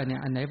เชื่อเนี่ย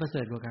อันไหนประเส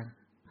ริฐกว่ากัน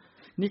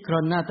นิคร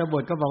นนาถบุ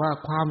ตรก็บอกว่า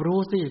ความรู้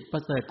สิปร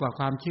ะเสริฐกว่า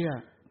ความเชื่อ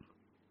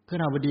คฤ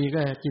หบดีก็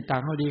จิตต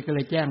คฤหบดีก็เล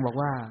ยแจ้งบอก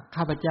ว่า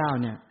ข้าพเจ้า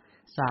เนี่ย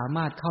สาม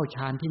ารถเข้าฌ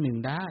านที่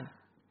1ได้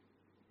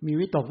มี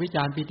วิตกวิจ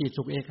ารปิติ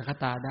สุขเอกค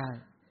ตาได้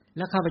แ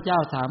ละข้าพเจ้า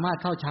สามารถ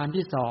เข้าฌาน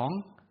ที่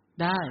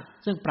2ได้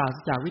ซึ่งปราศ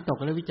จากวิตก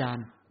และวิจาร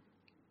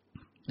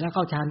และเ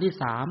ข้าฌานที่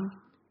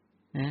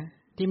3นะ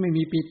ที่ไม่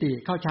มีปิติ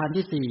เข้าฌาน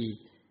ที่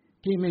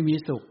4ที่ไม่มี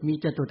สุขมี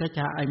จตุทัชฌ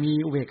ะมี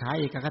อุเบกขา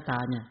เอกคตา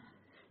เนี่ย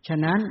ฉะ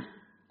นั้น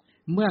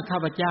เมื่อข้า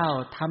พเจ้า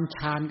ทำฌ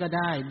านก็ไ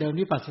ด้เดิน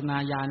วิปัสสนา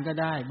ญาณก็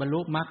ได้บรรลุ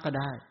มรรคก็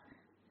ได้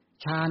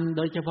ฌานโ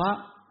ดยเฉพาะ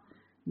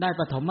ได้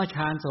ปฐมฌ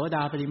านโสด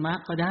าปัตติมรรค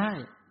ก็ได้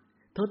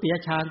ทุติย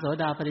ฌานโส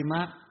ดาปัตติมร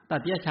รคต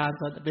ติยฌาน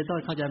เป็นต้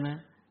นเข้าใจไหม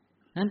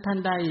นั้นท่าน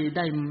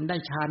ได้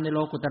ฌานในโล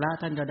กุตระ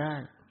ท่านก็ได้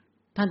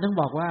ท่านต้อง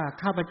บอกว่า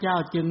ข้าพเจ้า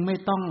จึงไม่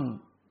ต้อง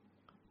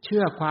เ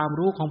ชื่อความ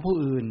รู้ของผู้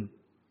อื่น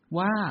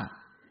ว่า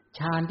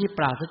ฌานที่ป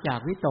ราศจาก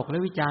วิตกและ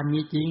วิจาร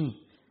มีจริง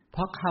เพ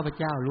ราะข้าพ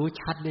เจ้ารู้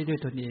ชัดได้ด้วย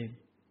ตนเอง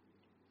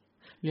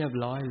เรียบ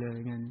ร้อยเลย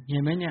งั้นเห็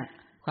นไหมเนี่ย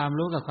ความ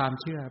รู้กับความ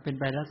เชื่อเป็น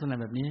ไปลักษณะ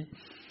แบบนี้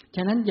ฉ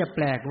ะนั้นอย่าแป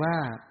ลกว่า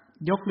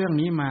ยกเรื่อง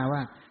นี้มาว่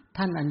า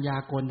ท่านอัญญา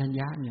โกณฑัญ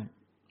ญะเนี่ย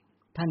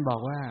ท่านบอ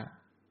กว่า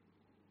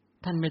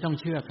ท่านไม่ต้อง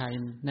เชื่อใคร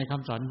ในค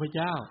ำสอนพระเ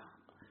จ้า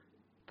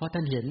เพราะท่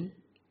านเห็น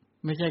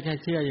ไม่ใช่แค่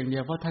เชื่ออย่างเดี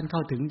ยวเพราะท่านเข้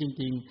าถึงจ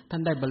ริงๆท่า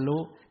นได้บรรลุ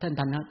ท่าน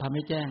ทำใ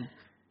ห้แจ้ง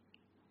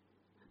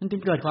มันจึ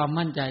งเกิดความ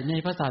มั่นใจใน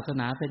พระศาส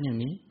นาเป็นอย่าง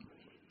นี้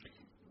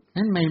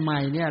นั้นใหม่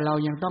ๆเนี่ยเรา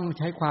ยังต้องใ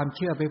ช้ความเ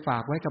ชื่อไปฝา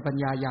กไว้กับปัญ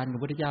ญาญาณของพร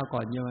ะพุทธเจ้าก่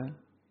อนใช่ไหม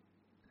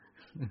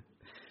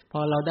พอ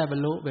เราได้บร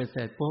รลุเบ็ดเส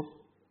ร็จปุ๊บ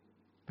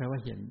แปลว่า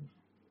เห็น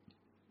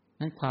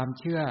นั้นความ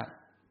เชื่อ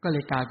ก็เล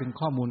ยกลายเป็น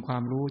ข้อมูลควา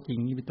มรู้จริง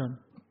นี้เป็นต้น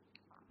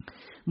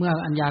เมื่อ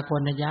อัญญาโก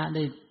ณฑัญญะไ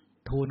ด้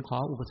ทูลขอ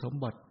อุปสม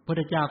บทพระพุท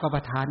ธเจ้าก็ป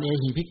ระทานเอ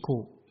หิภิกขุ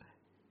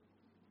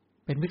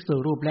เป็นภิกษุ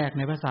รูปแรกใ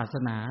นพระศาส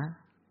นา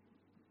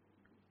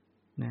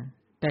นะ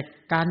แต่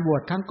การบว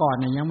ชครั้งก่อน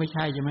เนี่ยยังไม่ใ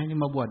ช่ใช่ไหมนี่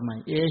มาบวชใหม่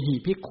เอหิ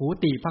ภิกขุ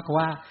ติภค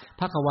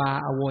วา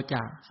อโวจ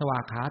ะสวา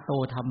กขาโต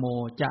ธัมโม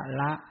จะ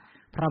ละ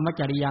พระม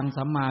จริยัง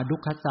สัมมาดุ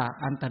ขัสสะ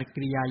อันตรกิ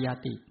ริยายา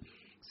ติ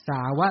ส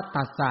าว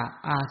ตัสสะ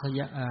อาสย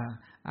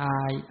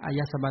อาย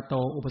สมโต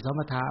อุปส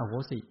มทาอโห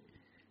สิ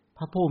พ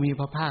ระผู้มี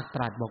พระภาคต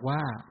รัสบอกว่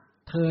า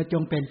เธอจ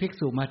งเป็นภิก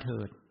ษุมาเถิ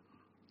ด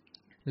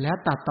แล้ว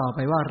ตัดต่อไป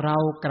ว่าเรา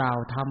กล่าว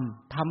ท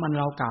ำอัน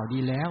เรากล่าวดี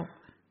แล้ว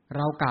เ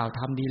รากล่าวท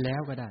ำดีแล้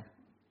วก็ได้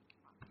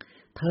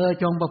เธอ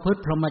จงประพฤติ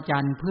พรหมจร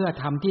รย์เพื่อ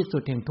ทำที่สุ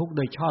ดแห่งทุกข์โ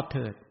ดยชอบเ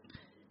ถิด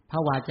พระ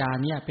วาจา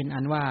เนี่ยเป็นอั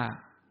นว่า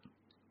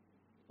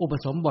อุป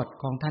สมบท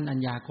ของท่านอัญ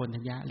ญาโกณ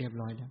ฑัญญะเรียบ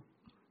ร้อยแล้ว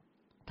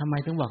ทำไม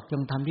ถึงบอกจ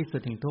งทำที่สุ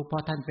ดแห่งทุกข์เพรา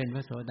ะท่านเป็นพร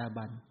ะโสดา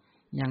บัน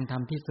ยังท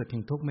ำที่สุดแห่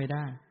งทุกข์ไม่ไ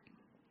ด้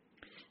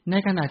ใน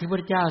ขณะที่พระพุท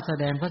ธเจ้าแส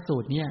ดงพระสู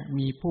ตรเนี่ย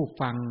มีผู้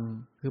ฟัง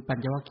คือปัญ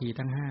จวัคคีย์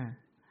ทั้ง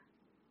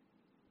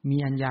5มี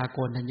อัญญาโก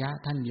ณฑัญญะ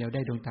ท่านเดียวไ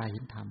ด้ดวงตาเห็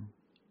นธรรม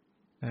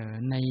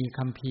ใน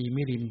คัมภีร์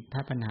มิรินท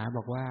ปัญหาบ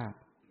อกว่า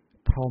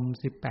พรหม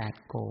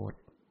18โกฏ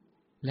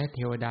และเท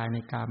วดาใน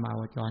กามา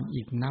วจร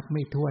อีกนับไ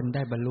ม่ถ้วนไ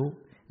ด้บรรลุ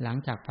หลัง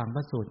จากฟังพ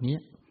ระสูตรนี้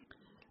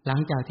หลัง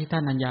จากที่ท่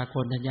านอัญญาโก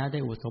ณฑัญญะได้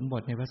อุปสมบ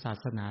ทในพระศา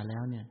สนาแล้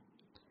วเนี่ย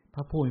พ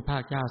ระผู้มีพระ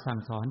เจ้าสั่ง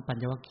สอนปัญ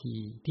จวัคคี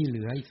ย์ที่เห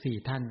ลืออีก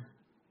4ท่าน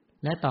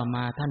และต่อม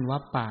าท่านวั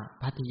ปปะ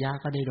ภัททิยะ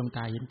ก็ได้ดวงต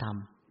าเห็นธรรม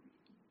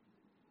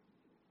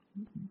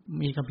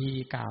มีคัมภีร์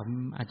กล่าว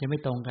อาจจะไม่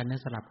ตรงกันนะ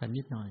สลับกัน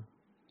นิดหน่อย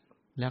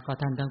แล้วก็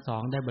ท่านทั้งสอ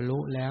งได้บรรลุ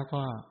แล้ว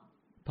ก็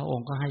พระอง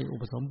ค์ก็ให้อุ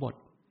ปสมบท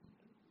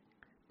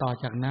ต่อ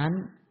จากนั้น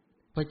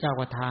พระเจ้า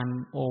ประทาน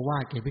โอวา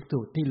ทแก่ภิกษุ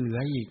ที่เหลือ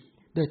อีก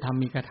ด้วยธรร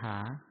มีกถา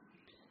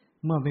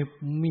เมื่อพร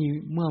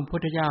ะพุท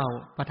ธเจ้า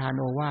ประทาน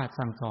โอวาท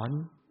สั่งสอน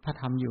พระ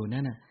ธรรมอยู่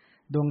นั่นน่ะ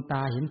ดวงต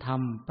าเห็นธรร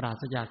มปรา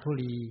ศจากทุ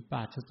ลีปร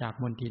าศจาก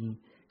มลทิน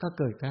ก็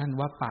เกิดท่าน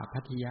วัปปะภั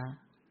ททิยะ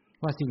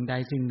ว่าสิ่งใด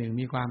สิ่งหนึ่ง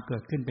มีความเกิ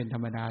ดขึ้นเป็นธร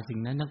รมดาสิ่ง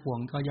นั้นทั้งปวง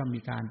ก็ย่อม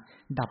มีการ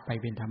ดับไป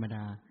เป็นธรรมด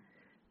า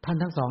ท่าน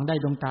ทั้งสองได้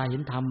ดวงตาเห็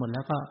นธรรมหมดแ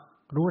ล้วก็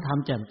รู้ธรรม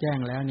แจ่มแจ้ง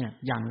แล้วเนี่ย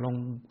อย่างลง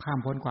ข้าม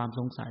พ้นความส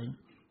งสัย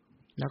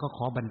แล้วก็ข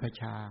อบรรพ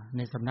ชาใ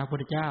นสำนักพระพุท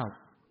ธเจ้า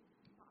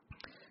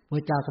พร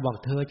ะเจ้าก็บอก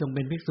เธอจงเ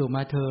ป็นภิกษุม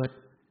าเถิด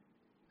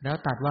แล้ว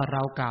ตรัสว่าเร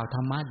ากล่าวธ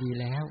รรมะดี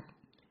แล้ว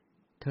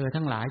เธอ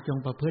ทั้งหลายจง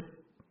ประพฤติ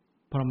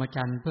พรหมจ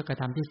รรย์เพื่อกระ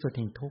ทำที่สุดแ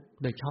ห่งทุกข์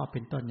โดยชอบเ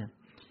ป็นต้นเนี่ย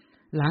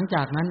หลังจ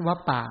ากนั้นวัป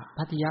ปะ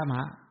ภัททิยะมห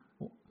า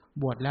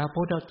บวชแล้วพระ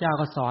พุทธเจ้า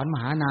ก็สอนม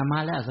หานามะ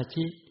และอัสส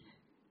ชิ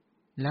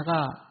แล้วก็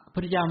พระพุ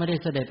ทธเจ้าไม่ได้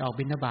เสด็จออก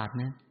บิณฑบาต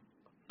นะ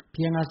เ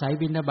พียงอาศัย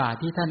บิณฑบาต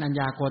ที่ท่านอัญ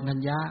ญาโกณฑัญ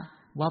ญะ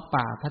วัปป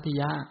ะภัททิ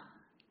ยะ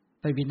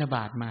ไปบิณฑบ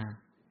าตมา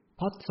เ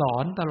พราะสอ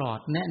นตลอด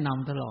แนะน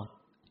ำตลอด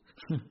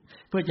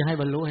เพื่อจะให้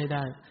บรรลุให้ไ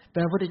ด้แต่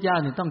พระพุทธเจ้า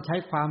เนี่ยต้องใช้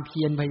ความเ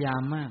พียรพยายา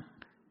มมาก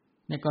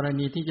ในกร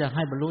ณีที่จะใ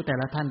ห้บรรลุแต่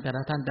ละท่าน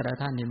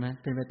เห็นไหม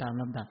เป็นไปตาม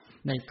ลำดับ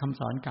ในคำ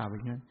สอนกล่าว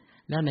อย่างนั้น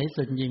แล้วใน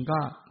สุดจริงก็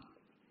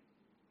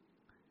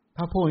พ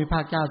ระผู้มีพร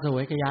ะเจ้าเสว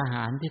ยกยาห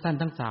ารที่ท่าน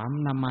ทั้ง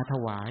3นำมาถ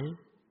วาย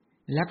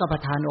แล้วก็ปร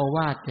ะทานโอว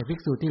าทแก่ภิก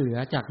ษุที่เหลือ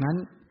จากนั้น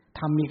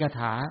ทำมีคา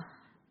ถา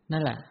นั่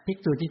นแหละภิก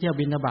ษุที่เที่ยว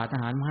บิณฑบาตอา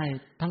หารมาให้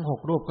ทั้ง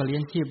6รูปก็เลี้ย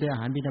งชีพด้วยอา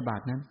หารบิณฑบา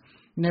ตนั้น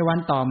ในวัน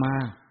ต่อมา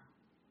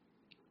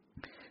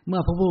เมื่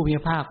อพระผู้มีพ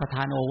ระภาคประท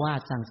านโอวา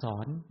ทสั่งสอ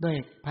นด้วย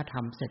พระธร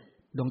รมเสร็จ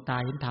ดวงตา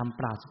เห็นธรรม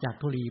ปราศจาก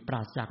ทุลีปร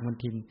าศจากมล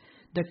ทิน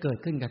ได้เกิด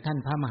ขึ้นกับท่าน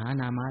พระมหา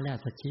นามะและอั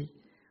สสชิ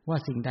ว่า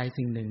สิ่งใด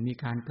สิ่งหนึ่งมี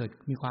ความเ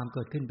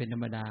กิดขึ้นเป็นธร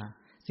รมดา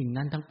สิ่ง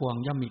นั้นทั้งปวง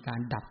ย่อมมีการ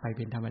ดับไปเ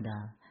ป็นธรรมดา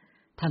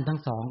ท่านทั้ง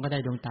สองก็ได้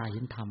ดวงตาเห็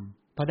นธรรม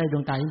พอได้ด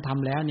วงตาเห็นธรรม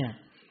แล้วเนี่ย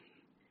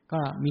ก็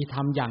มีธร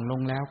รมอย่างล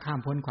งแล้วข้าม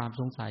พ้นความ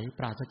สงสัย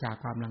ปราศจาก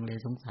ความลังเล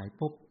สงสัย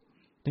ปุ๊บ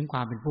ถึงคว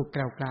ามเป็นผู้แก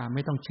ล้วกล้าไ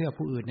ม่ต้องเชื่อ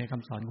ผู้อื่นในค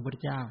ำสอนของพระพุทธ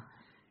เจ้า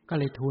ก็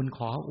เลยทูลข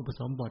ออุป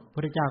สมบทพระพุ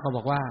ทธเจ้าก็บ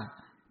อกว่า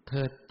เธ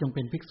อจงเ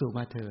ป็นภิกษุม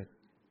าเถิด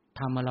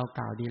ทำมาเราก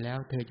ล่าวดีแล้ว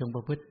เธอจงป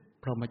ระพฤติ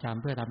พรหมจรร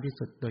ย์เพื่อทำที่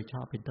สุดโดยช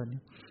อบเป็นต้น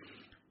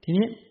ที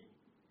นี้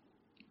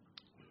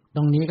ต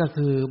รงนี้ก็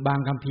คือบาง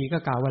คัมภีร์ก็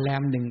กล่าวว่าแร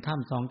ม1ค่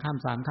ำ2ค่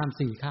ำ3ค่ำ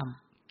4ค่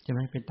ำใช่ไหม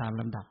เป็นตาม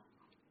ลำดับ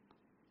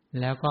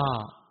แล้วก็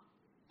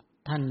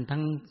ท่านทั้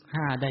ง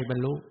5ได้บรร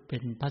ลุเป็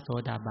นพระโส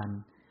ดาบัน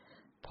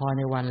พอใ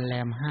นวันแร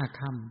ม5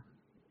ค่ำพ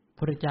ระ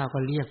พุทธเจ้าก็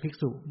เรียกภิก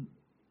ษุ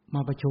ม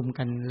าประชุม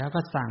กันแล้ว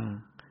ก็สั่ง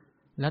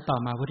แล้วต่อ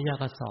มาพระพุทธเจ้า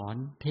ก็สอน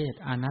เทศ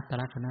อานัตต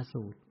ลกน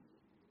สูตร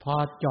พอ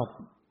จบ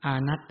อา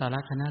นัตตล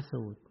กน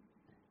สูตร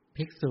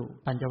ภิกษุ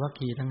ปัญจวัค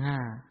คีย์ทั้ง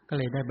5ก็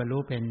เลยได้บรรลุ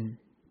เป็น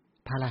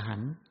พระอรหั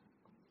นต์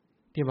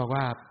ที่บอก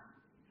ว่า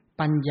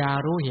ปัญญา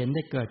รู้เห็นไ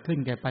ด้เกิดขึ้น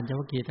แก่ปัญจ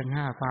วัคคีย์ทั้ง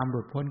5ความห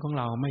ลุดพ้นของ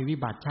เราไม่วิ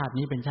บัติชาติ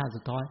นี้เป็นชาติสุ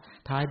ด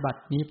ท้ายบัด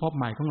นี้พบใ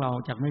หม่ของเรา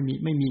จะไ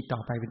ม่มีต่อ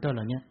ไปเป็นต้นเห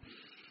ล่านี้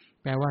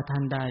แปลว่าท่า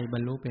นได้บ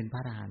รรลุเป็นพร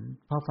ะอรหันต์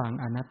เพราะฟัง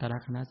อนัตตล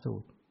กนสู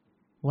ตร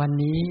วัน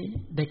นี้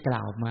ได้ก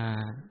ล่าวมา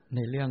ใน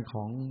เรื่องข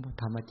อง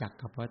ธรรมจักร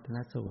กับวัฒน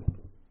สูตร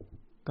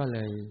ก็เล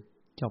ย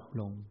จบ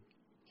ลง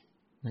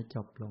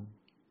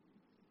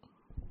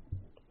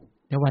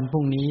เดี๋ยววันพ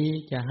รุ่งนี้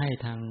จะให้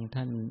ทาง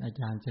ท่านอา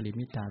จารย์สริ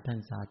มิตาท่าน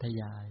สาธ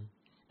ยาย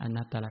อ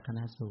นัตตลกน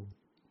สูตร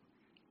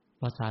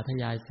พอสาธ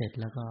ยายเสร็จ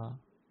แล้วก็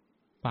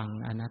ฟัง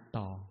อนัต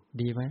ต่อ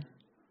ดีไหม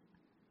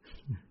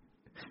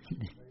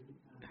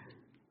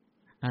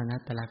อนั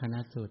ตตลกน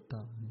สูตรต่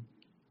อ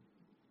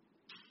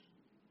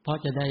เพราะ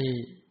จะได้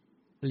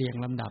เรียง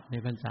ลำดับใน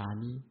พรรษา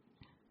นี้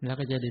แล้ว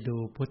ก็จะได้ดู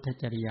พุทธ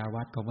จริย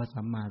วัตรของพระ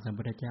สัมมาสัม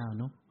พุทธเจ้า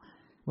เนาะ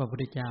ว่าพระพุท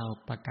ธเจ้า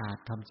ประกาศ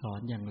คำสอน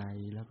อย่างไร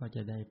แล้วก็จ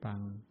ะได้ฟัง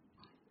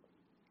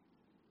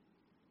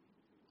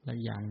และ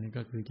อย่างนึง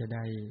ก็คือจะไ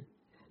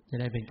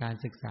ด้เป็นการ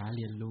ศึกษาเ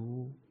รียนรู้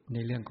ใน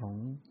เรื่องของ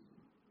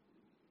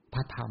พ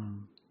ระธรรม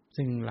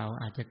ซึ่งเรา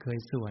อาจจะเคย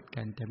สวด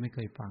กันแต่ไม่เค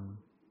ยฟัง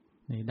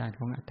ในด้าน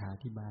ของอ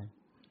ธิบาย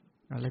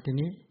เอาละที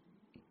นี้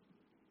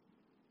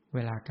เว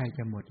ลาใกล้จ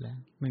ะหมดแล้ว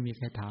ไม่มีใ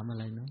ครถามอะ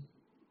ไรเนาะ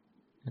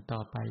ต่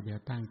อไปเดี๋ยว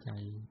ตั้งใจ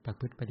ประ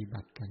พฤติปฏิบั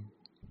ติกัน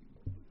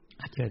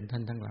เชิญท่า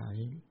นทั้งหลาย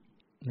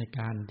ใน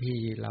การที่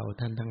เรา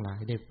ท่านทั้งหลาย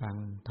ได้ฟัง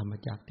ธรรม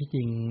จักรที่จ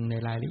ริงใน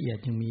รายละเอียด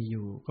ยังมีอ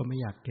ยู่ก็ไม่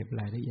อยากเก็บ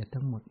รายละเอียด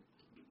ทั้งหมด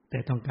แต่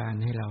ต้องการ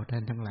ให้เราท่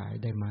านทั้งหลาย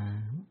ได้มา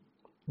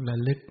ระ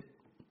ลึก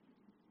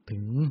ถึ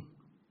ง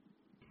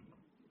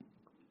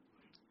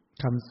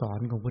คำสอน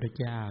ของพระพุทธ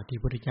เจ้าที่พ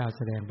ระพุทธเจ้าแ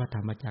สดงพระธ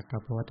รรมจักรกั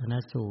บพระวัฒน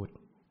สูตร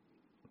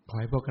ขอ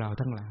ให้พวกเรา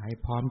ทั้งหลาย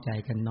พร้อมใจ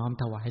กันน้อม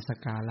ถวายสัก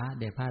การะ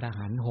แด่พระอร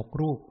หันต์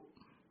6รูป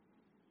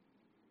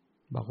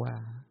บอกว่า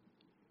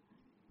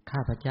ข้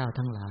าพเจ้า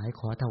ทั้งหลาย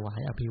ขอถวาย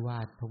อภิวา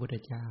ทพระพุทธ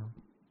เจ้า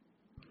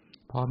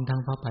พร้อมทั้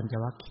งพระปัญจ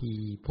วัคคี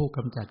ย์ผู้ก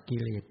ำจัดกิ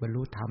เลสบรร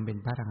ลุธรรมเป็น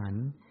พระอรหัน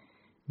ต์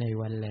ใน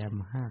วันแรม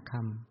5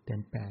ค่ำเดือ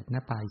น8ณ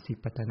ป่าอิสิ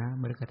ปตน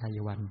มฤคทาย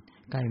วัน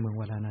ใกล้เมือง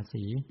วาราณ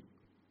สี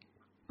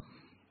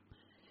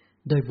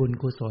โดยบุญ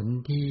กุศล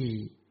ที่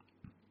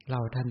เร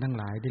าท่านทั้ง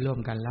หลายได้ร่วม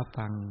กันรับ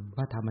ฟังพ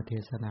ระธรรมเท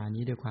ศนา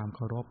นี้ด้วยความเค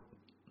ารพ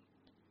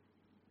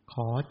ข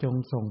อจง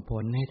ส่งผ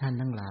ลให้ท่าน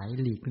ทั้งหลาย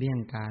หลีกเลี่ยง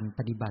การป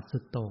ฏิบัติสุ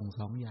ดโต่ง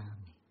2อย่าง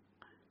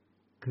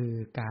คือ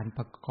การป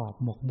ระกอบ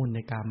หมกมุ่นใน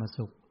กาม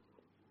สุข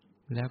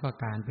แล้วก็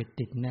การไป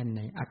ติดแน่นใ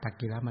นอัตต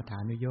กิลมัฏฐา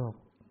นุโยค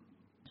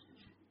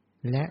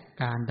และ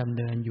การดำเ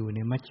นินอยู่ใน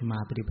มัชฌิมา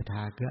ปฏิปท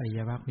าคืออริย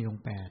มรรคมีอง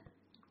ค์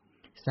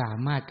8สา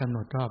มารถกำหน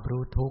ดรอบ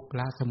รู้ทุกข์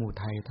ละสมุ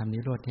ทัยทำนิ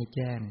โรธให้แ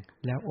จ้ง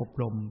แล้วอบ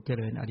รมเจ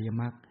ริญอริย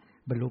มรรค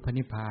บรรลุพระ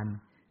นิพพาน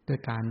ด้วย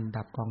การ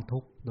ดับกองทุ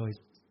กข์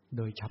โ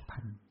ดยฉับพลั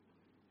น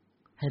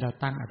ให้เรา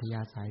ตั้งอัธย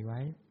าศัยไว้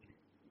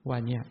ว่า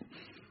เนี่ย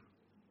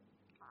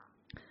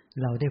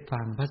เราได้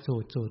ฟังพระสู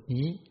ตร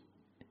นี้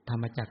ธร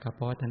รมจักรกับป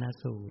วัตตน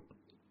สูตร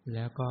แ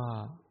ล้วก็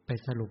ไป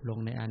สรุปลง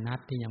ในอนัต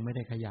ที่ยังไม่ไ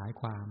ด้ขยาย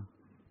ความ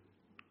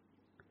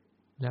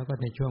แล้วก็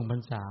ในช่วงพร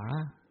รษา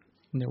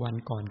ในวัน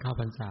ก่อนเข้า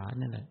พรรษา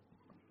นั่นแหละ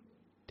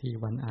ที่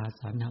วันอาส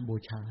าฬหบู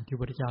ชาที่พระ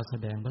พุทธเจ้าแส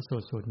ดงพระ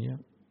สูตรนี้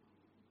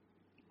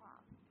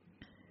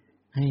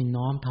ให้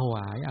น้อมถว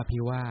ายอภิ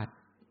วาท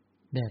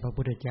แด่พระ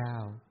พุทธเจ้า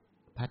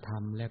พระธรร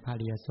มและพระอ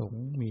ริยสง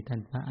ฆ์มีท่า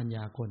นพระอัญญ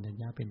าโกณฑัญ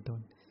ญาเป็นต้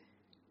น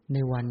ใน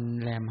วัน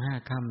แรม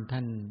5ค่ำท่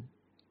าน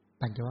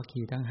ปัญจวัค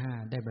คีย์ทั้ง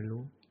5ได้บรรลุ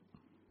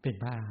เป็น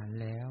พระอรหันต์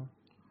แล้ว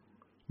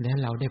และ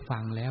เราได้ฟั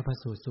งแล้วพระ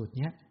สูตร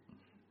เนี้ย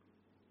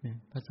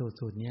พระสู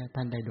ตรเนี้ยท่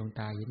านได้ดวง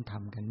ตาเห็นธรร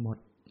มกันหมด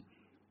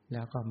แ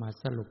ล้วก็มา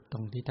สรุปตร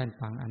งที่ท่าน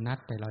ฟังอนัต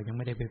แต่เรายังไ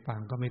ม่ได้ไปฟัง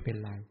ก็ไม่เป็น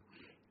ไร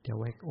เดี๋ยว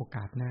ไว้โอก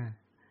าสหน้า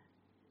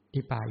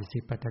ที่ป่าอิสิ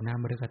ปตน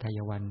มฤคทาย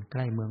วันใก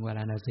ล้เมืองวาร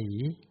าณสี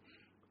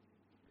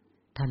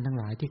ท่านทั้ง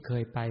หลายที่เค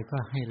ยไปก็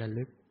ให้ระ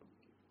ลึก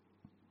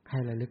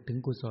ถึง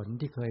กุศล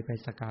ที่เคยไป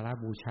สักการะ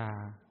บูชา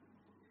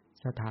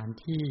สถาน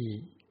ที่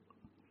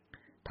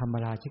ธรรม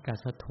ราชิก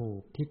สถู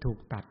ปที่ถูก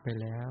ตัดไป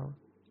แล้ว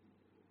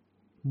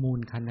มูล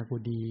คันธกุ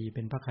ฎีเ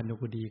ป็นพระคันธ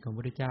กุฎีของพระ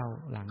พุทธเจ้า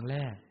หลังแร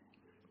ก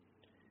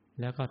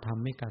แล้วก็ท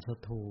ำให้กส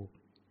ถูป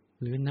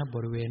หรือณบ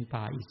ริเวณ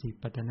ป่าอิสิ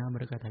ปตนม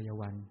ฤคทาย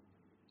วัน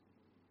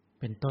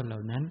เป็นต้นเหล่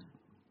านั้น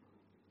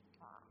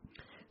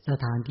ส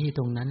ถานที่ต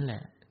รงนั้นแหล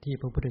ะที่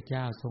พระพุทธเ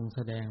จ้าทรงแส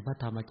ดงพระ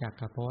ธรรมจักร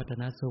กับพระวัฒ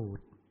นสูต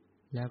ร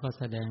แล้วก็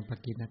แสดงป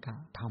กิณก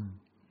ธรรม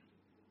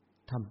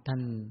ท่า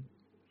น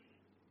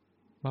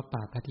วัปป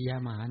ะพัทธิย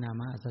มหานา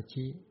มอัสส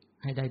ชิ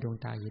ให้ได้ดวง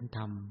ตาเห็นธ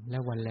รรมและ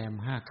วันแรม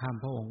5ค่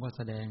ำพระองค์ก็แ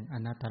สดงอ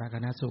นัตตลก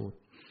นสูตร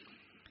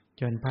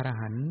จนพระอร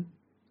หันต์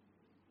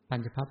ปัญ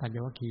จพญ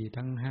วัคคีย์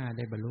ทั้ง5ไ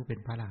ด้บรรลุเป็น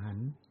พระอรหัน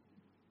ต์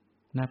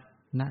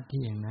ณ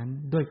ที่อย่างนั้น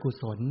ด้วยกุ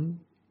ศล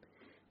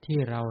ที่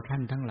เราท่า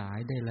นทั้งหลาย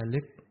ได้ระ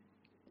ลึก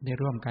ได้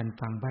ร่วมกัน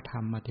ฟังพระธร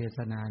รมเทศ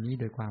นานี้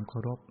โดยความเคา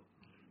รพ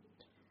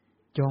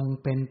จง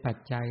เป็นปัจ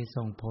จัย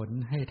ส่งผล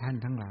ให้ท่าน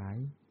ทั้งหลาย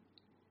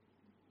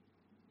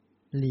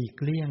หลีก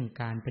เลี่ยง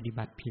การปฏิ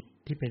บัติผิด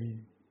ที่เป็น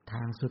ท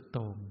างสุดโ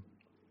ต่ง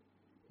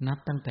นับ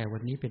ตั้งแต่วั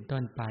นนี้เป็นต้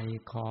นไป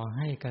ขอใ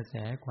ห้กระแส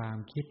ความ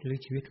คิดหรือ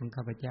ชีวิตของข้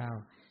าพเจ้า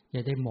อย่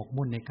าได้หมก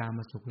มุ่นในกาม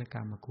สุขและก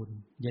ามคุณ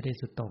อย่าได้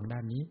สุดโต่งด้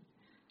านนี้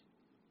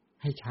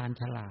ให้ชาญ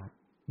ฉลาด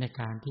ใน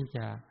การที่จ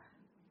ะ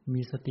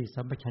มีสติ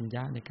สัมปชัญญ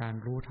ะในการ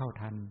รู้เท่า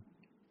ทัน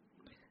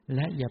แล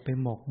ะอย่าไป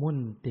หมกมุ่น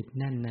ติด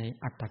แน่นใน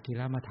อัตตกิ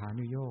ลมัฏฐา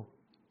นุโยค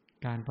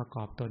การประก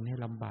อบตนให้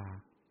ลำบาก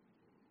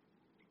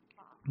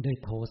ด้วย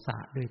โทสะ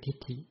ด้วยทิฏ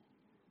ฐิ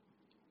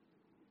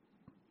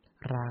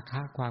ราค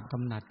ะความก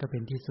ำหนัดก็เป็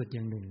นที่สุดอ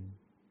ย่างหนึ่ง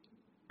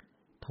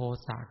โท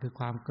สะคือ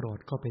ความโกรธ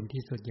ก็เป็น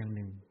ที่สุดอย่างห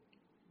นึ่ง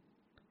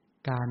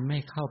การไม่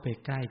เข้าไป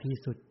ใกล้ที่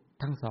สุด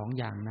ทั้งสอง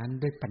อย่างนั้น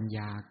ด้วยปัญญ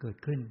าเกิด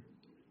ขึ้น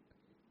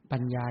ปั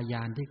ญญาญ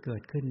าณที่เกิ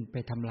ดขึ้นไป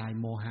ทำลาย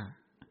โมหะ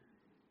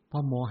เพรา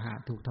ะโมหะ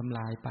ถูกทำล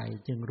ายไป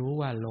จึงรู้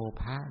ว่าโล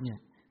ภะเนี่ย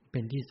เป็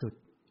นที่สุด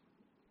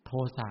โท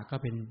สะก็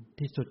เป็น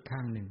ที่สุดข้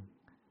างหนึ่ง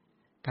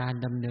การ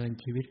ดำเนิน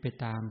ชีวิตไป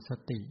ตามส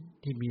ติ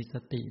ที่มีส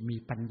ติมี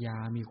ปัญญา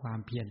มีความ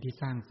เพียรที่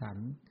สร้างสรร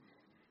ค์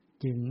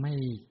จึงไม่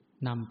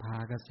นำพา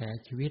กระแส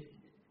ชีวิต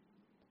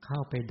เข้า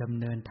ไปดำ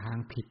เนินทาง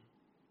ผิด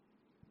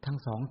ทั้ง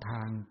สองท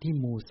างที่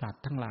หมู่สัต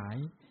ว์ทั้งหลาย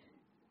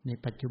ใน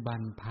ปัจจุบัน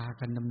พา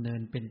กันดำเนิ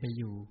นเป็นไป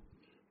อยู่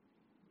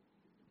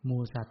ห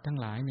มู่สัตว์ทั้ง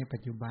หลายในปั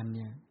จจุบันเ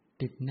นี่ย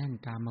ติดแน่น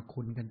กาม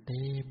คุณกันเ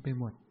ต็มไป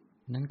หมด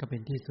นั่นก็เป็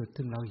นที่สุด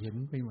ซึ่งเราเห็น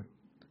ไปหมด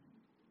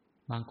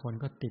บางคน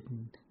ก็ติด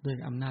ด้วย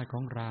อำนาจขอ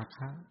งราค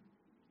ะ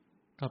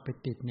ก็ไป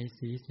ติดใน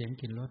สีเสียง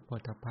กลิ่นรสโผ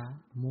ฏฐัพพะ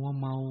มัว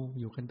เมา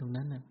อยู่กันตรง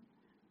นั้นน่ะ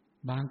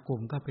บางกลุ่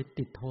มก็ไป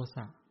ติดโทส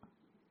ะ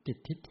ติด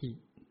ทิฏฐิ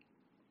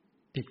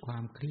ติดควา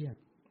มเครียด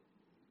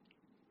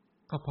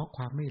ก็เพราะค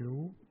วามไม่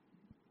รู้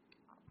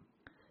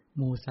ห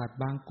มู่สัตว์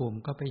บางกลุ่ม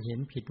ก็ไปเห็น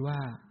ผิดว่า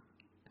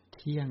เ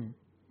ที่ยง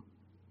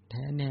แ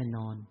ท้แน่น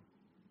อน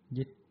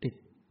ยึดติด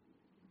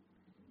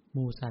ห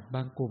มู่สัตว์บ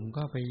างกลุ่ม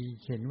ก็ไป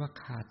เห็นว่า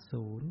ขาด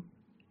ศูนย์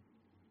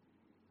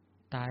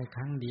ตายค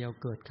รั้งเดียว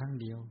เกิดครั้ง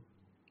เดียว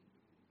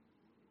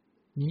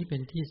นี้เป็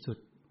นที่สุด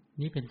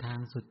นี้เป็นทาง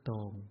สุดโ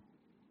ต่ง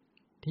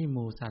ที่ห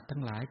มู่สัตว์ทั้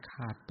งหลายข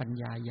าดปัญ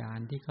ญาญาณ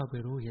ที่เข้าไป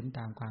รู้เห็นต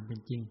ามความเป็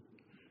นจริง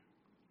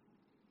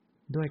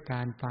ด้วยก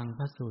ารฟังพ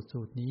ระ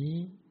สูตรนี้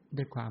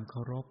ด้วยความเค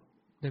ารพ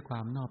ด้วยคว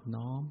ามนอบ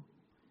น้อม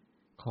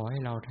ขอให้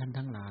เราท่าน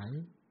ทั้งหลาย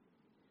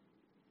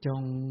จ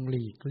งห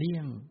ลีกเลี่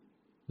ยง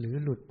หรือ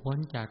หลุดพ้น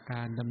จากก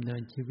ารดำเนิ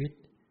นชีวิต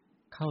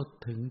เข้า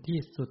ถึงที่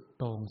สุด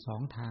โต่งสอ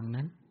งทาง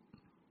นั้น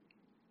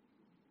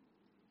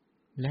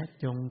และ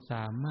จงส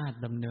ามารถ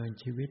ดำเนิน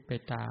ชีวิตไป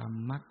ตาม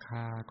มรรค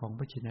าของพ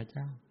ระชินเ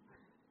จ้า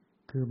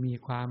คือมี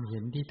ความเห็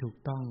นที่ถูก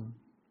ต้อง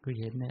คือ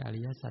เห็นในอ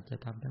ริยสัจ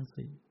ธรรมทั้ง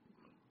สี่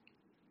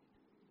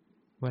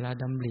เวลา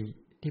ดำริ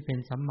ที่เป็น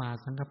สัมมา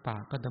สังกัปปะ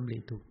ก็ดำริ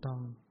ถูกต้อง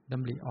ด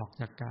ำริออก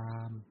จากกา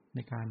มใน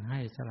การให้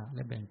สละแล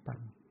ะแบ่งปัน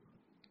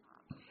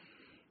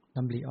ด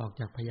ำริออก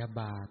จากพยา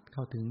บาทเข้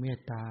าถึงเม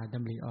ตตาด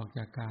ำริออกจ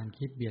ากการ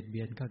คิดเบียดเ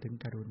บียนเข้าถึง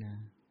กรุณา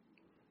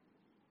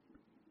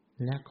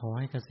และขอใ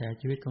ห้กระแส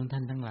ชีวิตของท่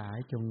านทั้งหลาย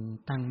จง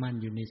ตั้งมั่น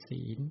อยู่ใน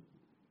ศีล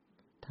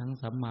ทั้ง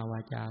สัมมาว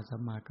าจาสั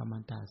มมากัมมั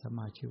นตะสัมม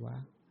าชีวะ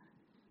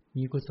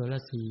มีกุศล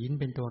ศีล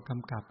เป็นตัวก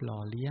ำกับหล่อ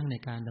เลี้ยงใน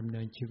การดำเ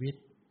นินชีวิต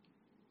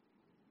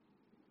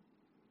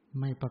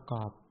ไม่ประก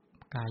อบ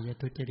กาย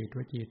ทุจริตว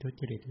จีทุ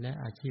จริตและ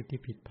อาชีพที่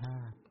ผิดพลา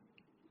ด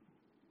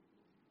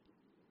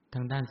ท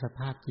างด้านสภ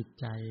าพจิต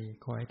ใจ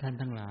ขอให้ท่าน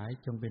ทั้งหลาย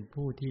จงเป็น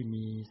ผู้ที่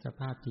มีส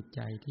ภาพจิตใ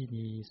จที่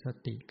มีส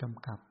ติก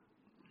ำกับ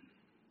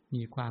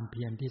มีความเ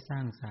พียรที่สร้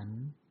างสรร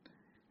ค์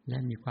และ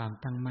มีความ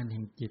ตั้งมั่นแ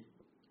ห่งจิต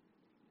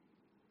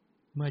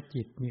เมื่อ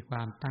จิตมีคว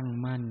ามตั้ง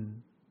มั่น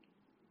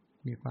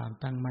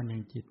แห่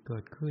งจิตเกิ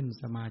ดขึ้น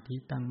สมาธิ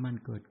ตั้งมั่น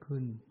เกิด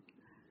ขึ้น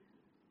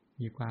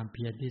มีความเ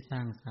พียรที่สร้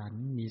างสรร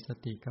ค์มีส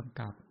ติกำ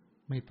กับ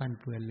ไม่ฟั่น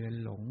เฟือนเลือน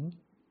หลง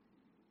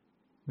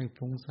ไม่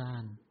ฟุ้งซ่า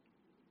น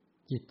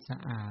จิตสะ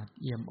อาด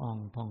เอี่ยมอ่อง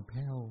ผ่องแ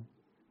ผ้ว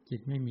จิ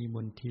ตไม่มีม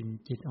ลทิน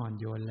จิตอ่อน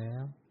โยนแล้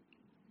ว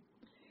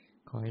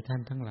ขอให้ท่า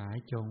นทั้งหลาย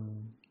จง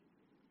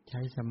ใช้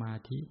สมา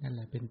ธินั่นแห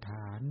ละเป็นฐ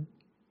าน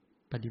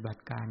ปฏิบั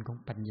ติการของ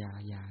ปัญญา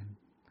ญาณ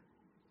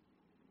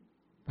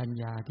ปัญ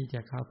ญาที่จ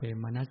ะเข้าไป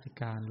มนสิ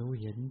การรู้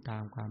เห็นตา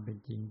มความเป็น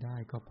จริงได้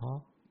ก็เพราะ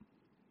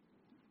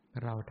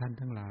เราท่าน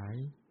ทั้งหลาย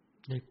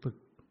ได้ฝึก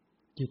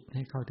จิตใ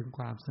ห้เข้าถึงค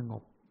วามสง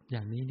บอย่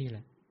างนี้นี่แหล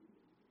ะ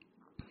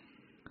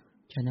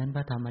ฉะนั้นพ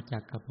ระธรรมจั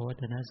กรกับพระวั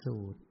ฒนสู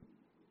ตร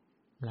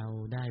เรา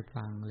ได้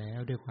ฟังแล้ว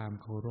ด้วยความ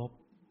เคารพ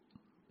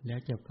แล้ว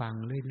จะฟัง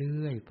เ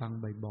รื่อยๆฟัง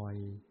บ่อย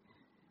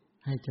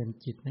ๆให้จน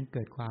จิตนั้นเ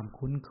กิดความ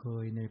คุ้นเค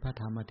ยในพระ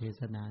ธรรมเท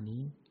ศนา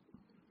นี้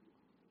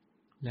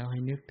แล้วให้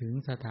นึกถึง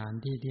สถาน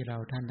ที่ที่เรา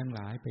ท่านทั้งห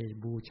ลายไป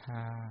บูช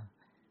า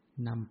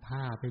นำผ้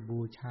าไปบู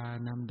ชา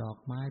นำดอก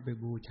ไม้ไป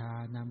บูชา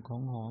นำขอ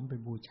งหอมไป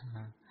บูชา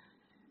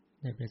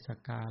ได้ไปสั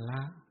กการ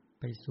ะ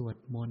ไปสวด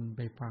มนต์ไ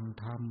ปฟัง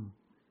ธรรม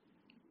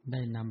ไ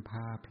ด้นำพ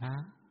าพระ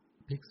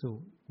ไป ภิกษุ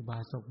อุบา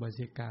สกบา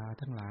สิกา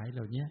ทั้งหลายเห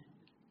ล่านี้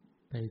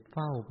ไปเ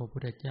ฝ้าพระพุ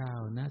ทธเจ้า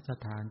ณส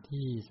ถาน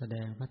ที่แสด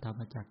งพระธรร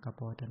มจักรกับป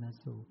วัตตน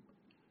สูตร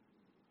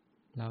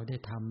เราได้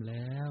ทำแ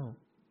ล้ว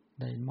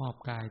ได้มอบ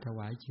กายถว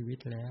ายชีวิต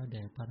แล้วแ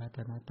ด่พระรัต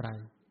นตรัย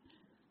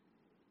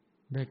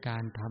ด้วยกา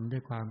รทำด้ว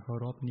ยความเคา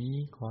รพนี้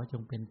ขอจ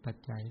งเป็นปัจ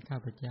จัยข้า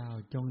พเจ้า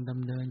จงด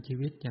ำเนินชี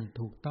วิตอย่าง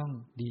ถูกต้อง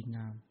ดีง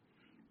าม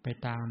ไป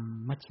ตาม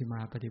มัชฌิม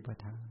าปฏิป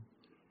ทา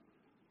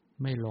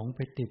ไม่หลงไป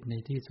ติดใน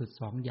ที่สุด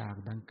สองอย่าง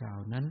ดังกล่า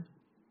วนั้น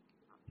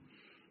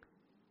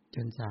จ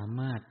นสา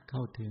มารถเข้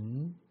าถึง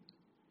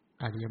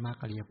อริยมรรค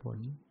อริยผล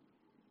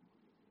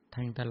แท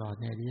งตลอด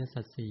ในอริย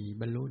สัจสี่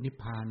บรรลุนิพ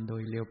พานโด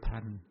ยเร็วพลั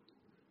น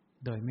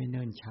โดยไม่เ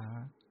นิ่นช้า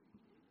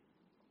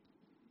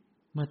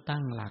เมื่อตั้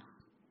งหลัก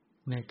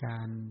ในกา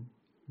ร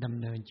ดำ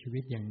เนินชีวิ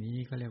ตอย่างนี้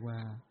ก็เรียกว่า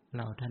เ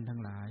ราท่านทั้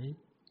งหลาย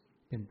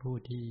เป็นผู้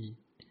ที่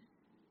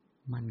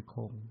มั่นค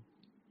ง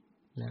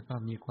แล้วก็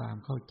มีความ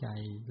เข้าใจ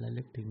และ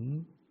ลึกถึง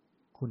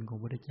คุณของพ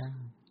ระพุทธเจ้า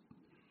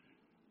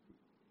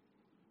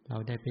เรา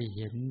ได้ไปเ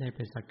ห็นได้ไป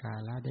สักกา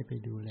ระได้ไป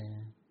ดูแล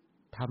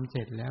ทำเส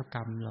ร็จแล้วกร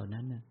รมเหล่า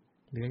นั้น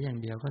เหลืออย่าง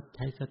เดียวก็ใ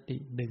ช้สติ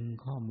ดึง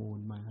ข้อมูล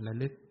มาระ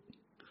ลึก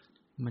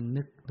มัน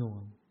นึกหน่ว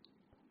ง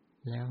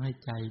แล้วให้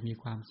ใจมี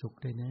ความสุข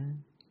ด้วยนะ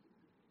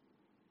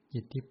จิ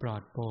ตที่ปลอ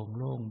ดโปร่ง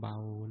โล่งเบา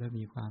และ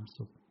มีความ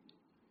สุข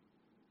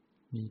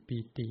มีปี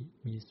ติ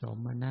มีโส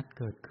มนัส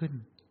เกิดขึ้น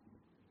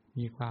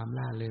มีความ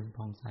ร่าเริง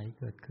ผ่องใส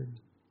เกิดขึ้น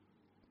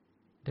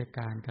ด้วย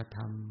การกระท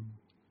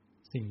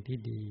ำสิ่งที่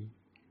ดี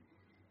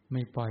ไ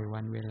ม่ปล่อย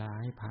วันเวลา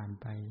ให้ผ่าน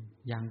ไป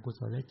ยังกุศ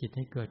ลจิตใ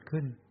ห้เกิด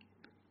ขึ้น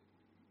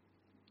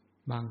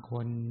บางค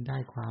นได้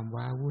ความ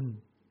ว้าวุ่น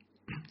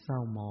เศร้า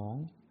หมอง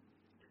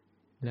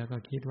แล้วก็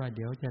คิดว่าเ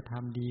ดี๋ยวจะท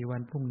ำดีวั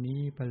นพรุ่งนี้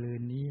ปะรื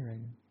นนี้อะไร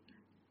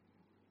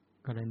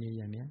กรณีอ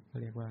ย่างนี้เขา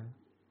เรียกว่า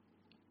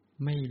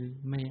ไ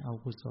ม่เอา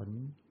กุศล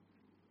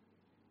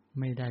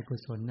ไม่ได้กุ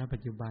ศลณปั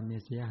จจุบันเนี่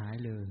ยเสียหาย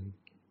เลย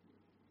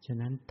ฉะ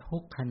นั้นทุ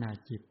กขณะ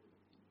จิต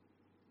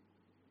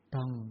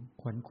ต้อง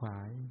ขวนขวา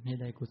ยให้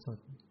ได้กุศล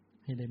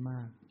ให้ได้ม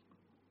าก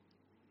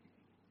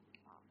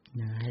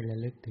นะให้ระ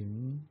ลึกถึง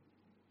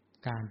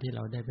การที่เร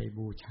าได้ไป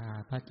บูชา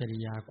พระจริ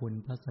ยาคุณ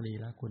พระสรี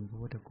ระคุณพระ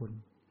พุทธคุณ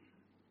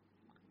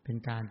เป็น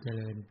การเจ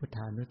ริญพุทธ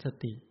านุส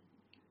ติ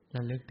ร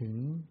ะลึกถึง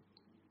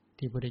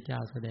ที่พระพุทธเจ้า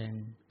แสดง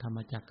ธรรม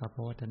จักรกับป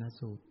วัตตน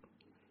สูตร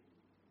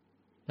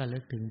ระลึ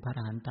กถึงพระอร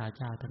หันต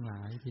เจ้าทั้งหล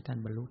ายที่ท่าน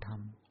บรรลุธรร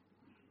ม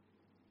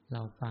เร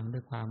าฟังด้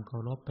วยความเคา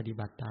รพปฏิ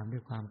บัติตามด้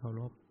วยความเคา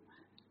รพ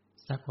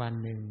สักวัน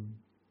หนึ่ง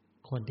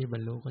คนที่บร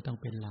รลุก็ต้อง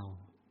เป็นเรา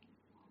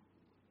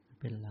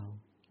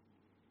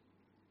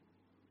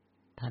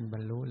ท่านบร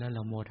รลุแล้วเร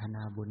าโมทน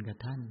าบุญกับ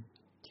ท่าน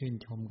ชื่น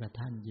ชมกับ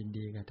ท่านยิน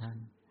ดีกับท่าน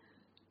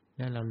แ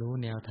ล้วเรารู้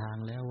แนวทาง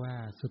แล้วว่า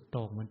สุดโ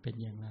ต่งมันเป็น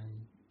อย่างไร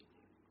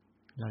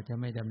เราจะ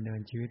ไม่ดำเนิน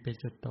ชีวิตไป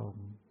สุดโต่ง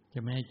จะ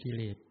ไม่ให้กิเ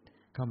ลส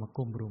เข้ามา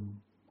กุ้มรุม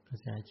กระ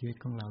แสชีวิต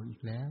ของเราอี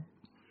กแล้ว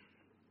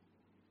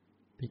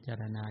พิจา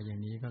รณาอย่า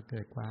งนี้ก็เกิ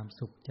ดความ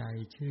สุขใจ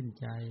ชื่น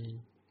ใจ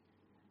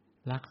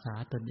รักษา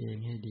ตนเอง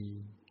ให้ดี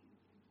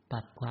ตั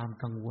ดความ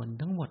กังวล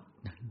ทั้งหมด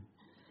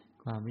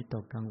ความวิต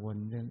กกังวล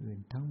เรื่องอื่น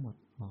ทั้งหมด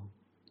ออก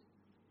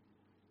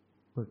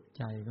ฝึกใ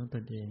จของต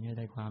นเองให้ไ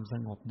ด้ความส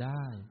งบไ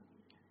ด้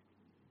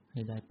ใ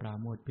ห้ได้ปรา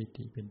โมทย์ปิ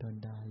ติเป็นต้น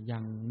ได้ยั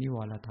งนิว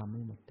รธรรมไ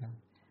ม่หมดได้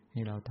ใ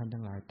ห้เราท่าน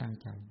ทั้งหลายตั้ง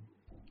ใจ